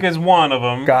 Cosmic is one of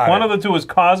them. Got One it. of the 2 is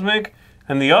Cosmic,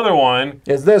 and the other one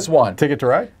Is this one? Ticket to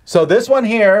Ride? So this one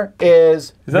here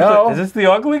is is this the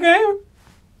ugly game?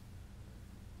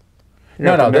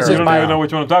 no. This You is don't my even know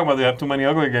which one I'm talking about. They have too many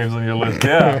ugly games on your list.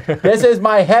 Yeah, this is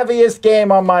my heaviest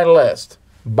game on my list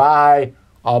by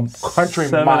a country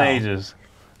 7 mile. ages.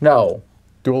 No,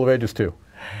 Duel of Ages 2.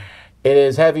 it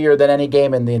is heavier than any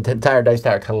game in the entire Dice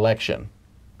Tower collection.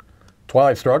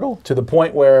 Twilight Struggle? To the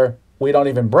point where we don't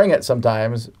even bring it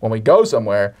sometimes when we go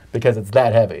somewhere because it's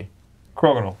that heavy.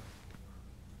 Crokinole.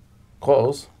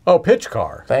 Close. Oh, Pitch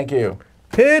Car. Thank you.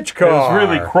 Pitch It Car. was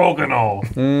really Crokinole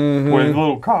with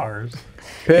little cars.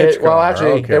 Pitch Car. Well,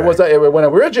 actually, okay. it was when it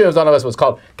originally was on the list, it was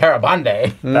called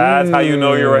Carabande. That's how you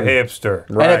know you're a hipster.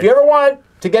 Right. And if you ever want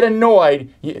to get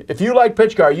annoyed, if you like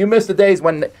Pitch Car, you miss the days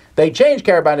when they changed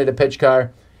Carabande to Pitch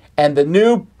Car, and the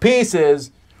new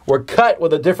pieces were cut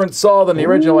with a different saw than the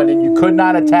original one, and you could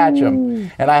not attach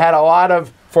them. And I had a lot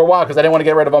of, for a while, because I didn't want to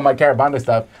get rid of all my Carabande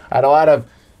stuff, I had a lot of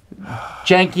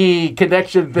janky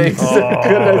connection things.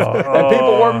 And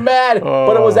people were mad.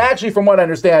 But it was actually, from what I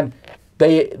understand,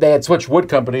 they had switched wood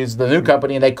companies, the new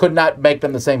company, and they could not make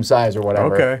them the same size or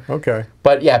whatever. Okay.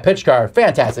 But yeah, Pitch Car,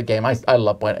 fantastic game. I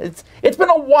love playing it. It's been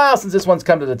a while since this one's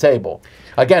come to the table.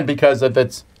 Again, because of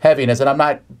its heaviness, and I'm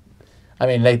not. I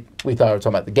mean, we thought we were talking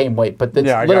about the game weight, but it's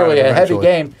Yeah, I got literally it a heavy eventually.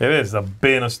 game. It is a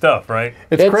bin of stuff, right?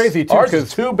 It's crazy, too, Ours is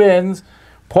because... 2 bins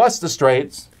plus the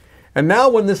straights. And now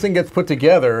when this thing gets put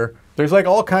together, there's like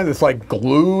all kinds of, like,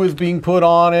 glue is being put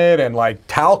on it, and, like,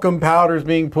 talcum powder is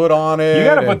being put on it. You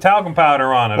got to and, put talcum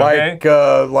powder on it,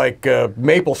 okay? like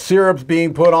maple syrup's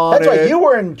being put on That's it. right. You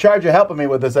were in charge of helping me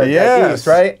with this at Yes. East,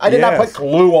 right? I did not Yes. put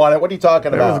glue on it. What are you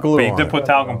talking There was about? glue But you on did it. put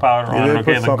talcum powder on did it. put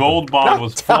Okay, the something. gold bond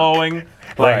was flowing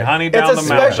like Right. honey It's down a the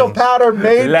special mountain. powder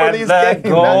made Let for these the games.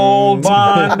 gold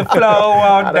bond flow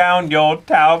out down your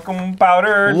talcum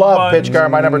powder. Love Pitch Car,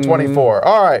 my number 24.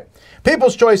 All right.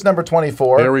 People's Choice number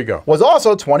 24. There we go. Was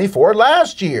also 24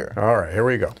 last year. All right, here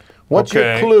we go. What's your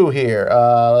Okay. clue here?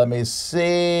 Let me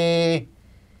see.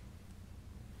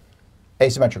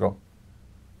 Asymmetrical.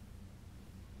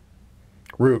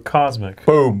 Root. Cosmic.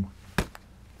 Boom.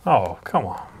 Oh, come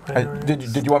on. Did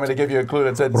you want me to give you a clue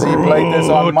that said Z played this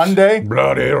on Monday?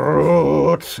 Bloody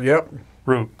roots. Yep.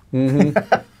 Root.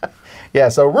 Yeah,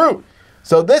 so Root.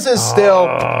 So this is still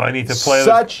Oh, I need to play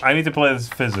Such- this. I need to play this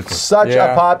physically. such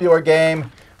Yeah. a popular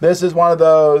game. This is one of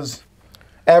those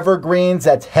evergreens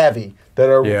that's heavy. That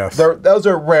are Yes. those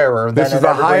are rarer. This than is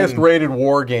an the highest evergreen. rated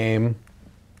war game.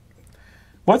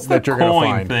 What's the that you're gonna coin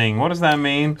find. thing? What does that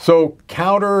mean? So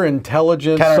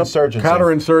counterintelligence, Counterinsurgency.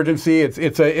 counterinsurgency.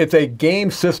 It's a game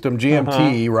system,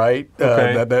 GMT, right?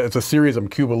 Okay. That it's a series of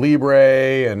Cuba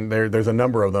Libre, and there's a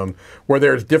number of them where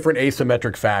there's different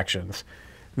asymmetric factions.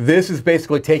 This is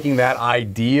basically taking that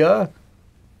idea.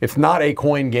 It's not a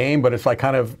coin game, but it's like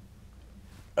kind of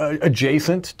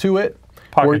adjacent to it.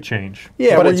 Pocket change.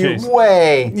 Yeah, but where it's you-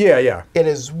 way. yeah. It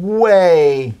is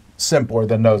way simpler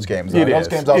than those games. It Those is.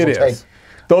 games also It take. is.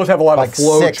 Those have a lot like of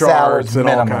flow 6 charts hours and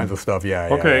all minimum. kinds of stuff. Yeah.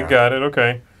 Okay, yeah. got it.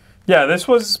 Okay. Yeah, this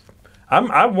was.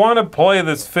 I want to play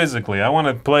this physically. I want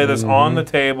to play this on the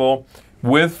table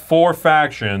with 4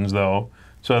 factions, though,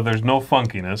 so there's no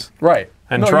funkiness. Right.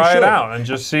 And No, you try it should. out and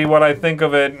just see what I think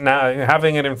of it now,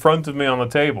 having it in front of me on the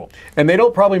table. And they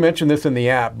don't probably mention this in the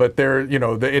app, but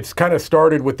it's kind of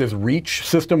started with this reach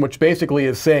system, which basically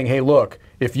is saying, hey, look,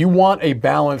 if you want a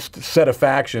balanced set of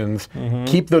factions,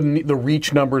 keep the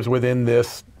reach numbers within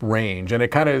this range. And it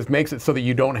kind of makes it so that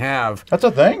you don't have... That's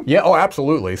a thing? Yeah, oh,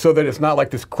 absolutely. So that it's not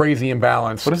like this crazy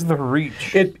imbalance. What is the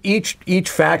reach? Each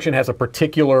faction has a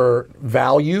particular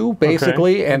value,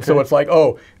 basically, and so it's like,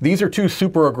 oh, these are 2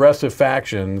 super aggressive factions.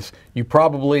 You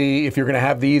probably, if you're going to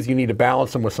have these, you need to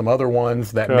balance them with some other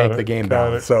ones that make the game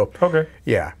balanced. So,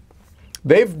 yeah.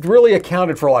 They've really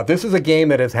accounted for a lot. This is a game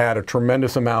that has had a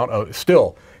tremendous amount of,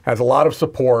 still has a lot of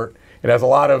support. It has a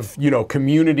lot of,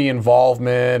 community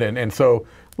involvement, and so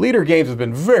Leader Games has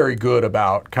been very good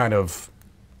about kind of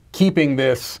keeping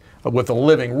this with a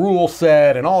living rule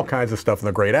set and all kinds of stuff and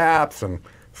the great apps, and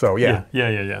so yeah.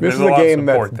 Yeah. This is a game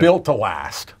that's built to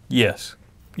last. Yes.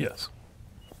 Yes.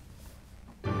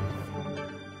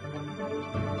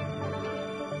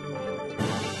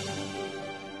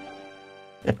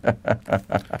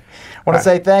 I want to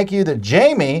say thank you to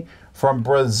Jamie from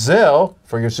Brazil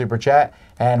for your super chat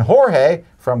and Jorge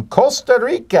from Costa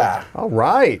Rica. All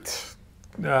right.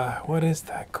 What is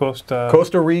that?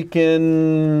 Costa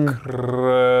Rican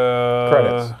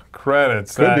Credits.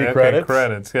 Credits. Could be credits.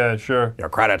 Credits. Yeah, sure. Your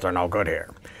credits are no good here.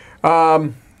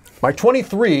 My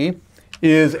 23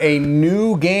 is a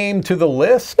new game to the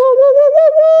list.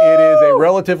 It is a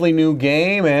relatively new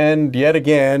game, and yet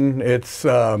again, it's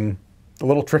a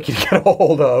little tricky to get a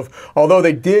hold of. Although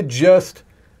they did just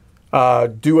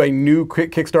do a new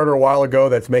Kickstarter a while ago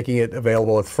that's making it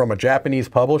available. It's from a Japanese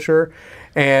publisher.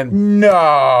 And No.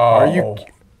 are you...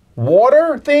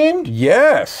 Water themed?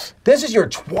 Yes. This is your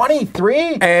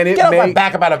 23? And it Get off my may-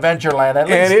 back about Adventureland at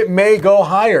least. And it may go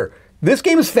higher. This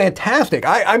game is fantastic.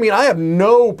 I mean, I have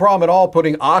no problem at all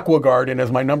putting Aqua Garden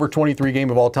as my number 23 game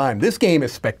of all time. This game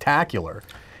is spectacular.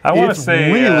 I want to It's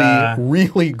say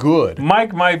really good.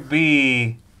 Mike might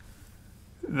be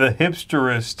the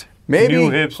hipsterist, Maybe.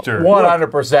 new hipster.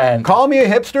 100%. Call me a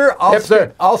hipster.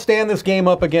 Hipster. I'll stand this game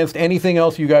up against anything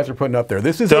else you guys are putting up there.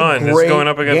 This is Done. a This is great going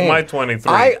up against game. my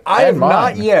 23. I have And mine.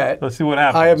 not yet. Let's see what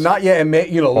happens. I have not yet. And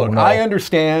look, no. I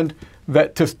understand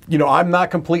that I'm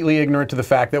not completely ignorant to the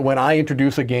fact that when I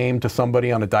introduce a game to somebody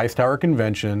on a Dice Tower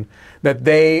convention, that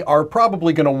they are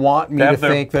probably going to want me They to have their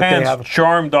think that pants they have.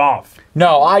 charmed off.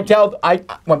 No,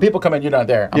 when people come in, you're not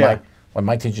there. I'm Yeah. like, when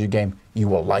Mike teaches you a game, you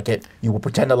will like it. You will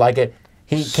pretend to like it.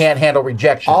 He can't handle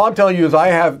rejection. All I'm telling you is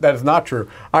that is not true.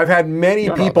 I've had many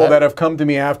don't know people that. that have come to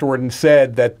me afterward and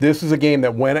said that this is a game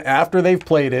that after they've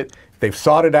played it, they've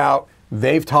sought it out,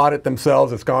 they've taught it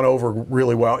themselves, it's gone over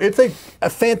really well. It's a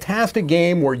fantastic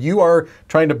game where you are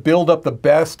trying to build up the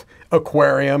best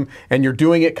aquarium, and you're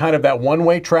doing it kind of that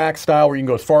one-way track style where you can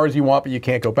go as far as you want, but you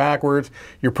can't go backwards.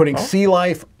 You're putting sea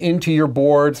life into your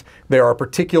boards. There are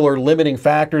particular limiting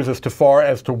factors as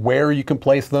to where you can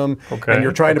place them, and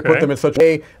you're trying to put them in such a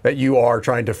way that you are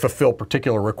trying to fulfill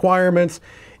particular requirements.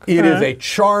 It is a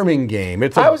charming game.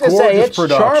 It's a I was going to say, gorgeous it's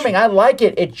production. charming. I like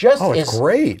it. It just is. It's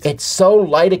great. It's so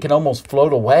light it can almost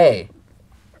float away.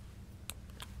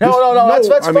 No,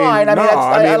 that's I mean, fine.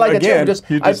 I like again, it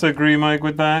too. You disagree, Mike,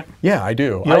 with that? Yeah, I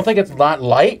do. You don't think it's not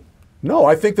light? No,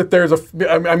 I think that there's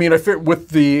I mean, with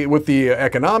the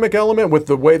economic element, with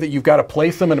the way that you've got to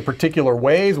place them in particular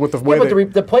ways, with the way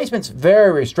But the placement's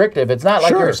very restrictive. It's not like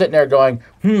Sure. you're sitting there going,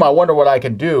 I wonder what I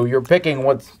can do. You're picking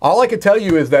what's... all I can tell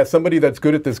you is that somebody that's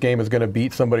good at this game is going to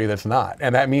beat somebody that's not,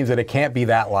 and that means that it can't be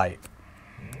that light.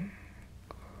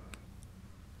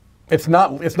 It's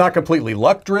not completely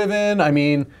luck driven. I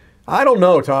mean, I don't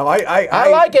know, Tom. I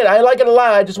like it. I like it a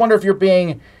lot. I just wonder if you're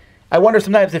being... I wonder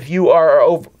sometimes if you are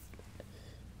over...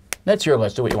 That's your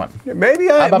list. Do what you want. Maybe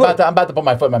I'm about to put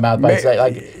my foot in my mouth.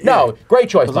 No, great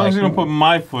choice, As long as you don't put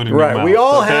my foot in your mouth. right. We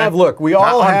all okay? have. Look, we Not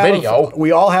all on have video.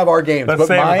 We all have our games. Let's but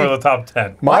save it for the top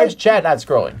 10. Why is chat not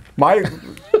scrolling?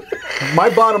 My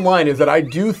bottom line is that I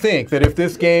do think that if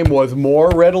this game was more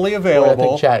readily I available,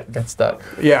 think chat got stuck.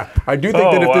 yeah, I do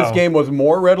think that if this wow. game was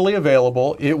more readily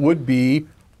available, it would be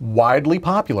widely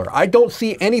popular. I don't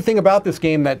see anything about this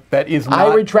game that is not.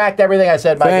 I retract everything I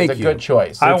said, Mike. Thank It's a you. good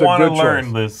choice. I It's a want to good learn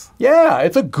choice. this. Yeah,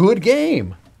 it's a good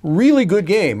game. Really good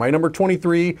game. My number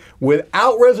 23,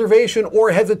 without reservation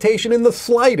or hesitation in the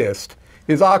slightest,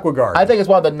 is Aqua Garden. I think it's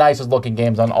one of the nicest looking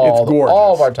games on It's all gorgeous.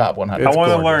 of our top 100. I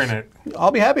want to gorgeous. learn it.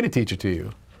 I'll be happy to teach it to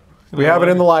you. We have it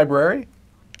in the library.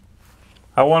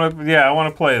 I want to. Yeah, I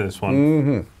want to play this one.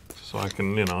 Mm-hmm. So I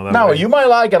can, that No, way- you might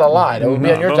like it a lot. It will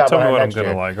be on your don't top tell me 100 what I'm next gonna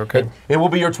year. like, okay? It will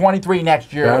be your 23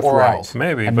 next year That's or right. else.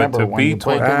 Maybe, And but remember, to when you beat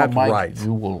play a game That's with Mike, right.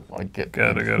 you will like it.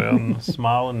 Gotta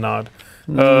smile and nod.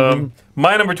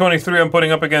 My number 23, I'm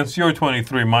putting up against your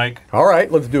 23, Mike. All right,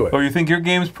 let's do it. Oh, you think your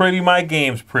game's pretty? My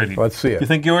game's pretty. Let's see it. You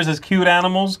think yours has cute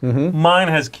animals? Mine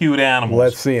has cute animals.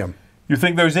 Let's see him. You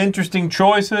think there's interesting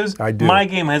choices? I do. My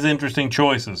game has interesting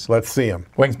choices. Let's see him.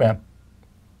 Wingspan.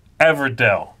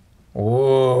 Everdell.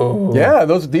 Ooh. Yeah,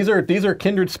 these are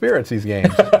kindred spirits. These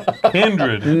games.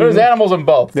 Kindred. There's animals in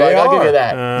both, so They I'll give are. you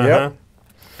that.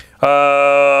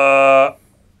 Yep.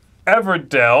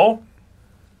 Everdell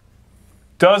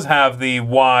does have the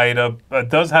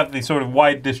sort of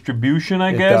wide distribution,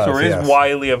 I guess, does, or is yes.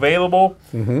 widely available.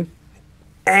 Mm-hmm.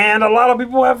 And a lot of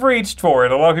people have reached for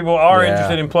it. A lot of people are Yeah.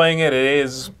 interested in playing it. It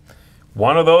is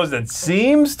one of those that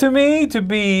seems to me to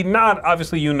be not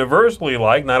obviously universally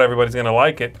liked. Not everybody's going to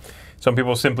like it. Some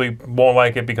people simply won't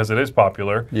like it because it is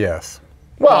popular. Yes.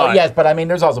 Well, But- yes, but I mean,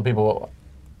 there's also people.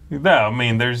 Yeah, I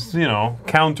mean, there's,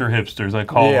 counter hipsters, I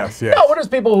call them. Yes. Yes. No, there's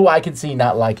people who I can see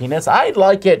not liking this. I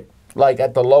like it like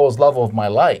at the lowest level of my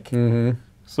like.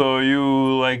 So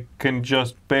you, can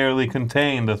just barely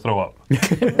contain the throw up.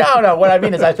 No. What I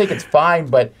mean is, I think it's fine,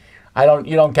 but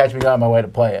you don't catch me on my way to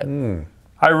play it.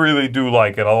 I really do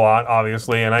like it a lot,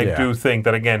 obviously, and I Yeah. do think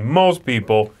that, again, most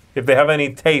people, if they have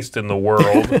any taste in the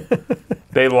world,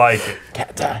 they like it.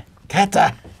 Cat die.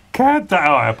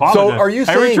 Oh, I apologize. So are you I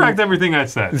saying- retract everything I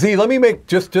said. Z, let me make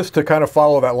just to kind of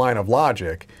follow that line of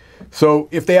logic. So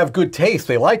if they have good taste,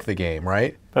 they like the game,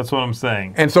 right? That's what I'm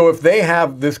saying. And so if they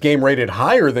have this game rated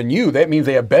higher than you, that means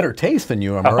they have better taste than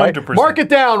you. Am I right? 100%. Mark it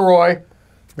down, Roy.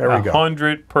 There we go.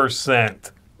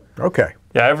 100%. Okay.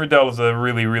 Yeah, Everdell is a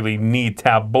really, really neat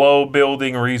tableau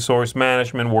building, resource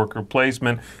management, worker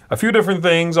placement, a few different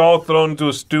things all thrown into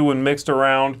a stew and mixed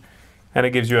around, and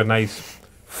it gives you a nice,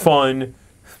 fun,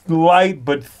 light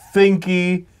but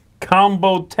thinky,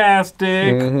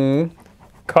 combo-tastic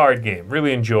card game.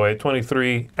 Really enjoy it.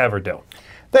 23 Everdell.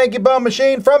 Thank you, Bone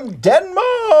Machine from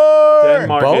Denmark.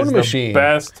 Denmark Bone is Machine. the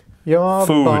best Your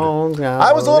food. bones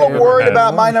I was a little Yeah. worried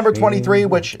about my number 23,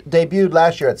 which debuted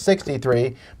last year at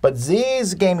 63, but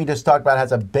Z's game he just talked about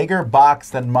has a bigger box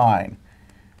than mine.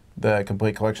 The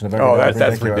complete collection of Oh, everything.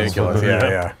 that's ridiculous. Yeah,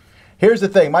 yeah. Here's the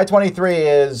thing. My 23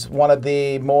 is one of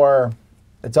the more,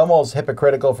 it's almost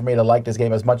hypocritical for me to like this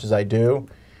game as much as I do,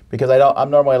 because I'm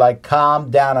normally like,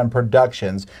 calm down on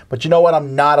productions. But you know what?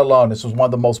 I'm not alone. This was one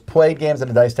of the most played games in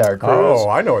the Dice Tower Cruise. Oh,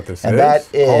 I know what this and is. that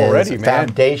is Already, man.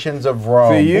 Foundations of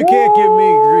Rome. See, you can't give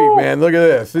me grief, man. Look at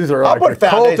this. These are I'll like put the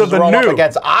cult Foundations of of the Rome up new.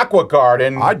 against Aqua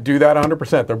Garden. I'd do that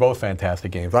 100%. They're both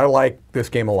fantastic games. I like this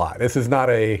game a lot. This is not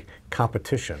a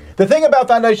competition. The thing about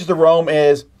Foundations of Rome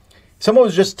is, someone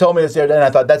was just told me this the other day, and I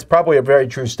thought that's probably a very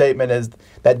true statement, is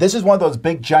that this is one of those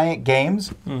big, giant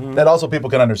games that also people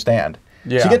can understand.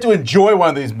 Yeah. So you get to enjoy one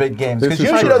of these big games. This Because is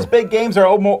usually true. those big games are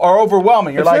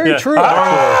overwhelming. You're It's like, very Yeah. true,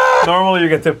 actually. Normally you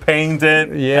get to paint it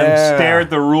and Yeah. stare at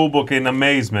the rule book in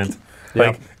amazement. Yep.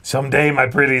 Like, someday, my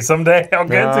pretty, someday I'll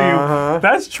get to Uh-huh. you.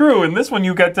 That's true. In this one,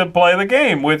 you get to play the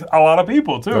game with a lot of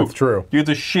people, too. That's true. You get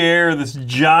to share this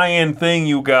giant thing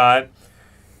you got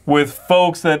with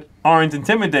folks that aren't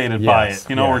intimidated by Yes,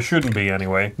 it, or yes. shouldn't be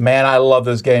anyway. man, I love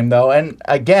this game, though. And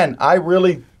again, I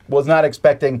really was not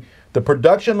expecting the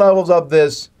production levels of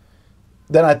this.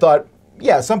 Then I thought,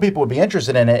 yeah, some people would be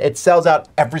interested in it. It sells out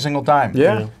every single time.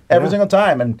 Yeah. Every Yeah. single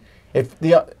time. And if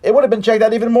it would have been checked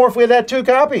out even more if we had had 2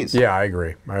 copies. Yeah, I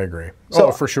agree. So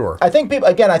Oh, for sure. I think people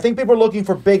are looking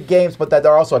for big games, but that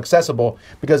they're also accessible,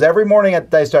 because every morning at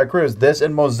Dice Tower Cruise, this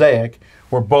and Mosaic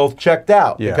were both checked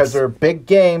out Yes. because they're big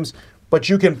games, but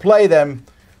you can play them.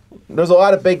 There's a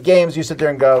lot of big games you sit there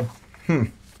and go,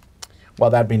 well,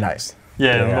 that'd be nice.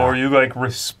 Yeah, Yeah. or you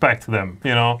respect them,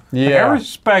 Like, Yeah. I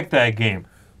respect that game.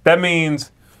 That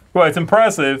means, well, it's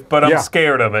impressive, but I'm Yeah.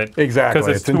 scared of it. Exactly.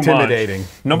 Because It's too intimidating. Much.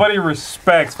 Nobody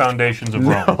respects Foundations of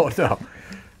Rome. Oh, no.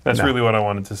 That's No. really what I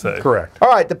wanted to say. Correct. All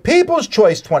right, the People's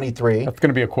Choice 23 That's going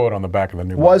to be a quote on the back of the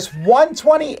new book. was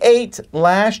 128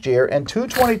 last year and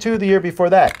 222 the year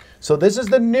before that. So this is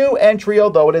the new entry,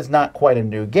 although it is not quite a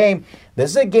new game.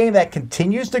 This is a game that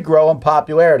continues to grow in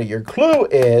popularity. Your clue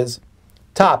is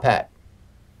Top Hat.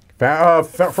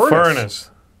 Furnace.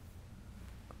 Furnace.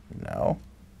 No.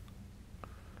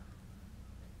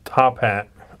 Top Hat.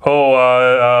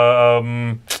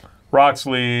 Oh,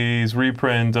 Roxley's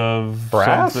reprint of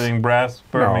Brass? something, Brass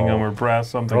Birmingham No. or Brass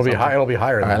something. It'll be something. high. It'll be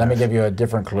higher All than right, let me that. give you a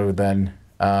different clue then.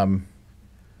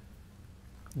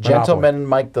 Gentleman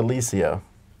Mike DiLisio.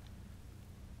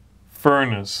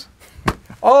 Furnace.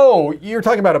 Oh, you're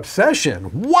talking about Obsession.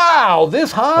 Wow,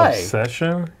 this high.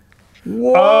 Obsession?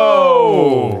 Whoa.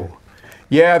 Oh.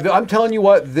 Yeah, I'm telling you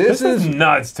what, This is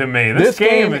nuts to me. This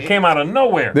game, it came out of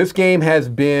nowhere. This game has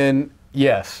been,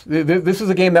 yes. This is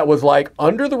a game that was like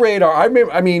under the radar.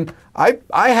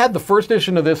 I had the first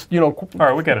edition of this, All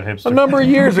right, we got it, hipster. a number of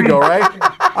years ago, right?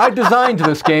 I designed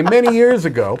this game many years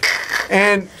ago.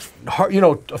 And,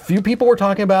 a few people were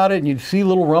talking about it, and you'd see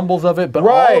little rumbles of it, but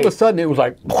all of a sudden it was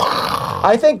like,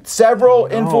 I think several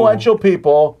influential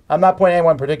people, I'm not pointing at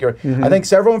anyone in particular, I think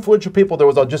several influential people, there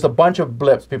was just a bunch of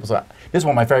blips. People said, this is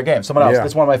one of my favorite games. Someone else,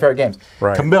 this is one of my favorite games.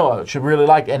 Right. Camilla should really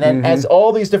like it. And then as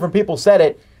all these different people said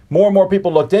it, more and more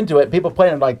people looked into it. People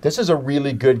played it like, this is a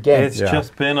really good game. It's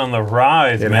just been on the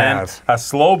rise, man. Has. A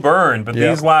slow burn, but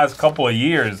these last couple of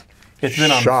years, it's been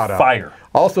on fire.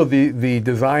 Also, the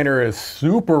designer is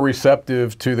super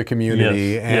receptive to the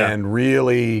community and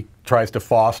really tries to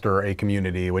foster a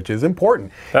community, which is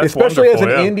important. That's especially as an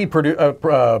wonderful,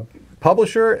 indie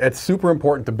publisher, it's super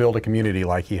important to build a community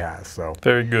like he has. So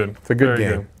Very good. it's a good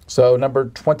Very game. good. So number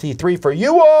 23 for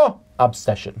you all,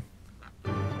 Obsession.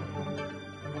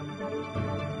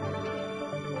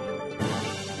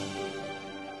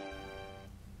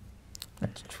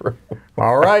 That's true.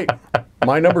 All right.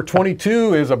 My number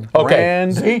 22 is a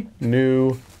brand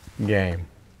new game.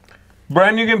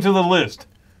 Brand new game to the list.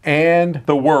 And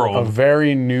The a world.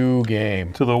 very new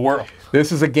game. To the world.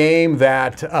 This is a game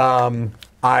that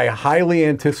I highly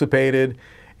anticipated,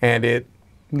 and it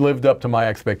lived up to my It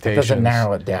expectations. doesn't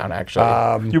narrow it down,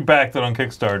 actually. You backed it on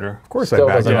Kickstarter. Of course, Still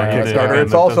I backed it doesn't on narrow it Kickstarter. down.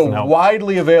 It's That also doesn't help.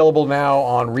 widely available now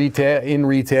on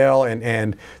retail,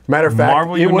 and matter of fact,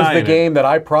 Marvel it was the United. game that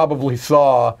I probably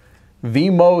saw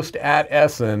the most at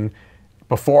Essen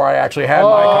before I actually had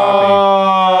my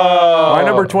copy. My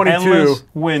number 22 Endless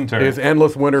Winter. is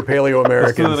Endless Winter Paleo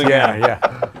Americans. Let's do it again. Yeah.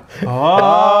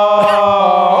 Oh.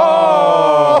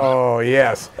 Oh,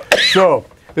 yes. So,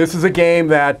 this is a game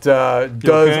that does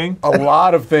okay? a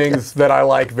lot of things that I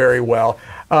like very well.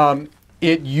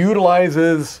 It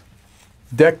utilizes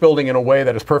deck building in a way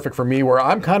that is perfect for me, where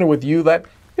I'm kind of with you that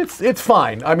it's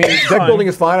fine. I mean, deck building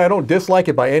is fine. I don't dislike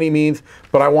it by any means,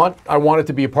 but I want it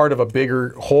to be a part of a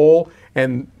bigger whole,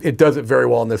 and it does it very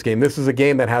well in this game. This is a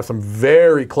game that has some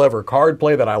very clever card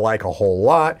play that I like a whole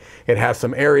lot. It has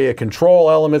some area control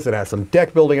elements. It has some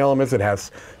deck building elements. It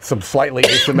has some slightly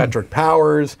asymmetric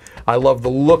powers. I love the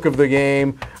look of the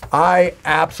game. I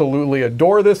absolutely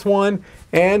adore this one,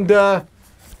 and want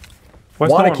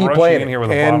to keep playing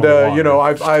it. And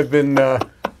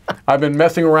I've been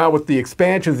messing around with the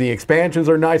expansions. The expansions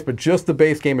are nice, but just the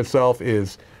base game itself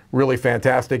is really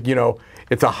fantastic.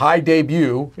 It's a high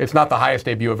debut. It's not the highest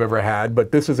debut I've ever had,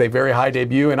 but this is a very high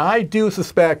debut, and I do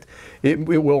suspect it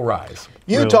will rise.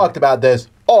 You talked about this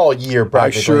all year,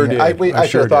 practically. I sure did. I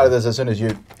should have thought of this as soon as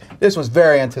you. This was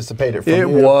very anticipated from you. It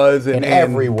was in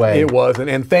every way. It was,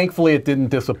 and thankfully it didn't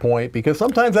disappoint, because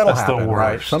sometimes that'll That's the happen,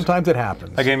 right? worst. Sometimes it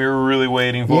happens. A game you're really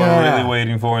waiting for,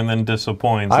 and then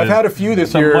disappoints. I've had a few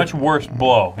this year. It's a much worse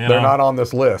blow. They're not on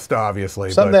this list,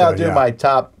 obviously. Someday but, I'll do my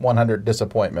top 100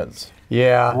 disappointments.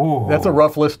 Yeah, Ooh. that's a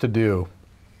rough list to do.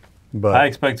 But I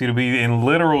expect you to be in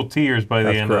literal tears by the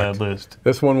That's end correct. of that list.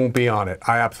 This one won't be on it.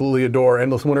 I absolutely adore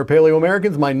Endless Winter Paleo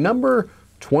Americans. My number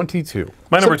 22.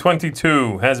 My number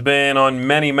 22 has been on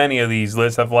many of these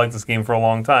lists. I've liked this game for a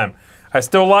long time. I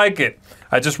still like it.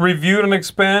 I just reviewed an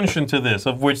expansion to this,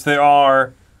 of which there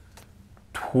are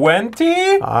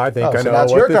 20? I think I so know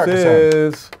that's what your this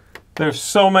Carcassonne. is. There's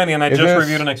so many, and I just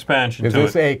reviewed an expansion Is to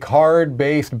this it. a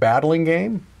card-based battling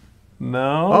game?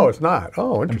 No. Oh, it's not.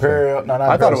 Oh, interesting. Imperial, no, not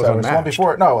I thought it was Imperial, a the one match.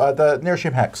 before. No, the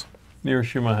Nearshim Hex.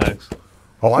 Hiroshima Hex.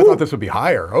 Oh, I thought this would be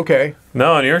higher. Okay.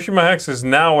 No, and Hiroshima Hex is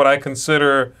now what I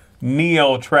consider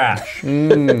neo trash.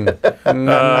 Hiroshima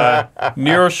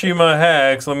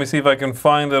Hex, let me see if I can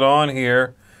find it on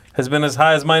here, has been as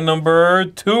high as my number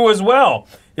 2 as well.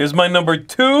 It was my number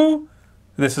 2.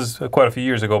 This is quite a few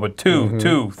years ago, but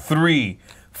 2, 3,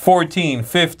 14,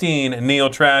 15, neo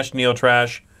trash.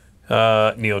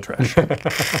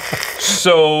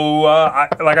 So,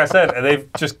 like I said, they've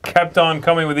just kept on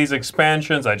coming with these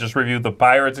expansions. I just reviewed the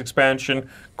Pirates expansion.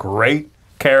 Great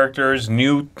characters,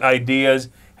 new ideas.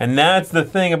 And that's the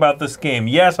thing about this game.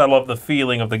 Yes, I love the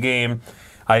feeling of the game.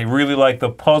 I really like the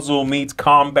puzzle meets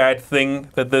combat thing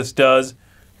that this does.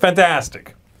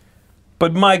 Fantastic.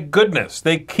 But my goodness,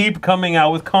 they keep coming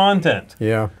out with content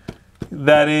Yeah.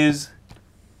 that is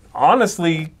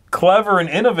honestly clever and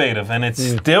innovative, and it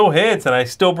still hits, and I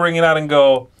still bring it out and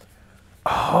go,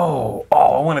 Oh,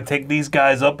 I want to take these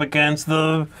guys up against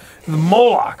the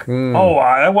Moloch. Oh,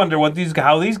 I wonder how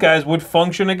these guys would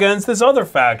function against this other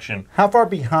faction. How far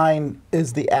behind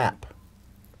is the app?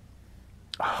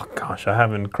 Oh gosh, I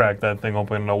haven't cracked that thing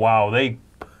open in a while. They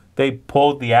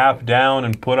pulled the app down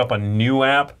and put up a new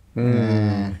app.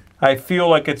 I feel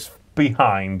like it's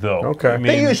behind though. Okay. I mean,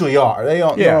 They usually are. They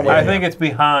don't. Yeah, normally- I think it's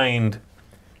behind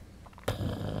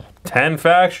 10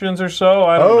 factions or so.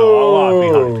 I don't know. A lot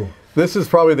behind. This is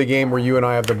probably the game where you and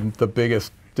I have the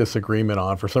biggest disagreement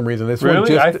on for some reason. This one Really?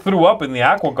 just, I threw up in the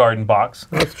Aqua Garden box.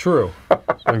 that's true.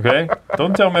 Okay?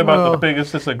 Don't tell me about the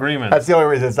biggest disagreement. That's the only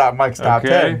reason it's not Mike's top Okay?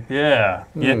 10. Yeah.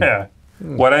 Yeah.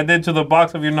 What I did to the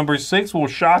box of your number 6 will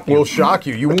shock you. Will shock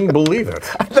you. You won't believe it.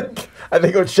 I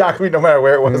think it would shock me no matter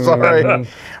where it was. Sorry.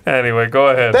 Anyway, go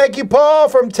ahead. Thank you, Paul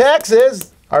from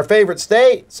Texas, our favorite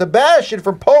state. Sebastian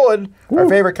from Poland, our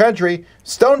favorite country.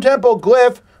 Stone Temple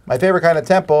Glyph, my favorite kind of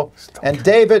temple. And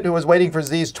David, who was waiting for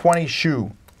Z's 20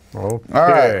 shoe.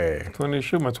 Okay. 20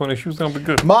 shoe. My 20 shoe's going to be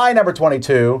good. My number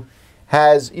 22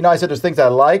 has, I said there's things I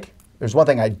like. There's one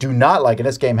thing I do not like, and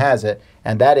this game has it,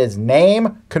 and that is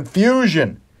name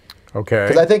confusion. Okay.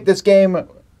 Because I think this game,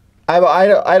 I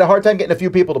had a hard time getting a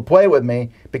few people to play with me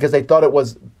because they thought it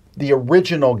was the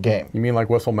original game. You mean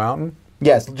like Whistle Mountain?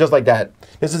 Yes, just like that.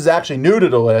 This is actually new to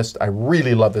the list. I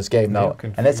really love this game, though.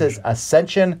 And this is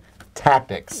Ascension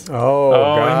Tactics. Oh,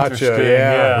 gotcha. interesting.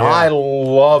 Yeah. I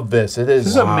love this. It is.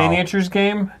 This is a miniatures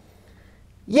game?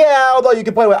 Yeah, although you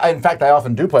can play with. In fact, I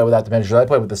often do play without the miniatures. I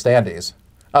play with the standees.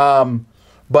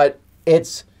 But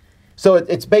it's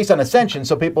based on Ascension.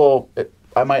 So people,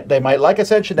 they might like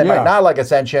Ascension. They might not like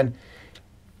Ascension.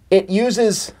 It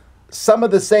uses some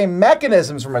of the same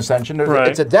mechanisms from Ascension. Right.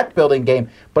 It's a deck building game,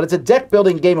 but it's a deck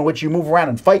building game in which you move around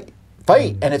and fight,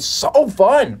 and it's so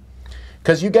fun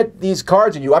because you get these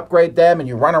cards and you upgrade them and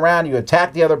you run around, you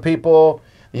attack the other people.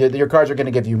 Your cards are going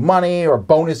to give you money or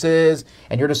bonuses,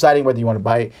 and you're deciding whether you want to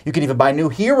buy. You can even buy new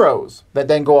heroes that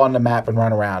then go on the map and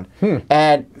run around.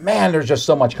 And man, there's just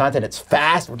so much content. It's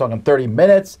fast. We're talking 30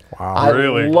 minutes. Wow.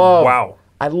 Really? Wow.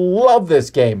 I love this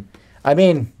game. I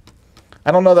mean,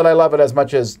 I don't know that I love it as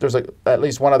much as there's at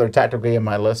least one other tactical game in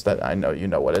my list that I know you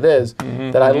know what it is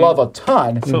that I love a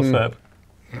ton. So sad.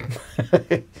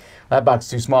 That box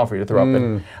is too small for you to throw up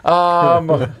in.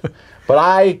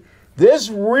 But this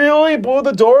really blew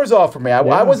the doors off for me. I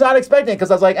was not expecting it because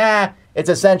I was like, it's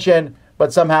Ascension,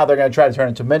 but somehow they're going to try to turn it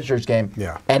into a miniatures game.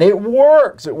 Yeah. And it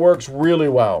works. It works really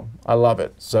well. I love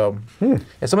it. So,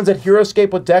 if someone said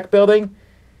HeroScape with deck building,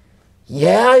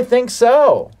 yeah, I think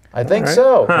so. I think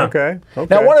so. Okay.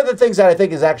 Now, one of the things that I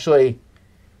think is actually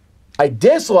I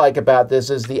dislike about this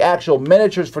is the actual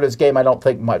miniatures for this game I don't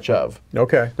think much of.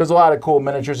 Okay. There's a lot of cool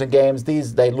miniatures in games.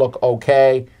 They look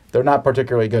okay. They're not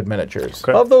particularly good miniatures.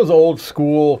 Okay. Of those old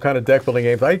school kind of deck building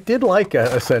games, I did like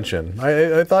Ascension.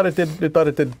 I thought it did.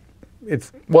 It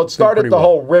started the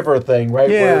whole river thing, right?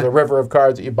 Yeah. Where the river of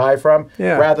cards that you buy from,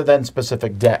 Yeah. rather than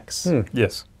specific decks.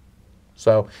 Yes.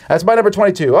 So that's my number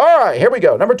 22. All right, here we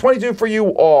go. Number 22 for you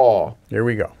all. Here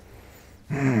we go.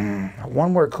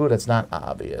 One more clue that's not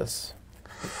obvious.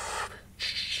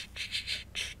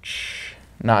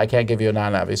 No, I can't give you a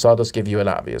non-obvious, so I'll just give you an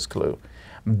obvious clue.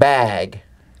 Bag.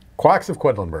 Quacks of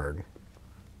Quedlinburg.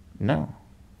 No.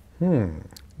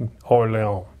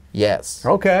 Orleans. Yes.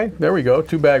 Okay, there we go.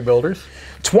 2 bag builders.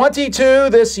 22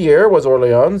 this year was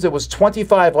Orleans. It was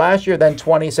 25 last year, then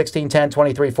 20, 16, 10,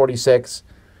 23, 46.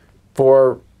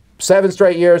 For 7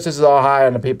 straight years, this is all high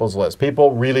on the people's list.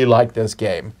 People really like this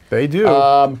game. They do.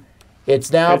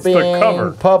 It's now It's the cover.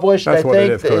 being published, That's I what it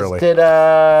think. is, clearly. Did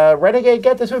Renegade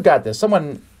get this? Who got this?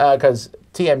 Someone, because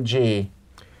TMG.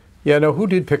 Yeah, no, who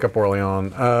did pick up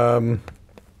Orleans? I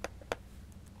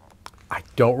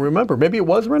don't remember. Maybe it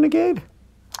was Renegade?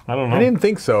 I don't know. I didn't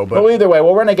think so, but Well, either way,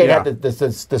 Renegade Yeah. had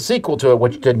the sequel to it,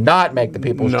 which did not make the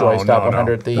People's Choice Top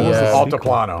 100. The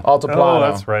Altiplano. Altiplano. Oh,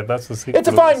 that's right. That's the sequel. It's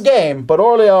a fun game, but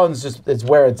Orleans is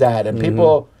where it's at. And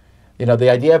people, the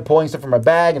idea of pulling stuff from a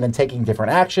bag and then taking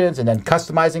different actions and then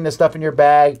customizing the stuff in your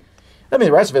bag. I mean,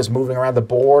 the rest of it's moving around the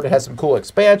board. It has some cool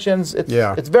expansions. It's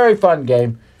a very fun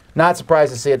game. Not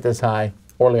surprised to see it this high.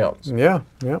 Orleans. Yeah.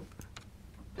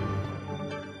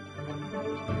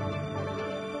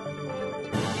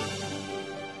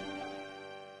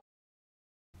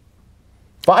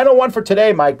 Final one for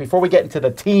today, Mike, before we get into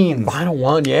the teens. Final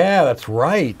one. Yeah, that's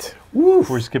right.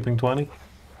 We're skipping 20?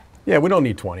 Yeah, we don't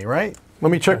need 20, right?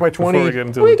 Let me check my 20. Before we get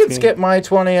into We the can team. skip my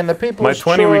 20 and the People's My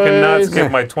 20, we cannot Choice.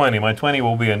 skip my 20. My 20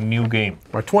 will be a new game.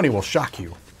 My 20 will shock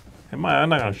you. I'm not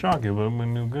going to shock you, but it'll be a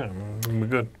new game. It'll be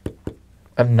good.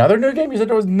 Another new game? You said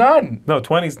there was none. No,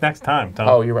 20's next time, Tom.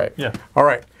 Oh, you're right. Yeah. All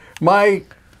right. My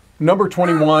Number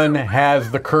 21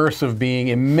 has the curse of being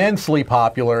immensely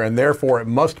popular, and therefore it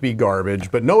must be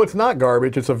garbage. But no, it's not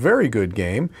garbage. It's a very good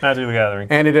game. Magic the Gathering.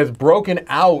 And it has broken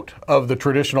out of the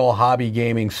traditional hobby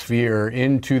gaming sphere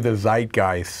into the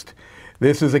zeitgeist.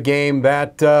 This is a game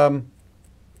that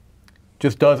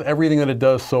just does everything that it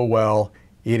does so well.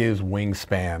 It is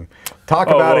Wingspan. Talk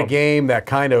about a game that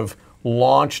kind of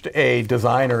launched a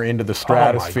designer into the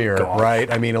stratosphere,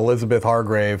 right? I mean, Elizabeth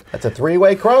Hargrave. That's a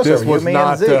three-way crossover. This was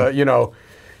not, Z. you know,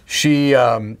 she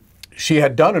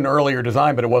had done an earlier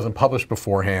design, but it wasn't published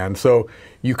beforehand. So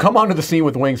you come onto the scene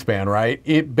with Wingspan, right?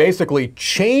 It basically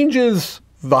changes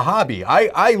the hobby.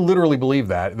 I literally believe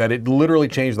that it literally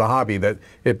changed the hobby, that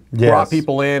it brought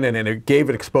people in and it gave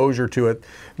it exposure to it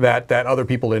that other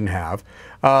people didn't have.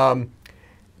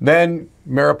 Then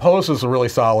Mariposa's a really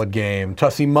solid game.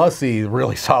 Tussie Mussy,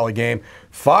 really solid game.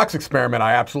 Fox Experiment,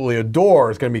 I absolutely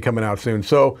adore. Is going to be coming out soon.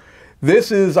 So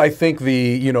this is, I think,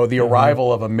 the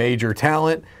arrival of a major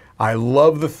talent. I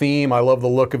love the theme. I love the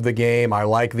look of the game. I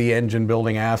like the engine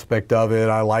building aspect of it.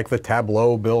 I like the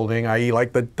tableau building. I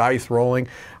like the dice rolling.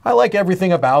 I like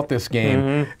everything about this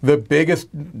game. The biggest,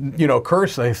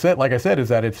 curse, like I said, is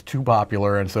that it's too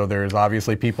popular, and so there's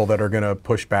obviously people that are going to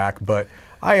push back. But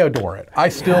I adore it. I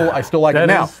still like it.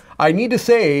 Now, I need to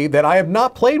say that I have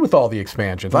not played with all the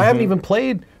expansions. I haven't even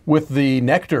played with the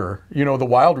Nectar, the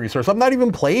Wild Resource. I've not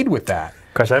even played with that.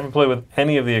 Gosh, I haven't played with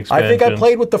any of the expansions. I think I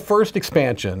played with the first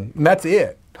expansion, and that's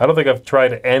it. I don't think I've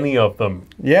tried any of them.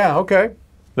 Yeah, okay.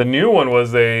 The new one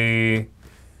was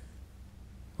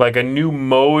like a new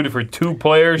mode for 2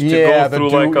 players to go through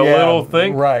like a little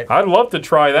thing. Right. I'd love to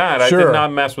try that. Sure. I did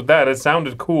not mess with that. It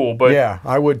sounded cool, but yeah,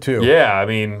 I would too. Yeah, I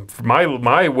mean, my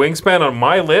Wingspan on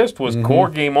my list was core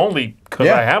game only because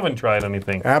I haven't tried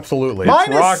anything. Absolutely. It's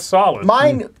rock solid.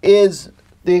 Mine is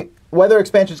whether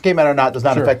expansions came out or not does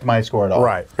not affect my score at all.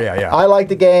 Right. Yeah. I like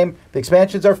the game. The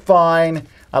expansions are fine.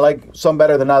 I like some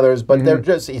better than others, but they're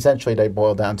just essentially, they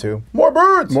boil down to more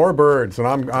birds. More birds,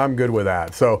 and I'm good with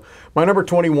that. So my number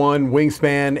 21,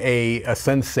 Wingspan, a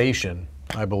sensation,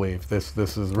 I believe. This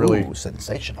is really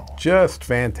sensational. Just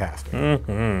fantastic.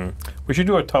 We should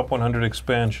do our top 100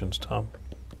 expansions, Tom.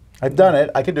 I've done it.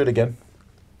 I can do it again.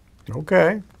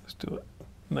 Okay. Let's do it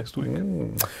next week.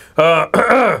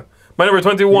 My number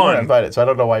 21. You weren't invited, so I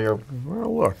don't know why you're...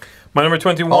 Well, look. My number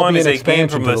 21 is a game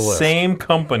from the list. same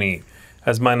company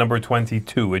as my number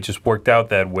 22. It just worked out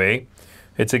that way.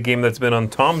 It's a game that's been on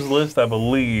Tom's list, I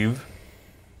believe,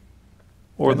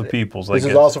 or the people's. This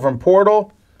is also from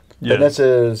Portal, yes. and this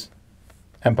is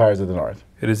Empires of the North.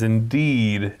 It is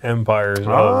indeed Empires of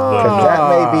the Because that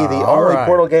may be the only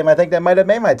Portal game I think that might have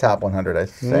made my top 100, I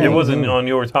think. It wasn't on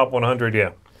your top 100,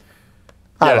 yeah.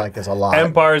 I like this a lot.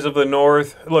 Empires of the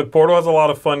North. Look, Portal has a lot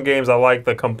of fun games. I like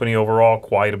the company overall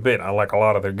quite a bit. I like a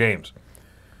lot of their games.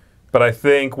 But I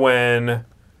think when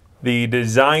the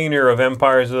designer of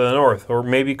Empires of the North, or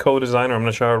maybe co-designer, I'm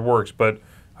not sure how it works, but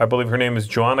I believe her name is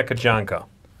Joanna Kajanka.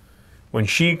 When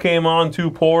she came on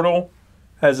to Portal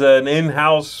as an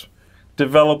in-house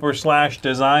developer /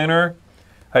 designer,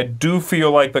 I do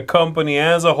feel like the company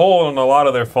as a whole and a lot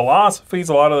of their philosophies,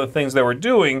 a lot of the things they were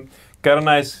doing, got a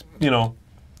nice,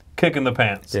 kick in the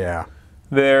pants. Yeah.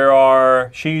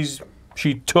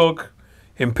 She took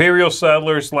Imperial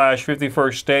Settlers /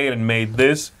 51st State and made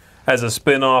this as a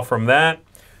spin-off from that.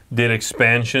 Did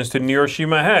expansions to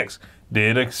Hiroshima Hex.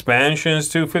 Did expansions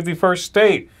to 51st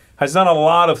State. Has done a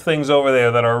lot of things over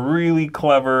there that are really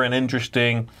clever and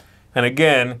interesting. And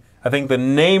again, I think the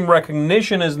name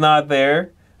recognition is not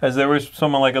there, as there was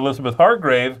someone like Elizabeth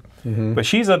Hargrave, but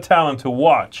she's a talent to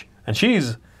watch. And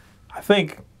she's, I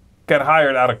think, got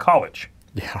hired out of college.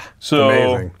 Yeah, so,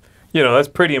 amazing. That's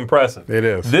pretty impressive. It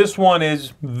is. This one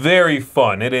is very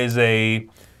fun. It is a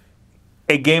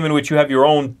game in which you have your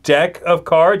own deck of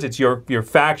cards. It's your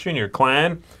faction, your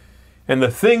clan. And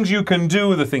the things you can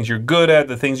do, the things you're good at,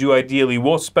 the things you ideally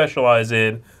will specialize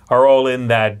in are all in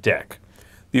that deck.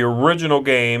 The original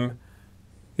game,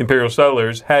 Imperial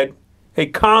Settlers, had a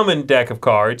common deck of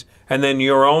cards, and then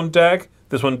your own deck.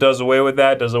 This one does away with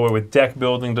that, does away with deck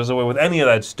building, does away with any of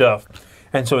that stuff.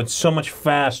 And so it's so much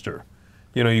faster.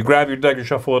 You grab your deck, you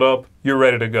shuffle it up, you're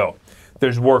ready to go.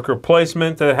 There's worker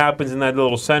placement that happens in that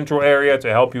little central area to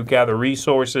help you gather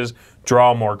resources,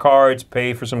 draw more cards,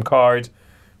 pay for some cards.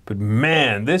 But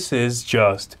man, this is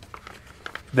just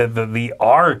the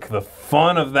arc, the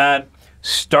fun of that.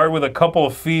 Start with a couple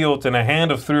of fields and a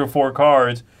hand of 3 or 4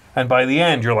 cards, and by the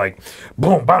end you're like,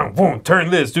 boom, bang, boom, turn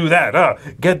this, do that,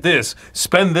 get this,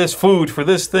 spend this food for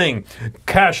this thing,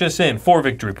 cash this in, 4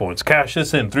 victory points, cash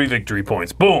this in, 3 victory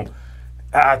points, boom.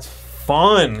 That's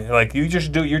fun. Like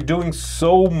you're doing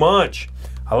so much.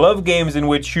 I love games in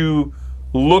which you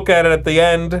look at it at the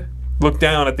end, look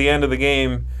down at the end of the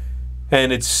game,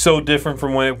 and it's so different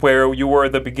from where you were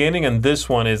at the beginning, and this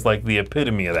one is like the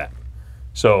epitome of that.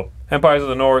 So, Empires of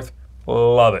the North,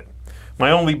 love it. My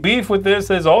only beef with this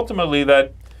is ultimately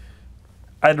that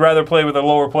I'd rather play with a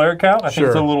lower player count. I think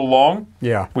it's a little long.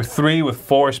 Yeah. With 3, with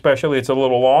 4 especially, it's a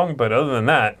little long, but other than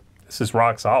that, this is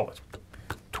rock solid.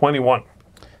 21.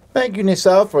 Thank you,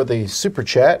 Nisal, for the super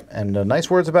chat and nice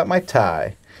words about my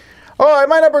tie. All right,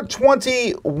 my number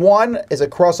 21 is a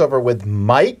crossover with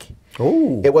Mike.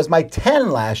 Ooh. It was my 10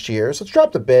 last year, so it's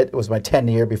dropped a bit. It was my 10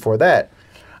 the year before that.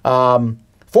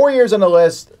 4 years on the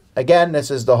list. Again, this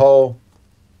is the whole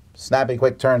snappy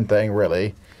quick turn thing,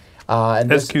 really. And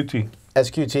this, SQT.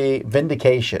 SQT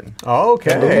Vindication.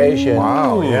 Okay. Vindication.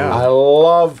 Wow, yeah. I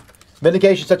love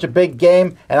Vindication, such a big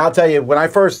game. And I'll tell you, when I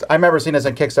remember seeing this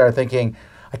on Kickstarter thinking,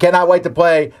 I cannot wait to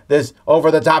play this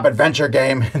over-the-top adventure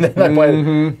game. And then I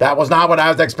played, that was not what I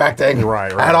was expecting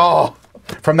at all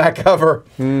from that cover.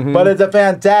 But it's a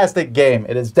fantastic game.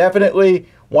 It is definitely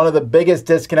one of the biggest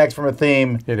disconnects from a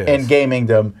theme in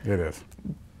gamingdom. It is.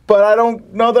 But I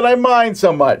don't know that I mind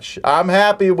so much. I'm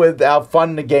happy with how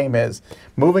fun the game is.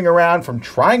 Moving around from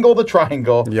triangle to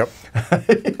triangle. Yep.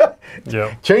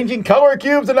 Yep. Changing color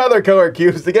cubes and other color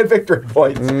cubes to get victory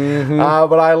points.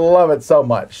 But I love it so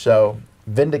much. So,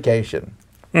 Vindication.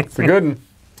 It's a good one.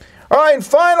 All right, and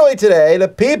finally today, the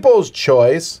People's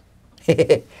Choice. All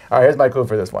right, here's my clue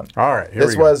for this one. All right, here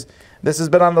we go. This has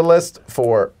been on the list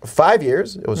for 5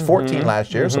 years. It was 14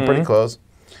 last year, so pretty close.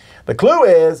 The clue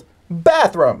is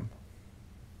bathroom.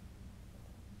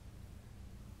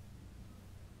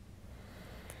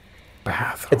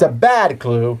 Bathroom. It's a bad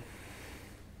clue,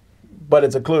 but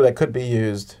it's a clue that could be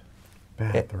used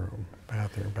Bathroom.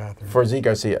 for Zee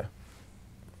Garcia.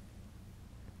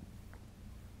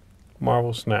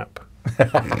 Marvel Snap.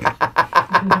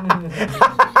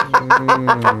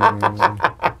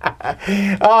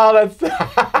 Oh, that's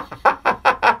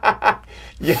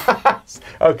yes.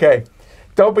 Okay,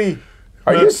 don't be.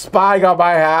 Are you spying on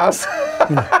my house?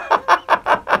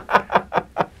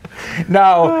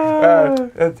 No,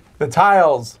 the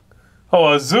tiles.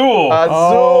 Oh, Azul. Azul.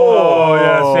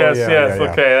 Oh, yes. yeah.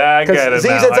 Okay, I get it Zee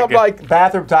now. sets up like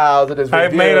bathroom tiles in his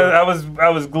review. I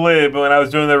was glib when I was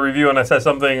doing the review and I said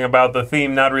something about the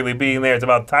theme not really being there. It's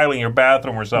about tiling your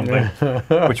bathroom or something,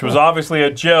 which was obviously a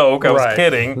joke. I was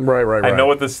kidding. Right. I know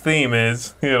what this theme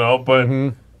is, but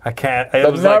I can't.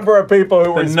 The number of people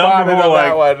who responded on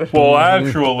that one. Well,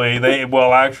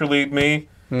 actually, me.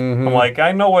 I'm like,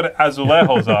 I know what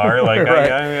azulejos are. Like,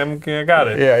 I got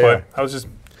it. Yeah. But I was just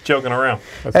joking around.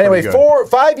 That's Anyway, pretty good.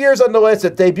 5 years on the list.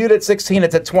 It debuted at 16.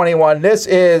 It's at 21. This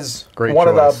is one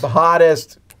of the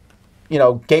hottest,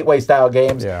 gateway style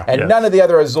games. Yeah. And none of the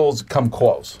other Azuls come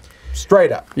close.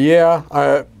 Straight up. Yeah,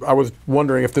 I was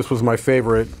wondering if this was my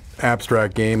favorite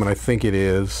abstract game, and I think it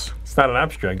is. It's not an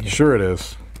abstract game. Sure it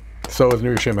is. So is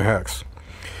Hiroshima Hex.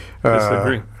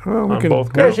 Disagree. Well, on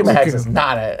both counts. Hiroshima Hex is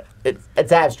not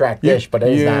it's abstract-ish, but it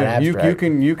is not abstract.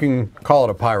 You can call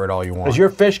it a pirate all you want. Is your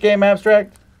fish game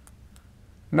abstract?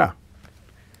 No.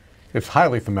 It's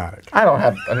highly thematic. I don't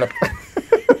have enough.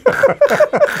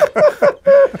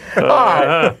 All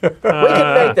right. We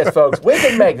can make this, folks. We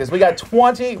can make this. We got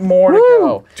 20 more to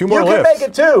go. 2 more You lists. can make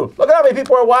it too. Look at how many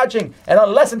people are watching. And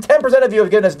less than 10% of you have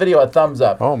given this video a thumbs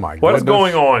up. Oh my god. What is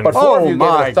going on? But 4 of you gave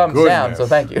my it a thumbs down, goodness. so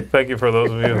thank you. Thank you for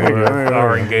those of you who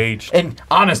are engaged. And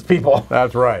honest people.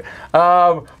 That's right.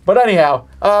 But anyhow,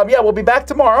 we'll be back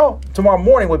tomorrow. Tomorrow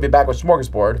morning we'll be back with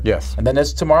Smorgasbord. Yes. And then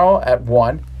it's tomorrow at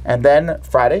 1. And then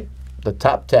Friday, the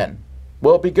top 10.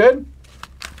 Will it be good?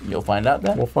 You'll find out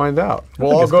then. We'll find out.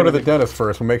 We'll all go to the dentist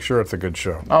first. We'll make sure it's a good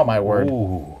show. Oh, my word.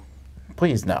 Ooh,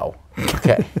 Please no.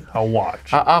 Okay. I'll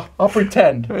watch. I'll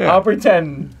pretend. I'll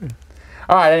pretend.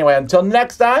 All right, anyway, until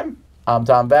next time, I'm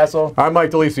Tom Vasel, I'm Mike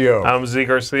DiLisio. I'm Zee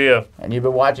Garcia. and you've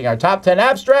been watching our top 10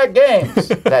 abstract games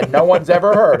that no one's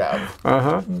ever heard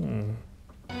of.